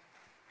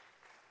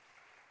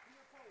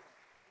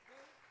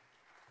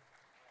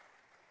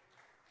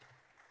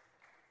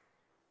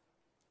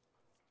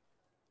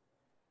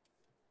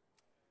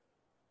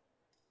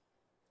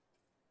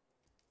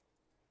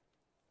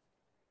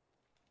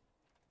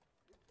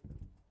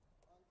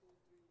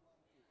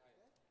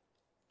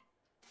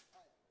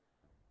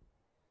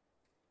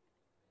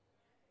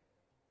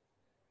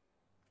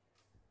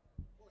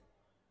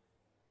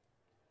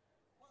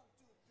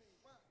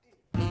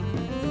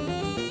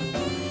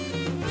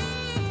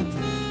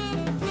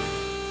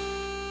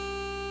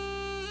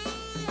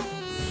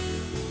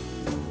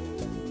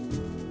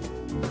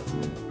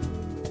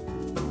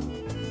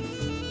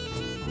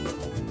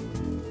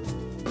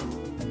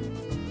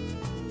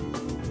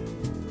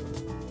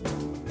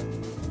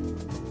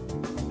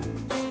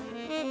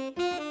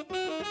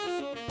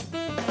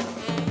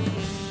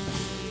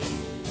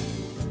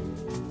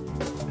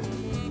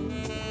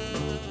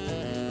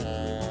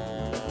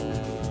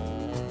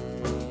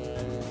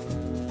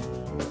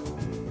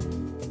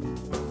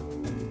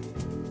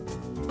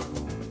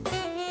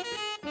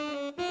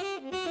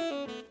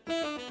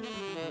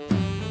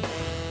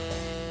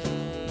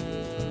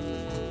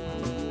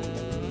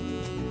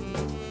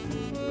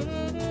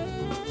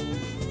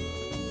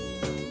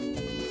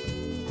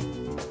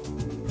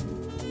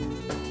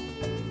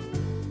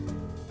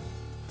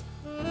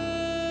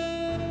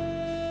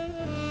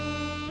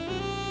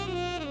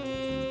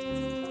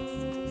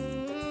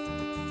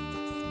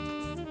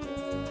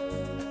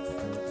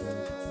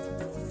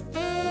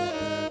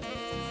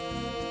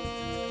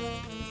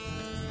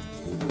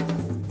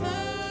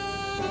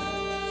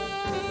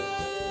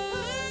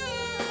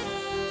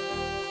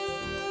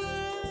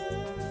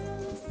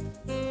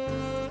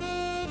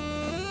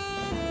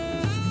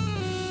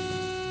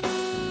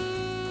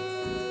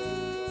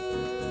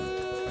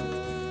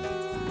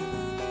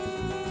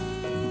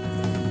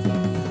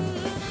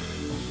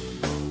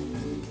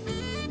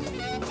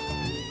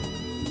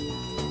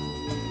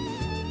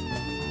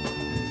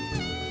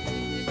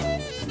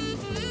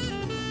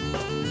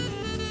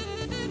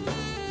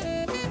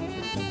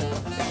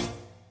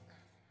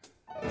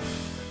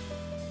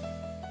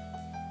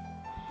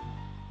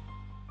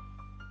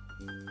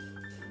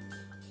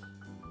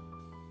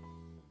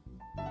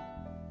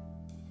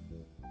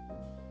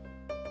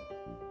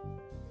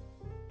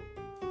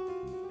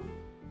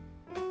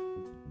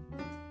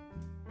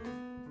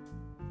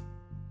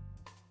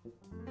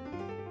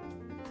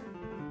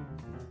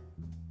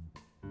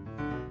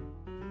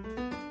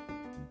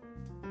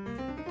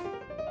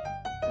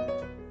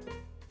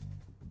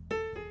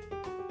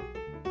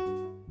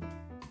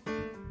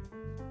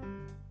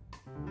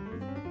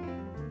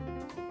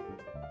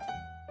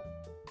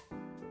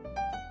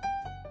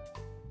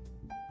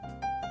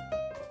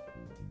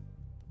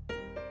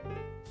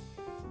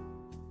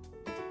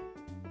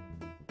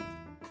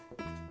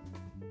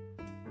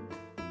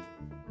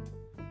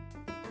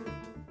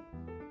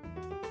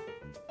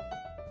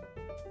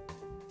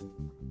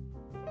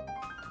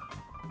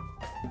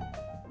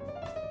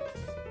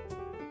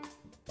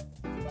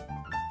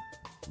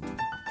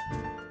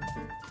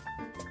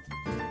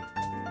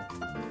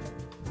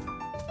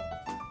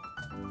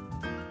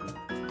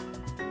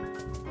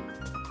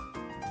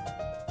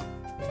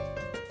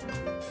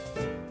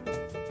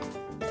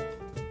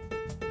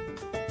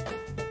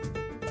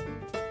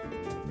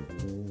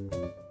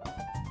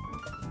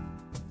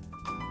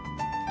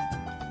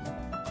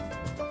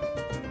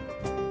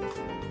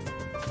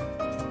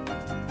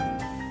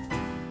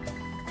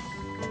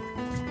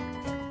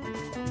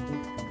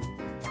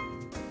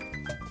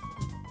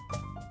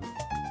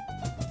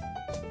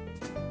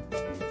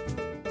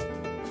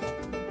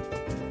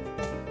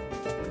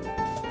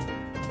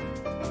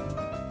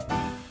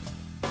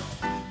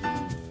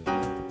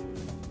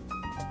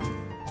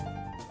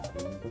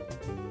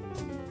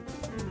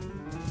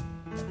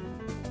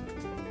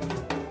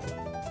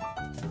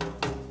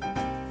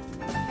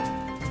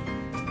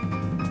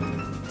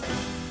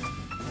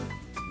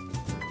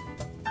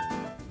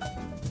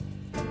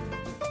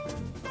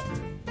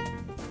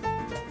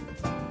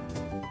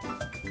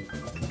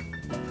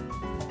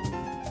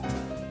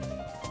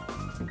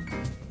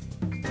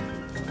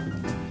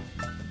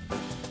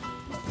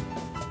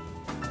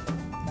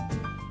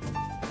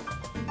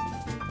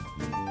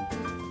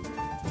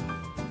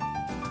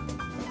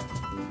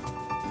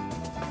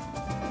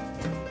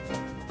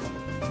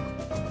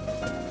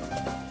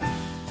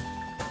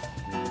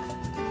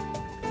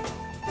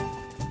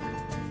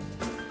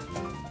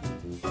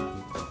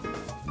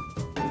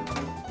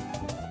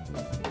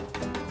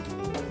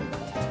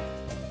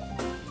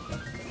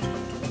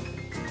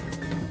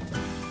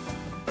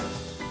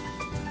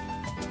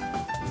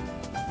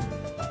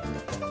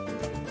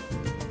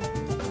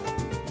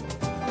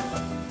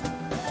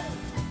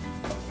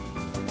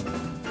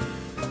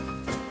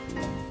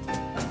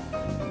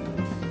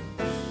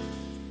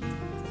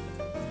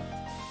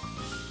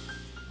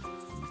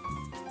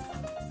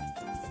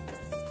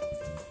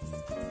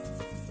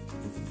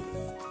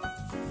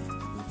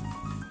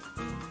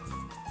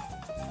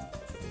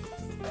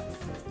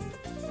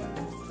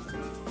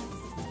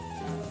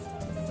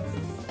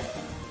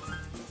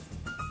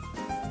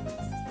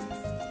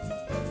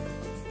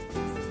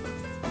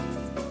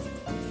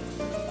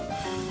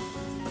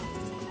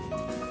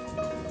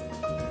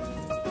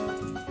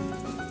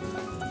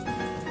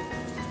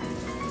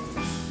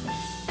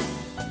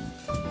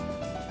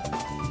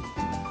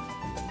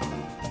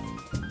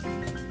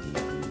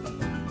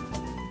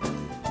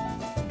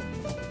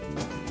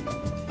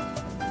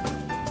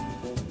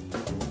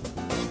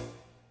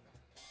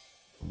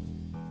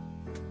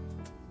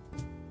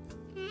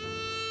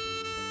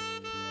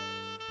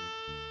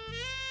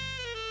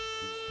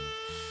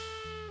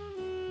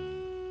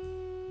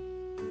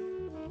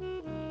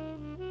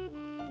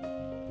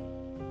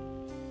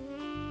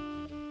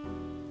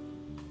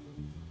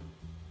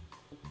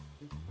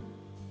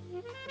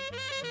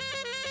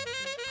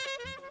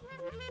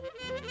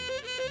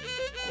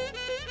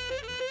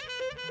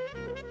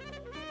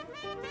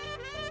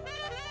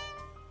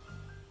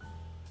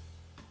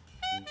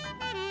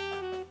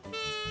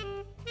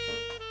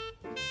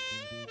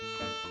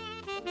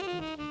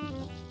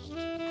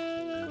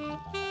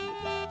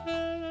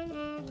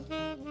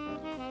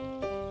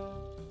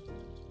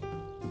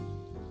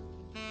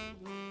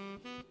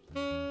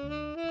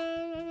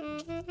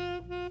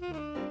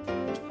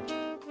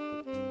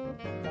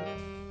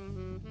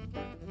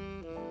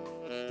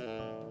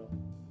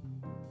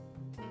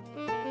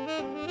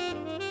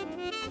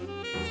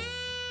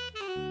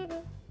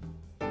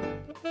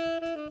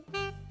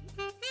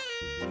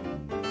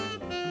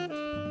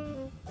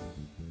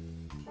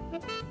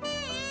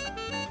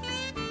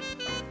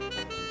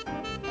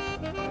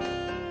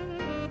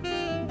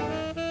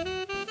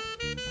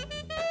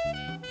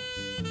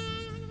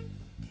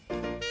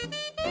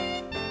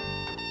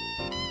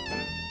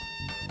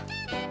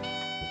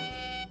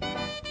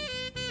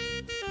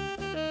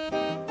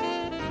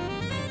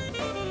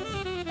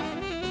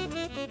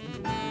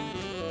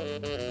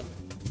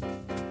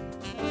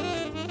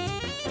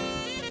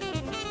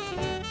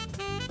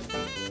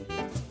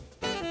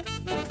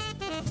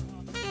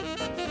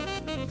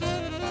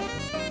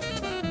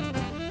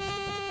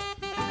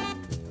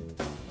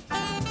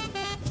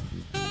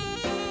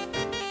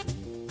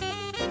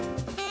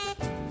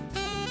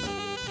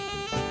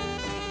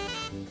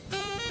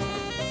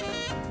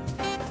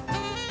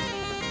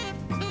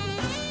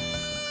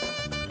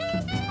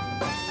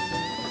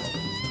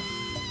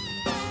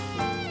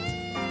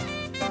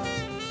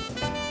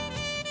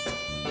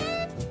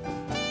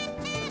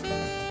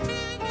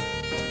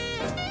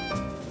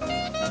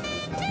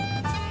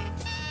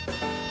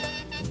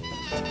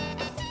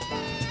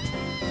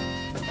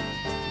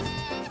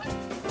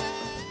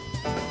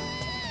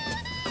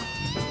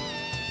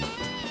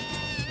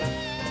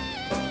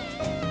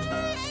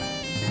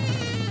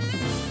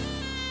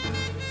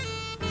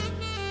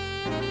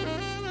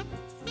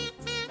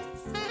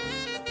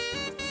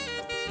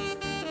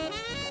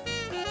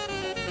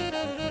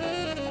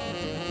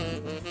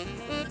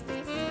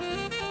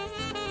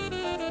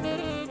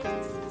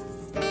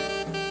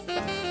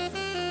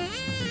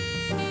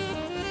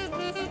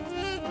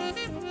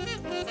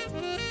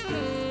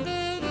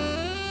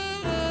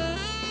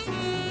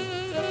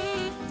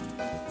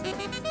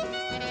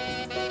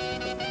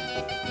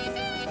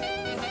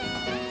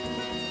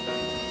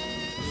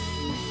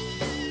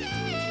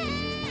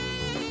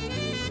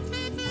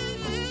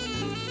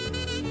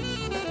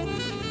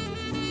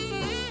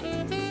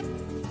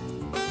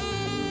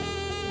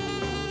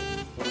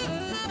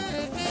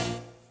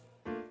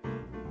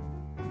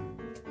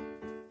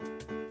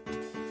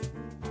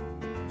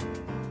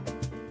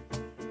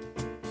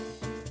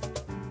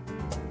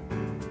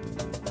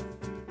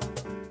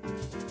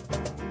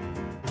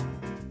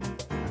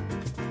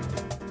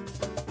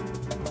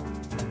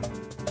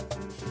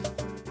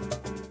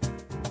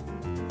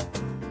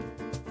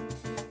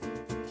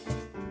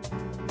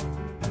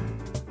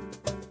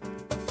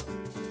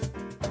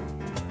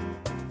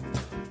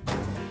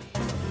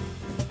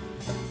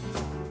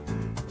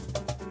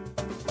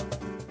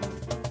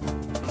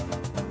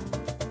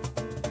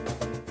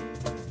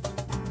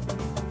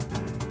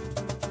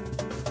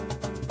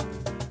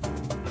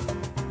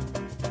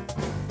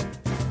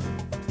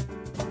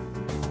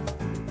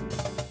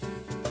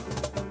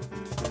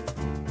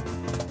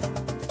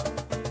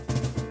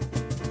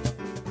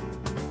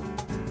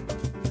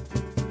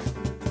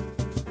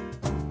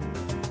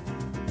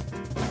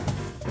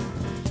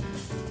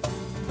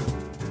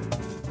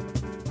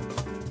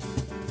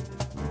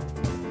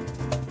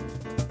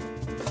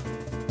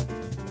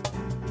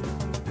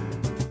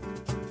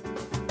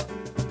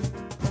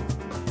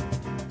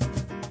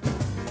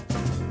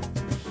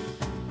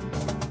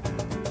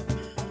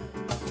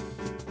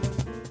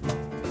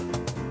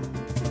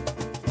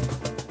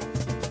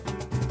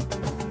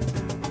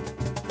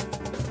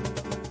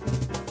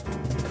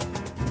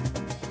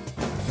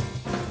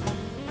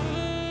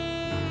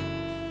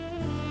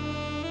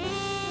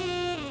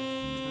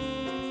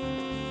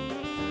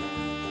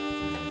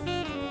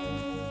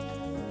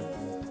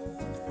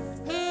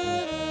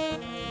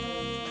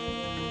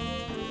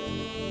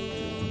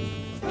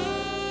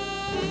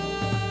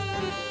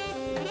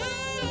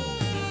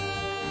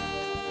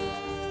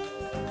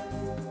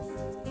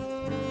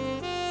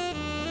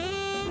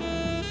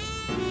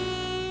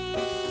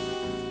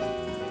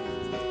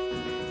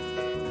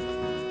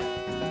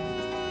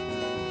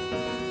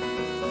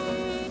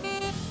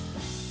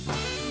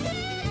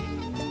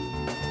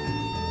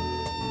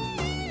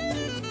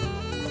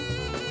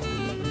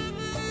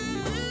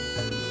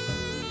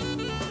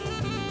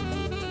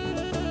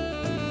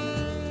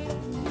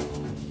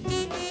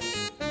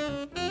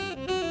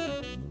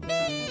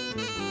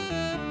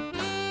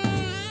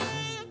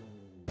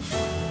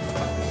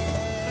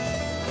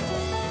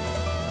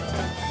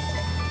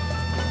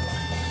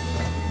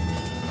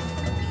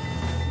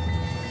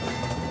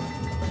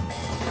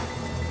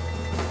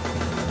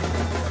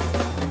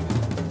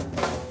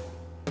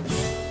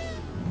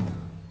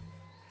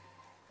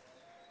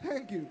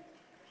 Thank you.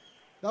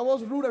 That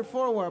was Rooted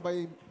Forward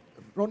by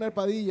Ronald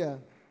Padilla,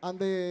 and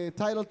the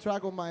title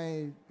track of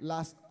our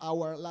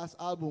last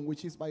album,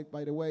 which is, by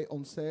the way,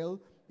 on sale.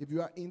 If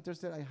you are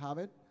interested, I have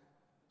it.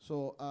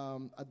 So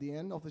at the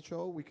end of the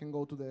show, we can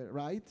go to the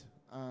right,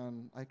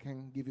 and I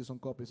can give you some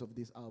copies of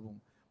this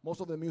album.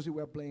 Most of the music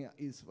we are playing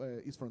is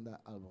from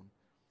that album.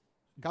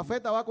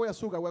 Café, Tabaco, y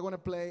Azúcar. We're going to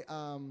play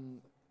a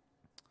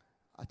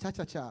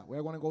cha-cha-cha.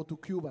 We're going to go to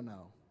Cuba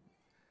now.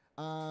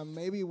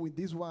 Maybe with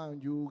this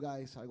one, you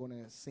guys are going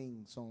to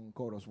sing some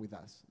chorus with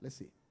us. Let's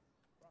see.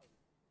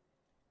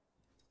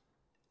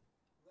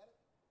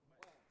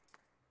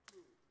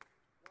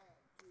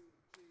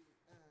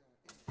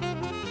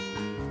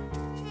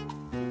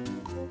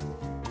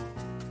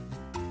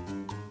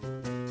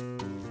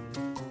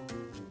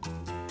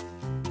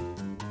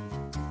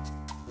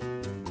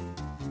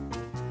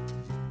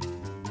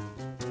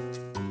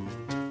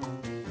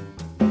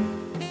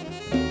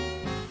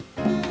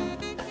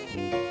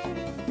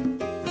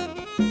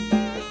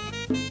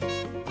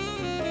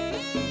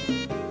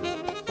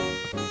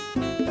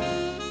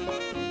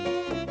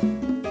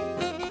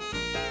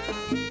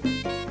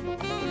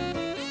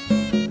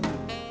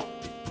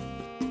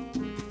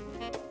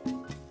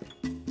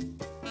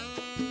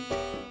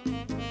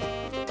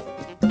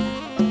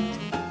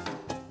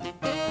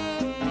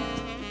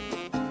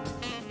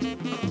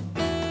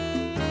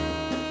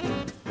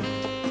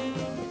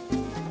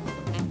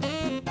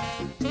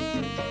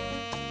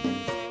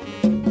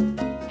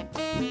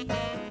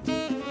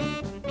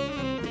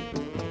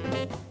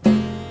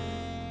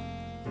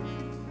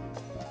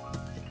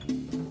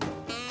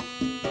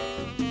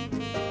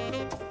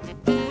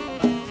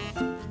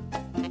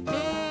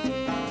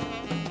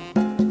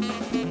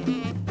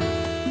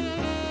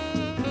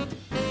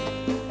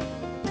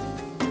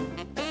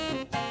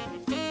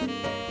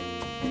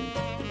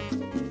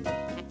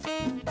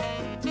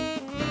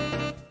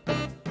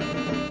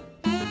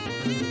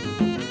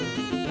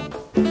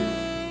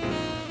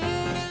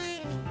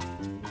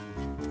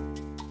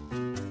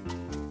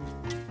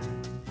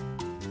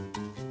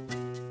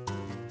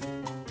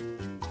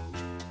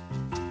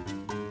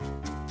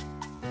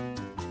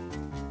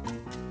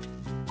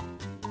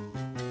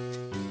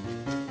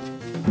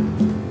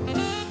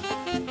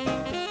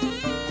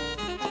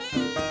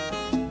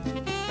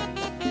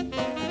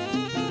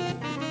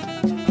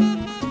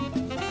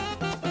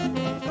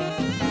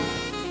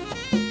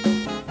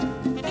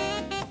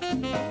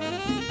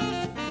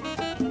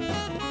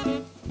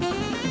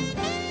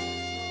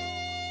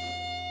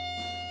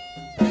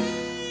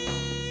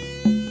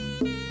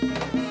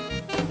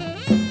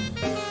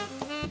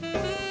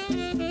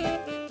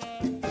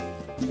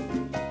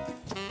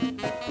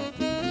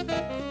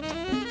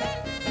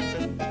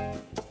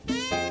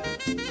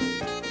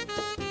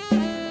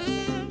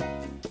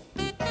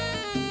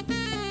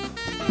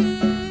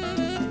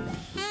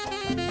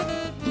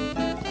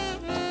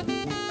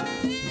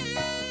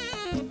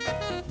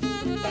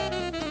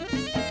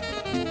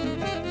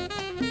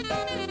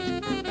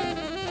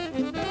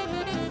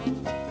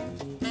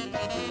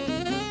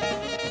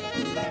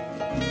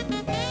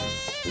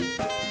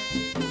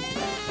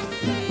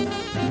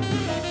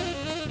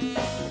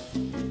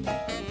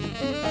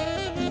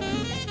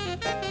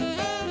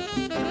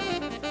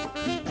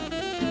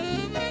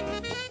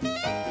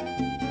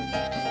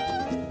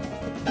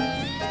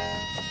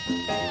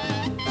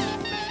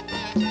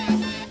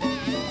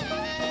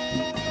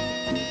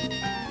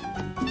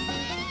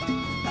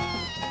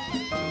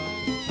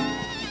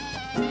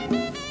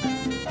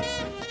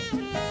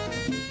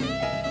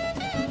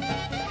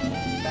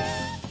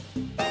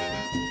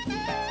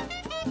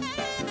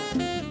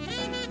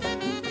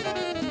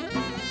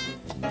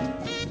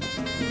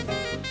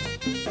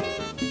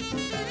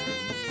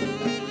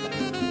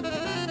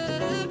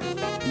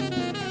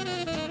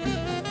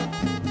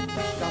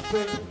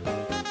 café,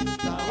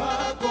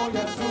 tabaco y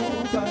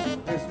azúcar,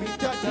 es mi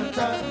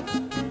cha-cha-cha.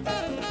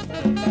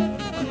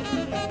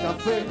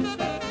 Café,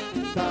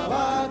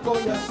 tabaco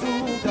y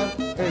azúcar,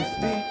 es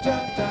mi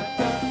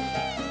cha-cha-cha.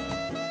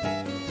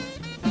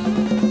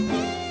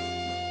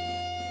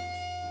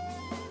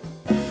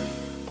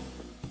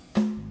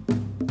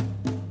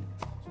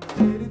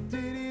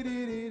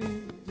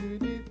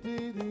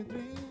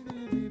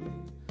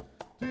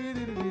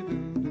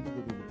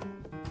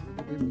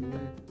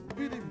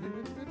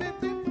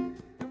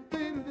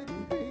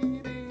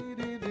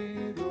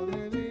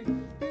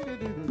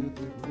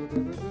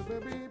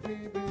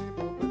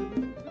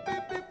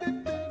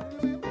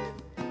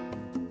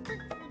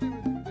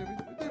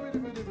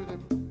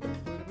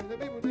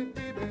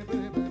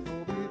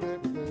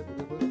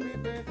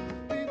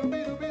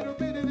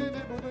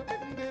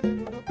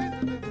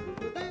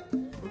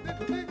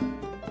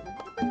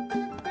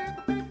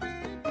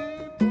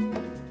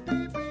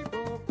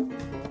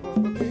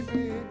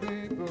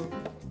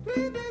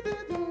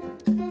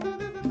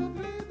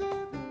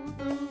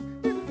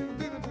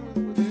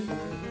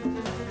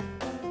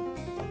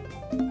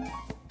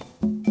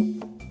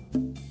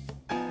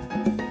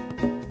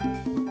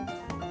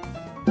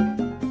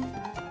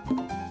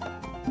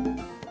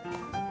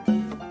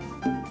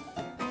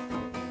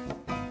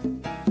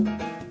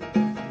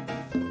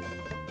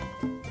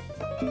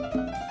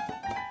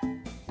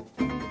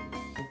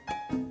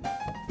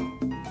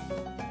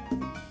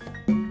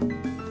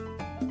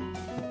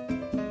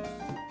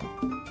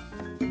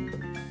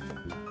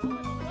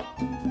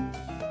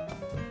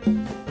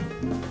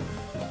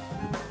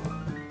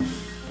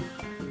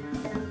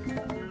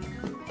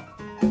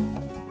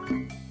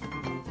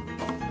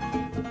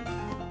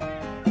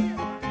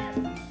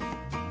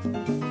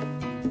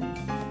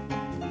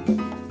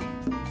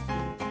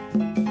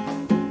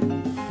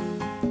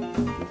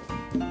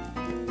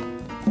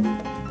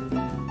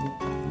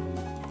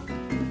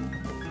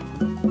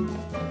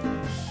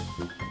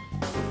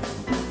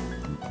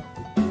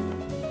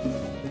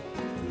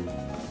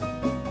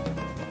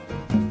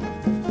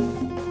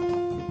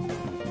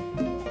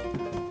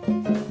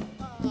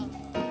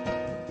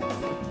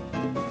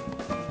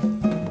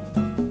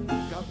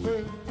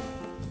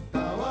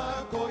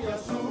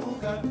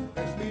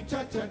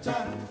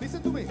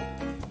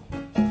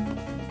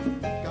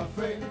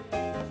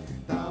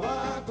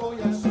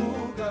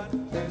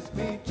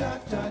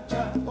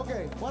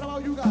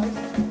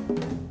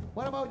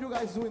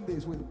 is doing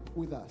this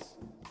with us.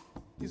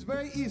 It's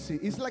very easy.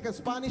 It's like a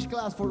Spanish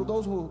class for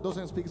those who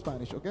doesn't speak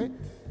Spanish, okay?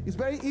 It's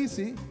very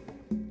easy.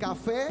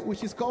 Café,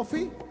 which is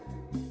coffee.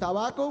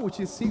 Tobacco, which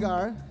is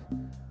cigar.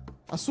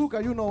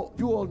 Azúcar,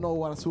 you all know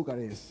what azúcar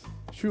is.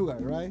 Sugar,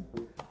 right?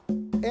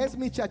 Es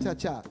mi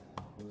cha-cha-cha.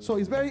 So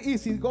it's very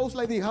easy. It goes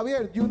like this.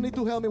 Javier, you need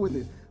to help me with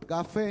this.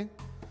 Café,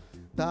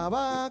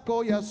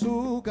 tabaco y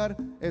azúcar,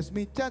 es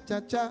mi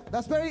cha-cha-cha.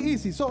 That's very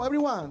easy. So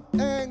everyone,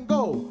 and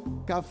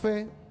go.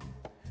 Café,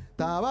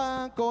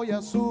 tabaco y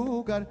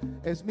azúcar,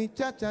 es mi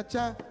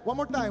cha-cha-cha. One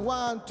more time.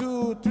 1,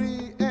 2,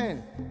 3,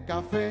 and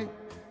café.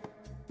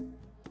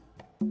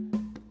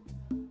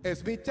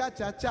 Es mi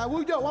cha-cha-cha.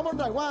 We'll go. One more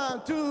time.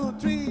 1, 2,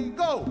 3,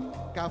 go.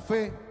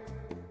 Café.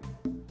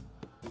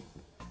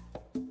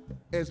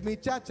 Es mi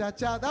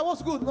cha-cha-cha. That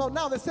was good. No,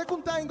 now the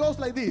second time goes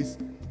like this.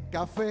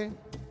 Café,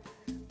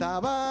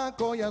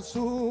 tabaco y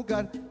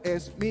azúcar,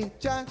 es mi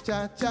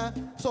cha-cha-cha.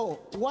 So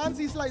once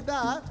it's like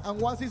that, and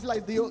once it's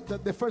like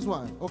the first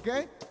one,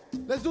 okay?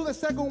 Let's do the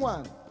second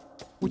one,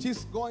 which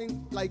is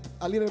going like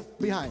a little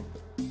behind.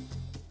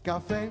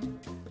 Café,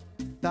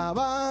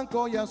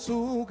 tabaco y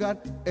azúcar,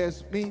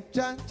 es mi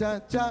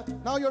cha-cha-cha.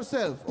 Now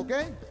yourself,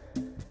 okay?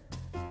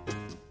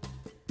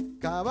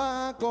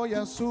 Tabaco y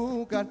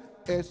azúcar,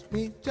 es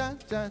mi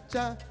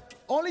cha-cha-cha.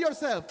 Only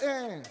yourself.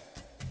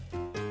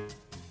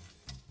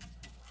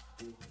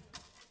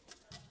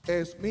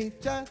 Es mi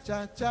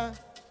cha-cha-cha.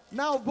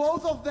 Now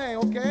both of them,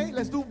 okay?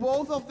 Let's do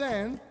both of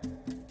them.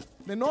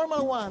 The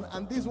normal one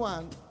and this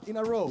one in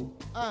a row.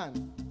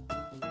 And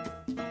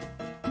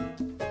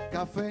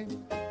café,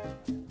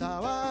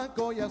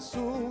 tabaco y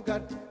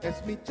azúcar,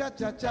 es mi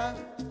cha-cha-cha.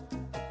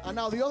 And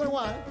now the other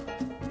one.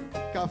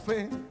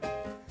 Café,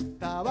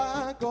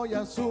 tabaco y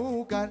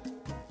azúcar.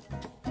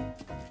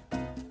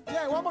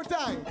 Yeah, one more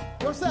time.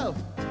 Yourself.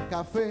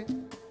 Café.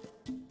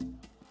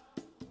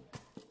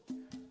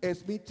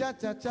 Es mi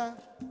cha-cha-cha.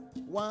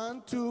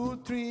 1,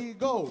 2, 3,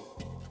 go.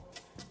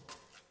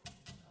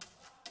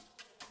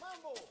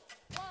 Mambo.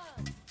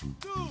 1,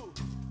 2,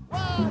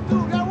 1, 2.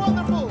 You're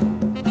wonderful.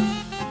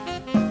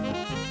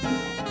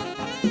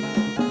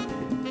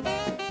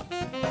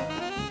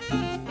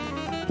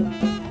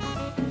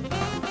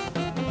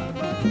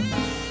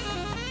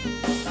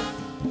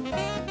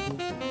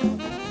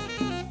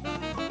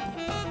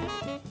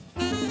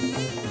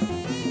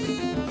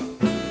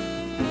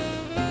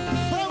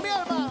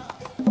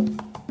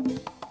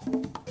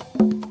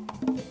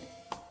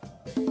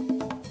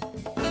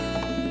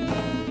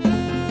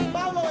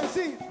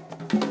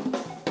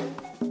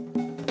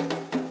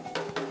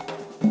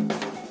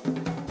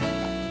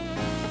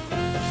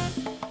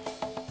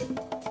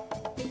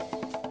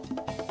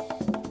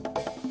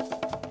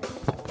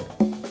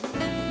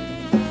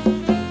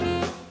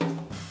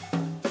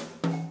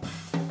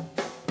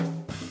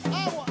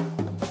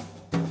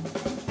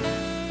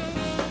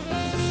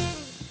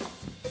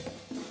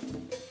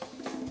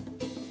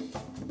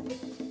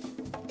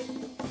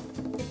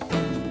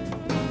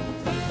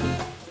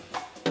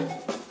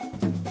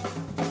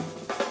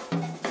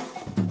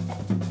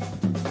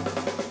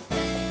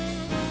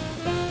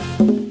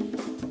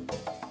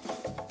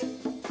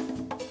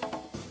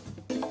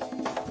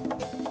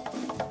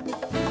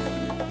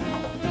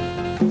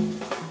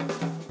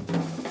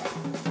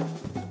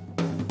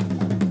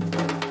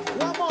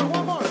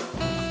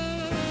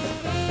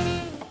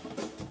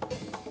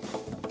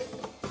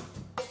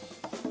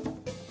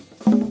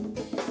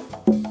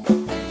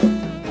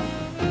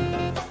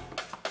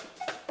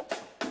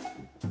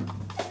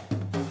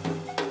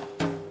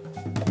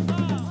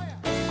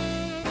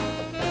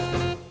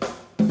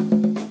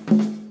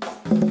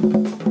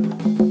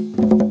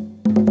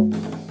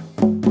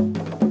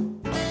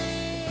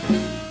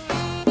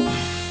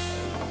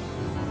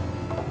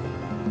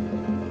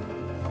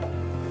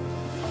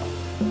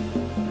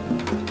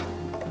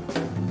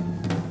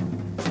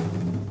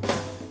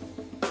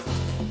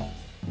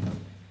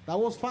 That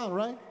was fun,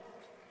 right?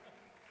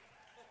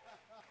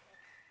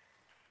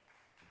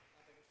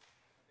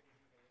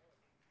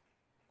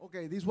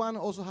 Okay, this one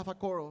also have a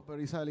chorus, but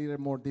it's a little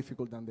more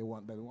difficult than the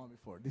one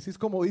before. This is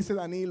Como Dice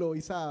Danilo.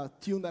 It's a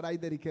tune that I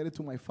dedicated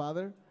to my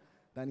father,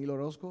 Danilo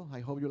Orozco. I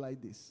hope you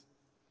like this.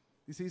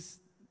 This is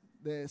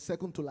the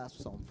second to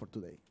last song for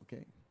today,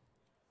 okay?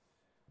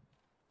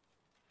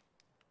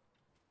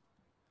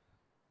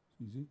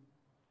 Easy.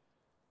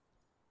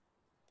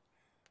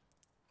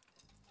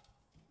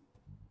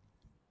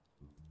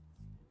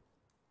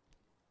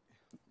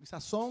 It's a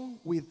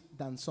song with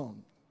danzón,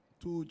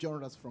 two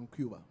genres from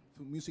Cuba,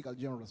 two musical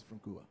genres from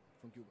Cuba.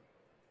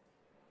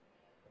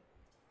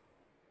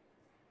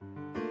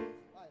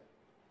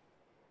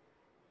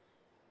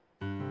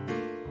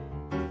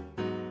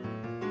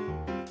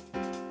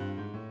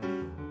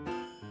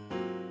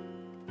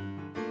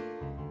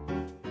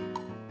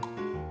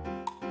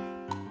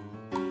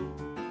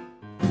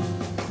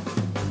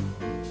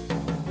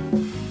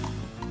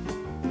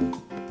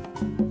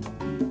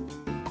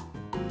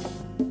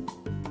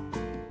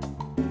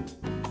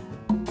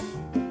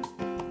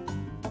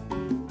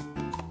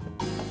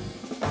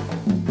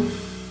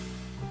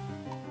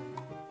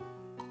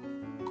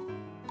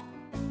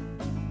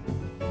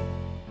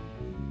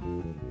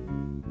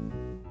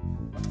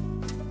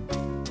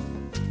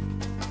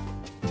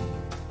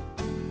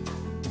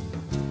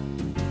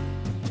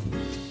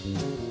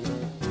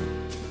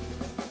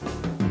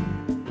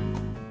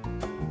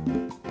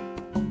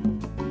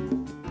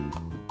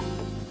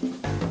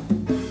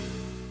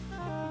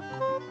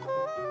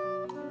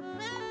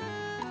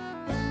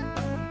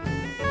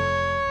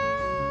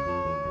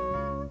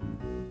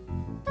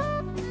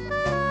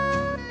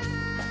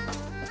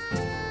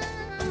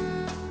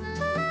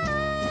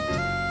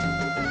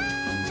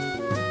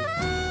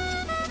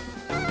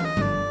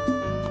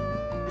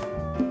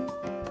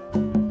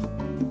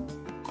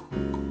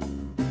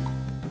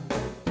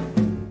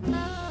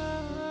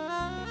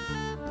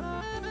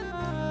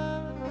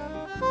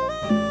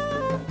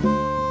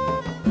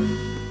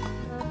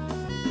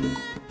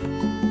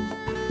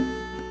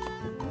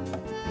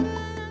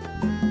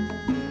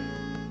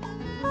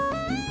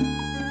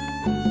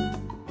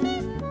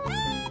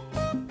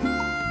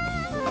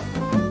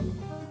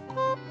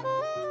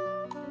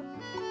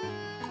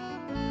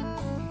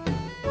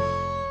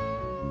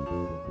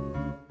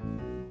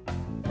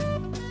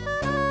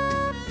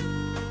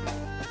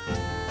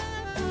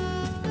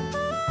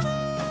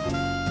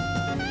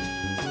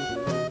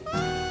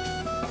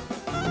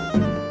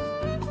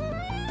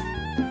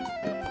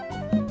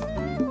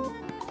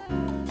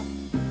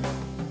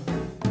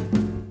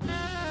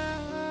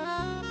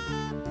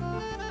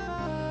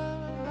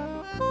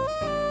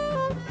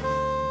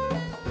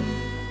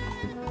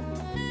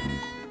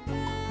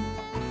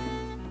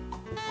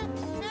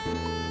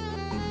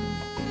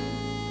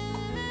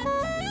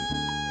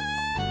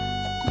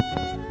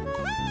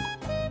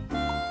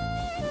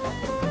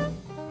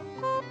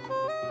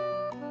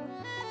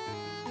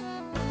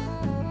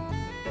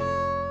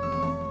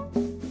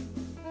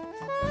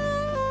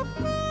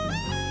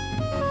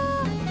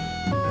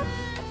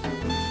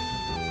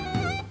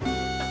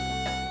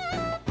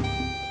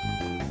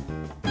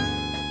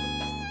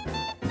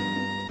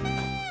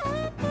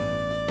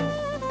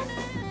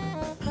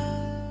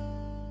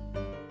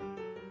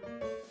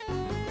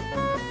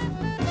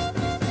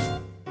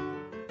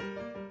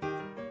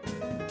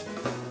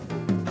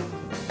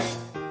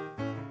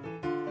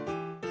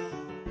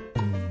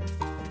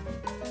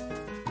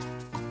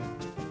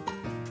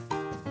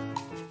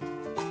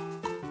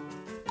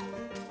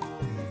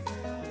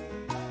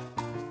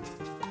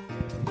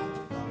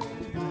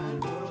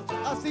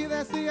 Así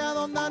decía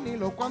don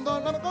Danilo cuando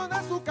al balcón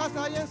de su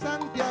casa y en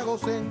Santiago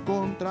se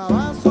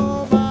encontraba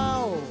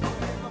asomado.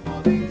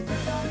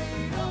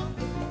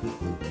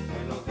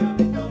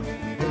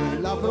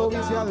 En la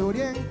provincia de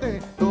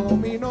Oriente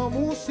dominó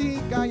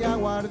música y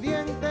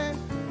aguardiente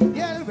y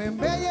el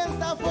bembé ya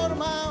está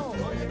formado.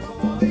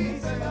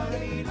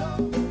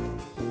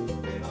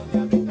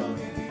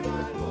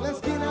 La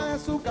esquina de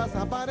su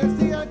casa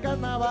parecía el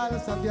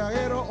carnaval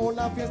santiaguero o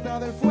la fiesta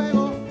del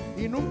fuego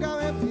y nunca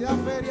vendía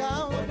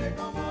feriado. Oye,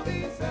 como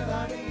dice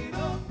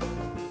Danilo,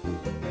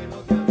 que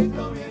los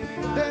diablitos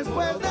vienen.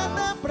 Después de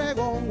este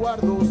pregón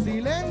guardo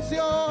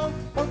silencio,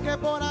 porque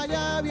por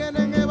allá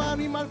vienen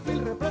Ébano y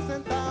Marfil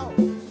representados.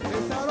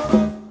 Cesar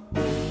Orozco.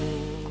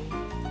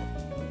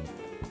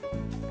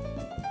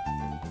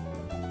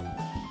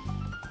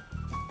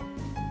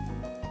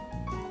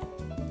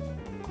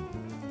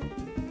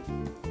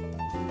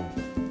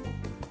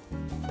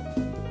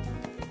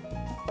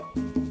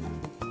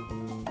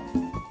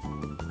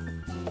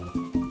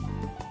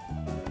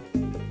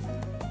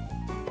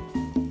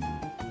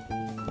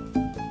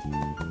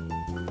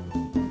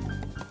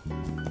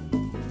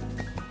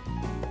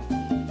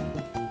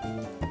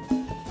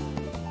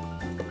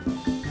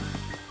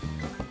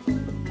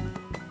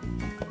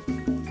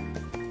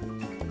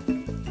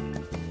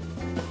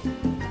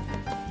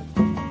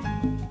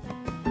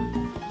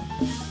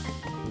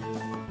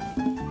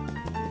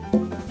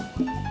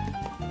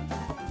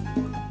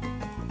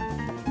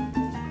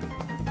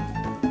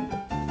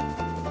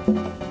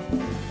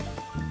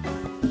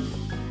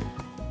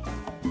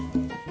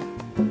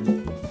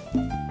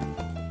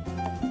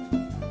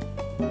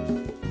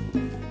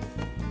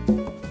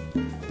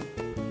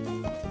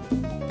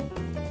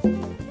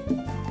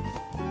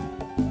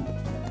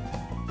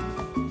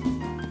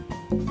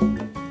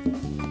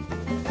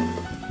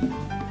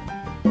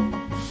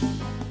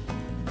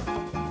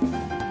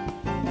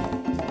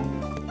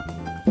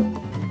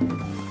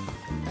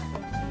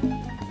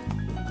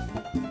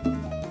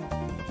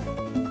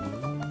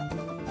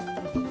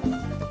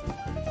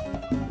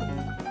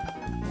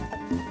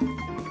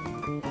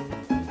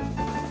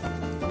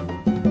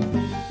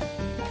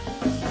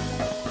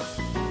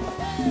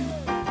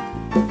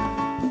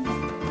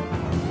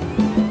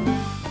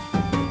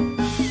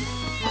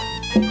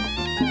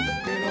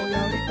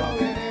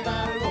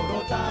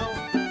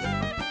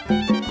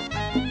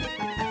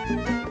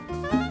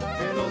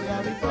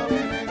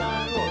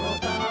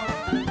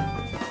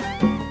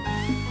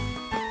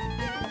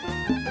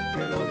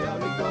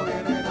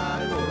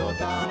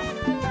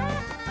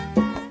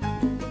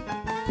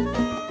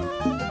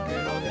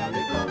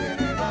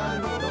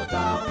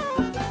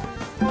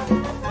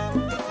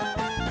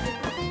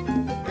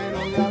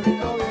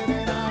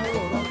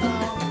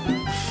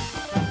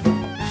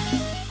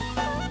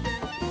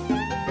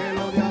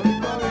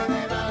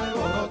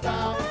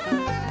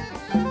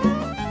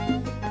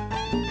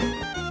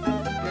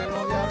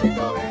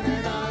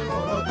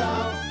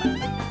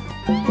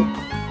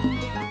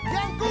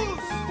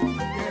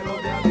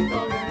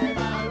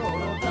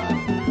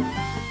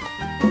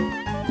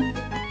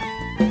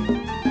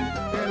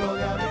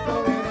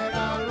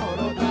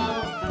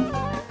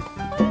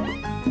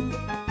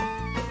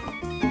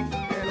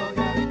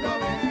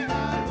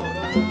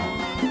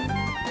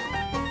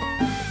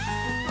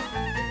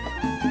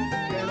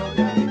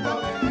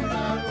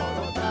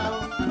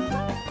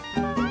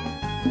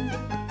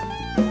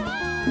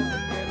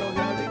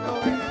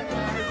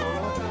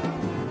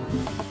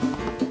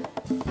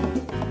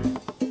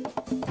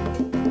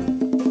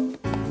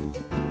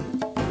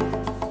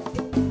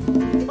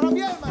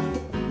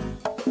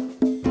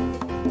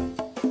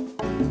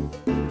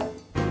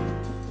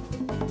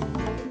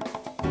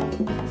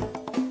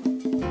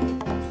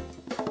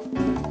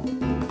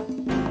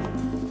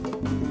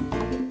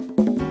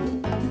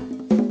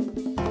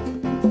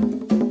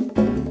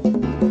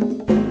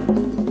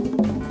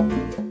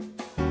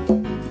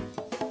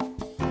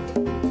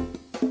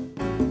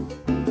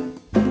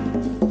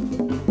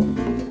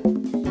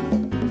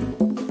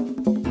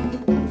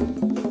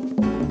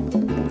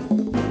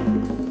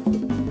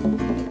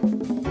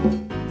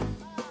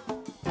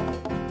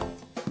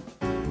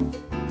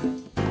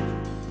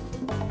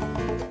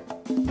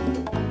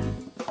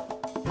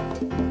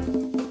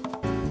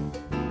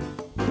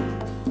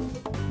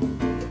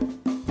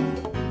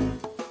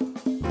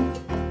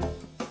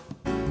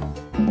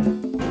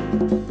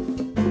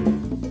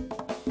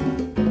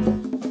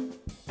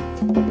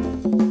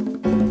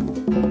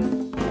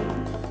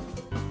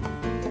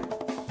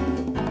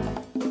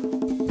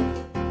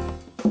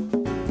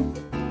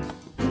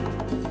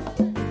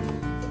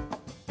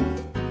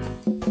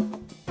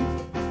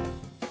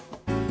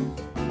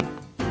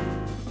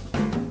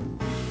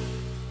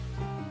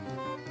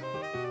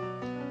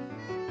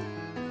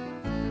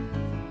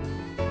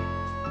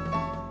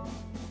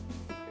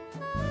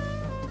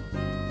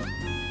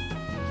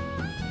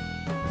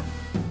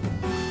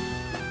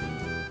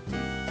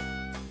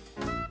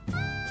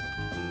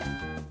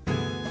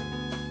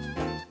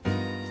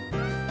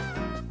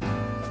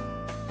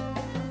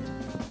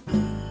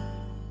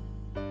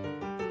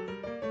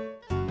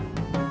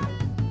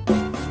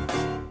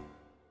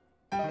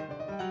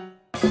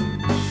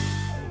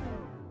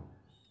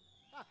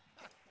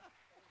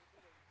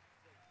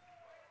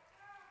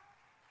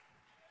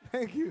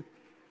 Thank you.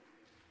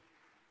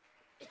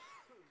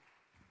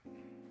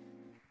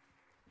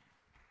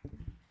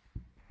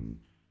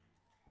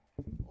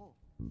 Oh,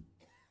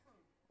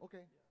 okay.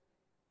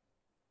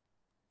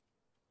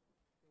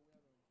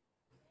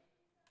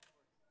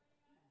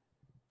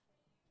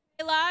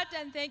 Mélat,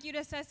 and thank you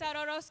to Cesar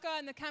Orozco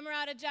and the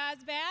Kamarata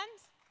Jazz Band.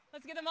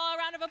 Let's give them all a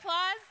round of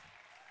applause.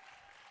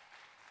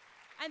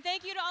 And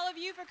thank you to all of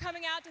you for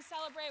coming out to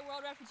celebrate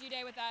World Refugee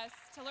Day with us.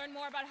 To learn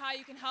more about how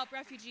you can help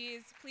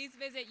refugees, please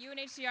visit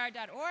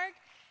UNHCR.org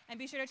and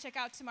be sure to check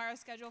out tomorrow's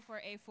schedule for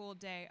a full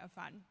day of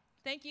fun.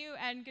 Thank you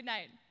and good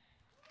night.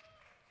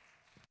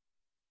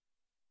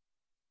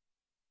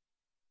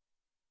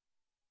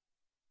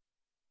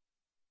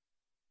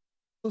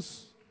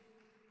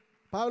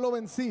 Pablo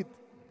Bencit,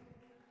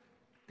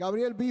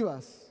 Gabriel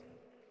Vivas.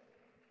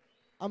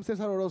 I'm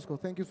Cesar Orozco.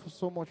 Thank you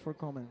so much for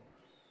coming.